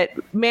 But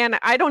man,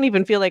 I don't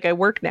even feel like I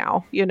work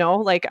now,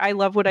 like I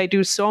love what I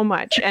do so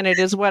much, and it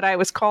is what I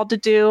was called to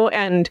do.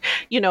 And,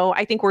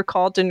 I think we're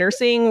called to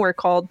nursing, we're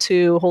called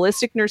to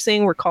holistic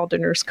nursing, we're called to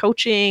nurse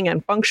coaching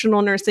and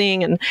functional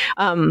nursing,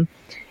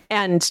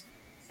 and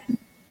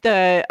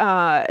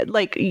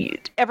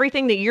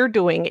everything that you're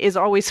doing is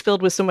always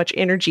filled with so much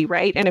energy,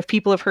 right? And if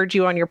people have heard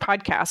you on your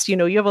podcast,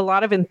 you have a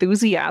lot of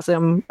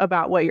enthusiasm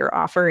about what you're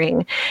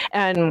offering.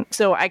 And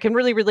so I can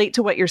really relate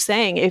to what you're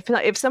saying. If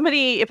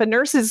a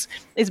nurse is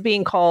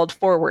being called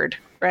forward,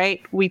 right?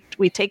 We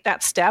take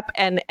that step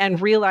and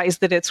realize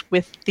that it's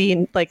with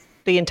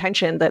the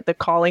intention, that the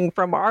calling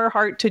from our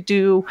heart to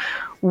do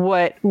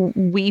what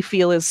we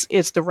feel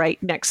is the right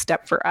next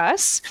step for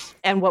us,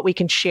 and what we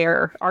can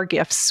share our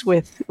gifts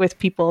with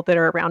people that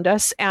are around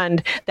us.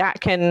 And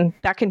that can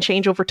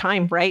change over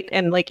time, right?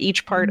 And like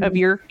each part of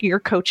your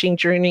coaching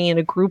journey in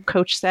a group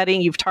coach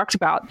setting, you've talked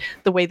about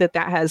the way that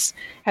has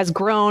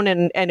grown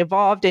and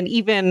evolved. And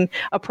even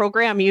a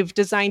program you've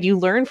designed, you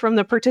learn from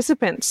the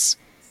participants,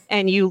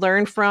 and you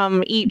learn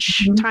from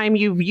each time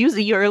you use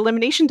it. Your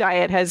elimination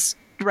diet has,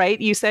 right?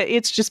 You said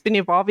it's just been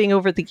evolving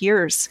over the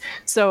years.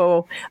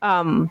 So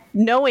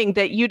knowing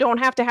that you don't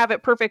have to have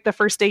it perfect the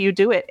first day you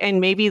do it,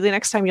 and maybe the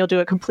next time you'll do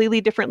it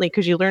completely differently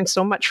because you learned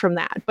so much from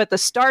that. But the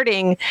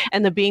starting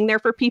and the being there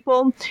for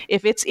people,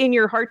 if it's in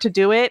your heart to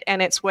do it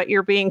and it's what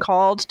you're being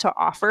called to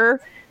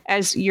offer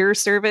as your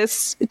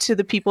service to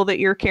the people that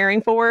you're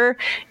caring for,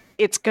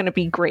 it's going to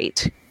be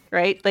great,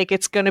 right? Like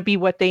it's going to be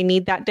what they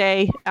need that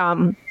day.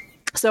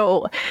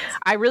 So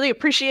I really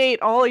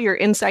appreciate all of your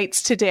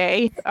insights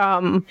today.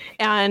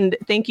 And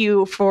thank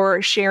you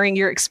for sharing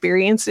your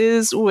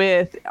experiences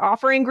with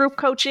offering group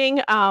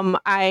coaching.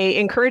 I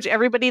encourage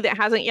everybody that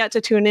hasn't yet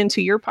to tune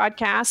into your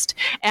podcast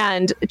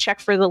and check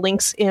for the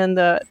links in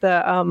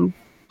the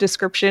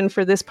description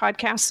for this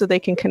podcast so they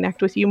can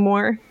connect with you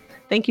more.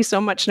 Thank you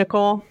so much,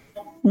 Nicole.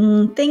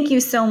 Thank you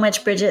so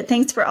much, Bridget.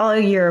 Thanks for all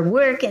your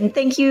work. And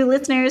thank you,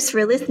 listeners,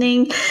 for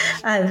listening.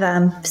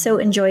 I've so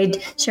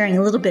enjoyed sharing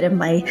a little bit of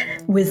my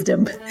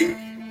wisdom.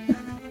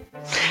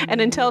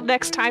 And until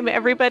next time,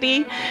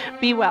 everybody,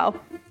 be well.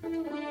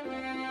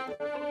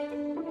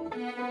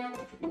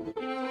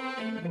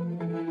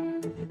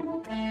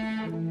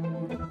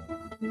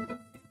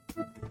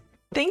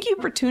 Thank you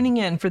for tuning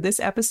in for this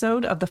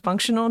episode of the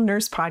Functional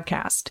Nurse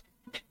Podcast.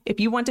 If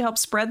you want to help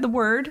spread the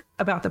word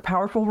about the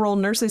powerful role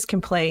nurses can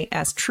play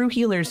as true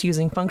healers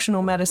using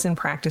functional medicine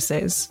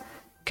practices,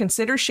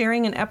 consider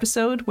sharing an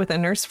episode with a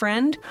nurse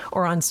friend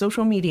or on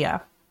social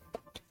media.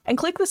 And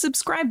click the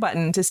subscribe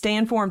button to stay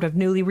informed of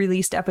newly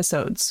released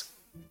episodes.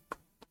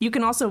 You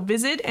can also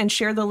visit and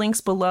share the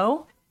links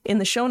below in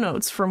the show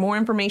notes for more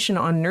information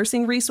on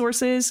nursing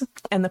resources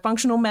and the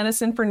Functional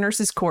Medicine for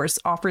Nurses course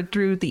offered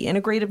through the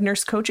Integrative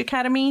Nurse Coach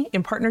Academy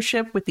in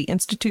partnership with the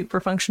Institute for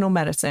Functional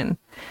Medicine.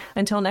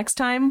 Until next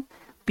time,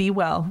 be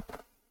well.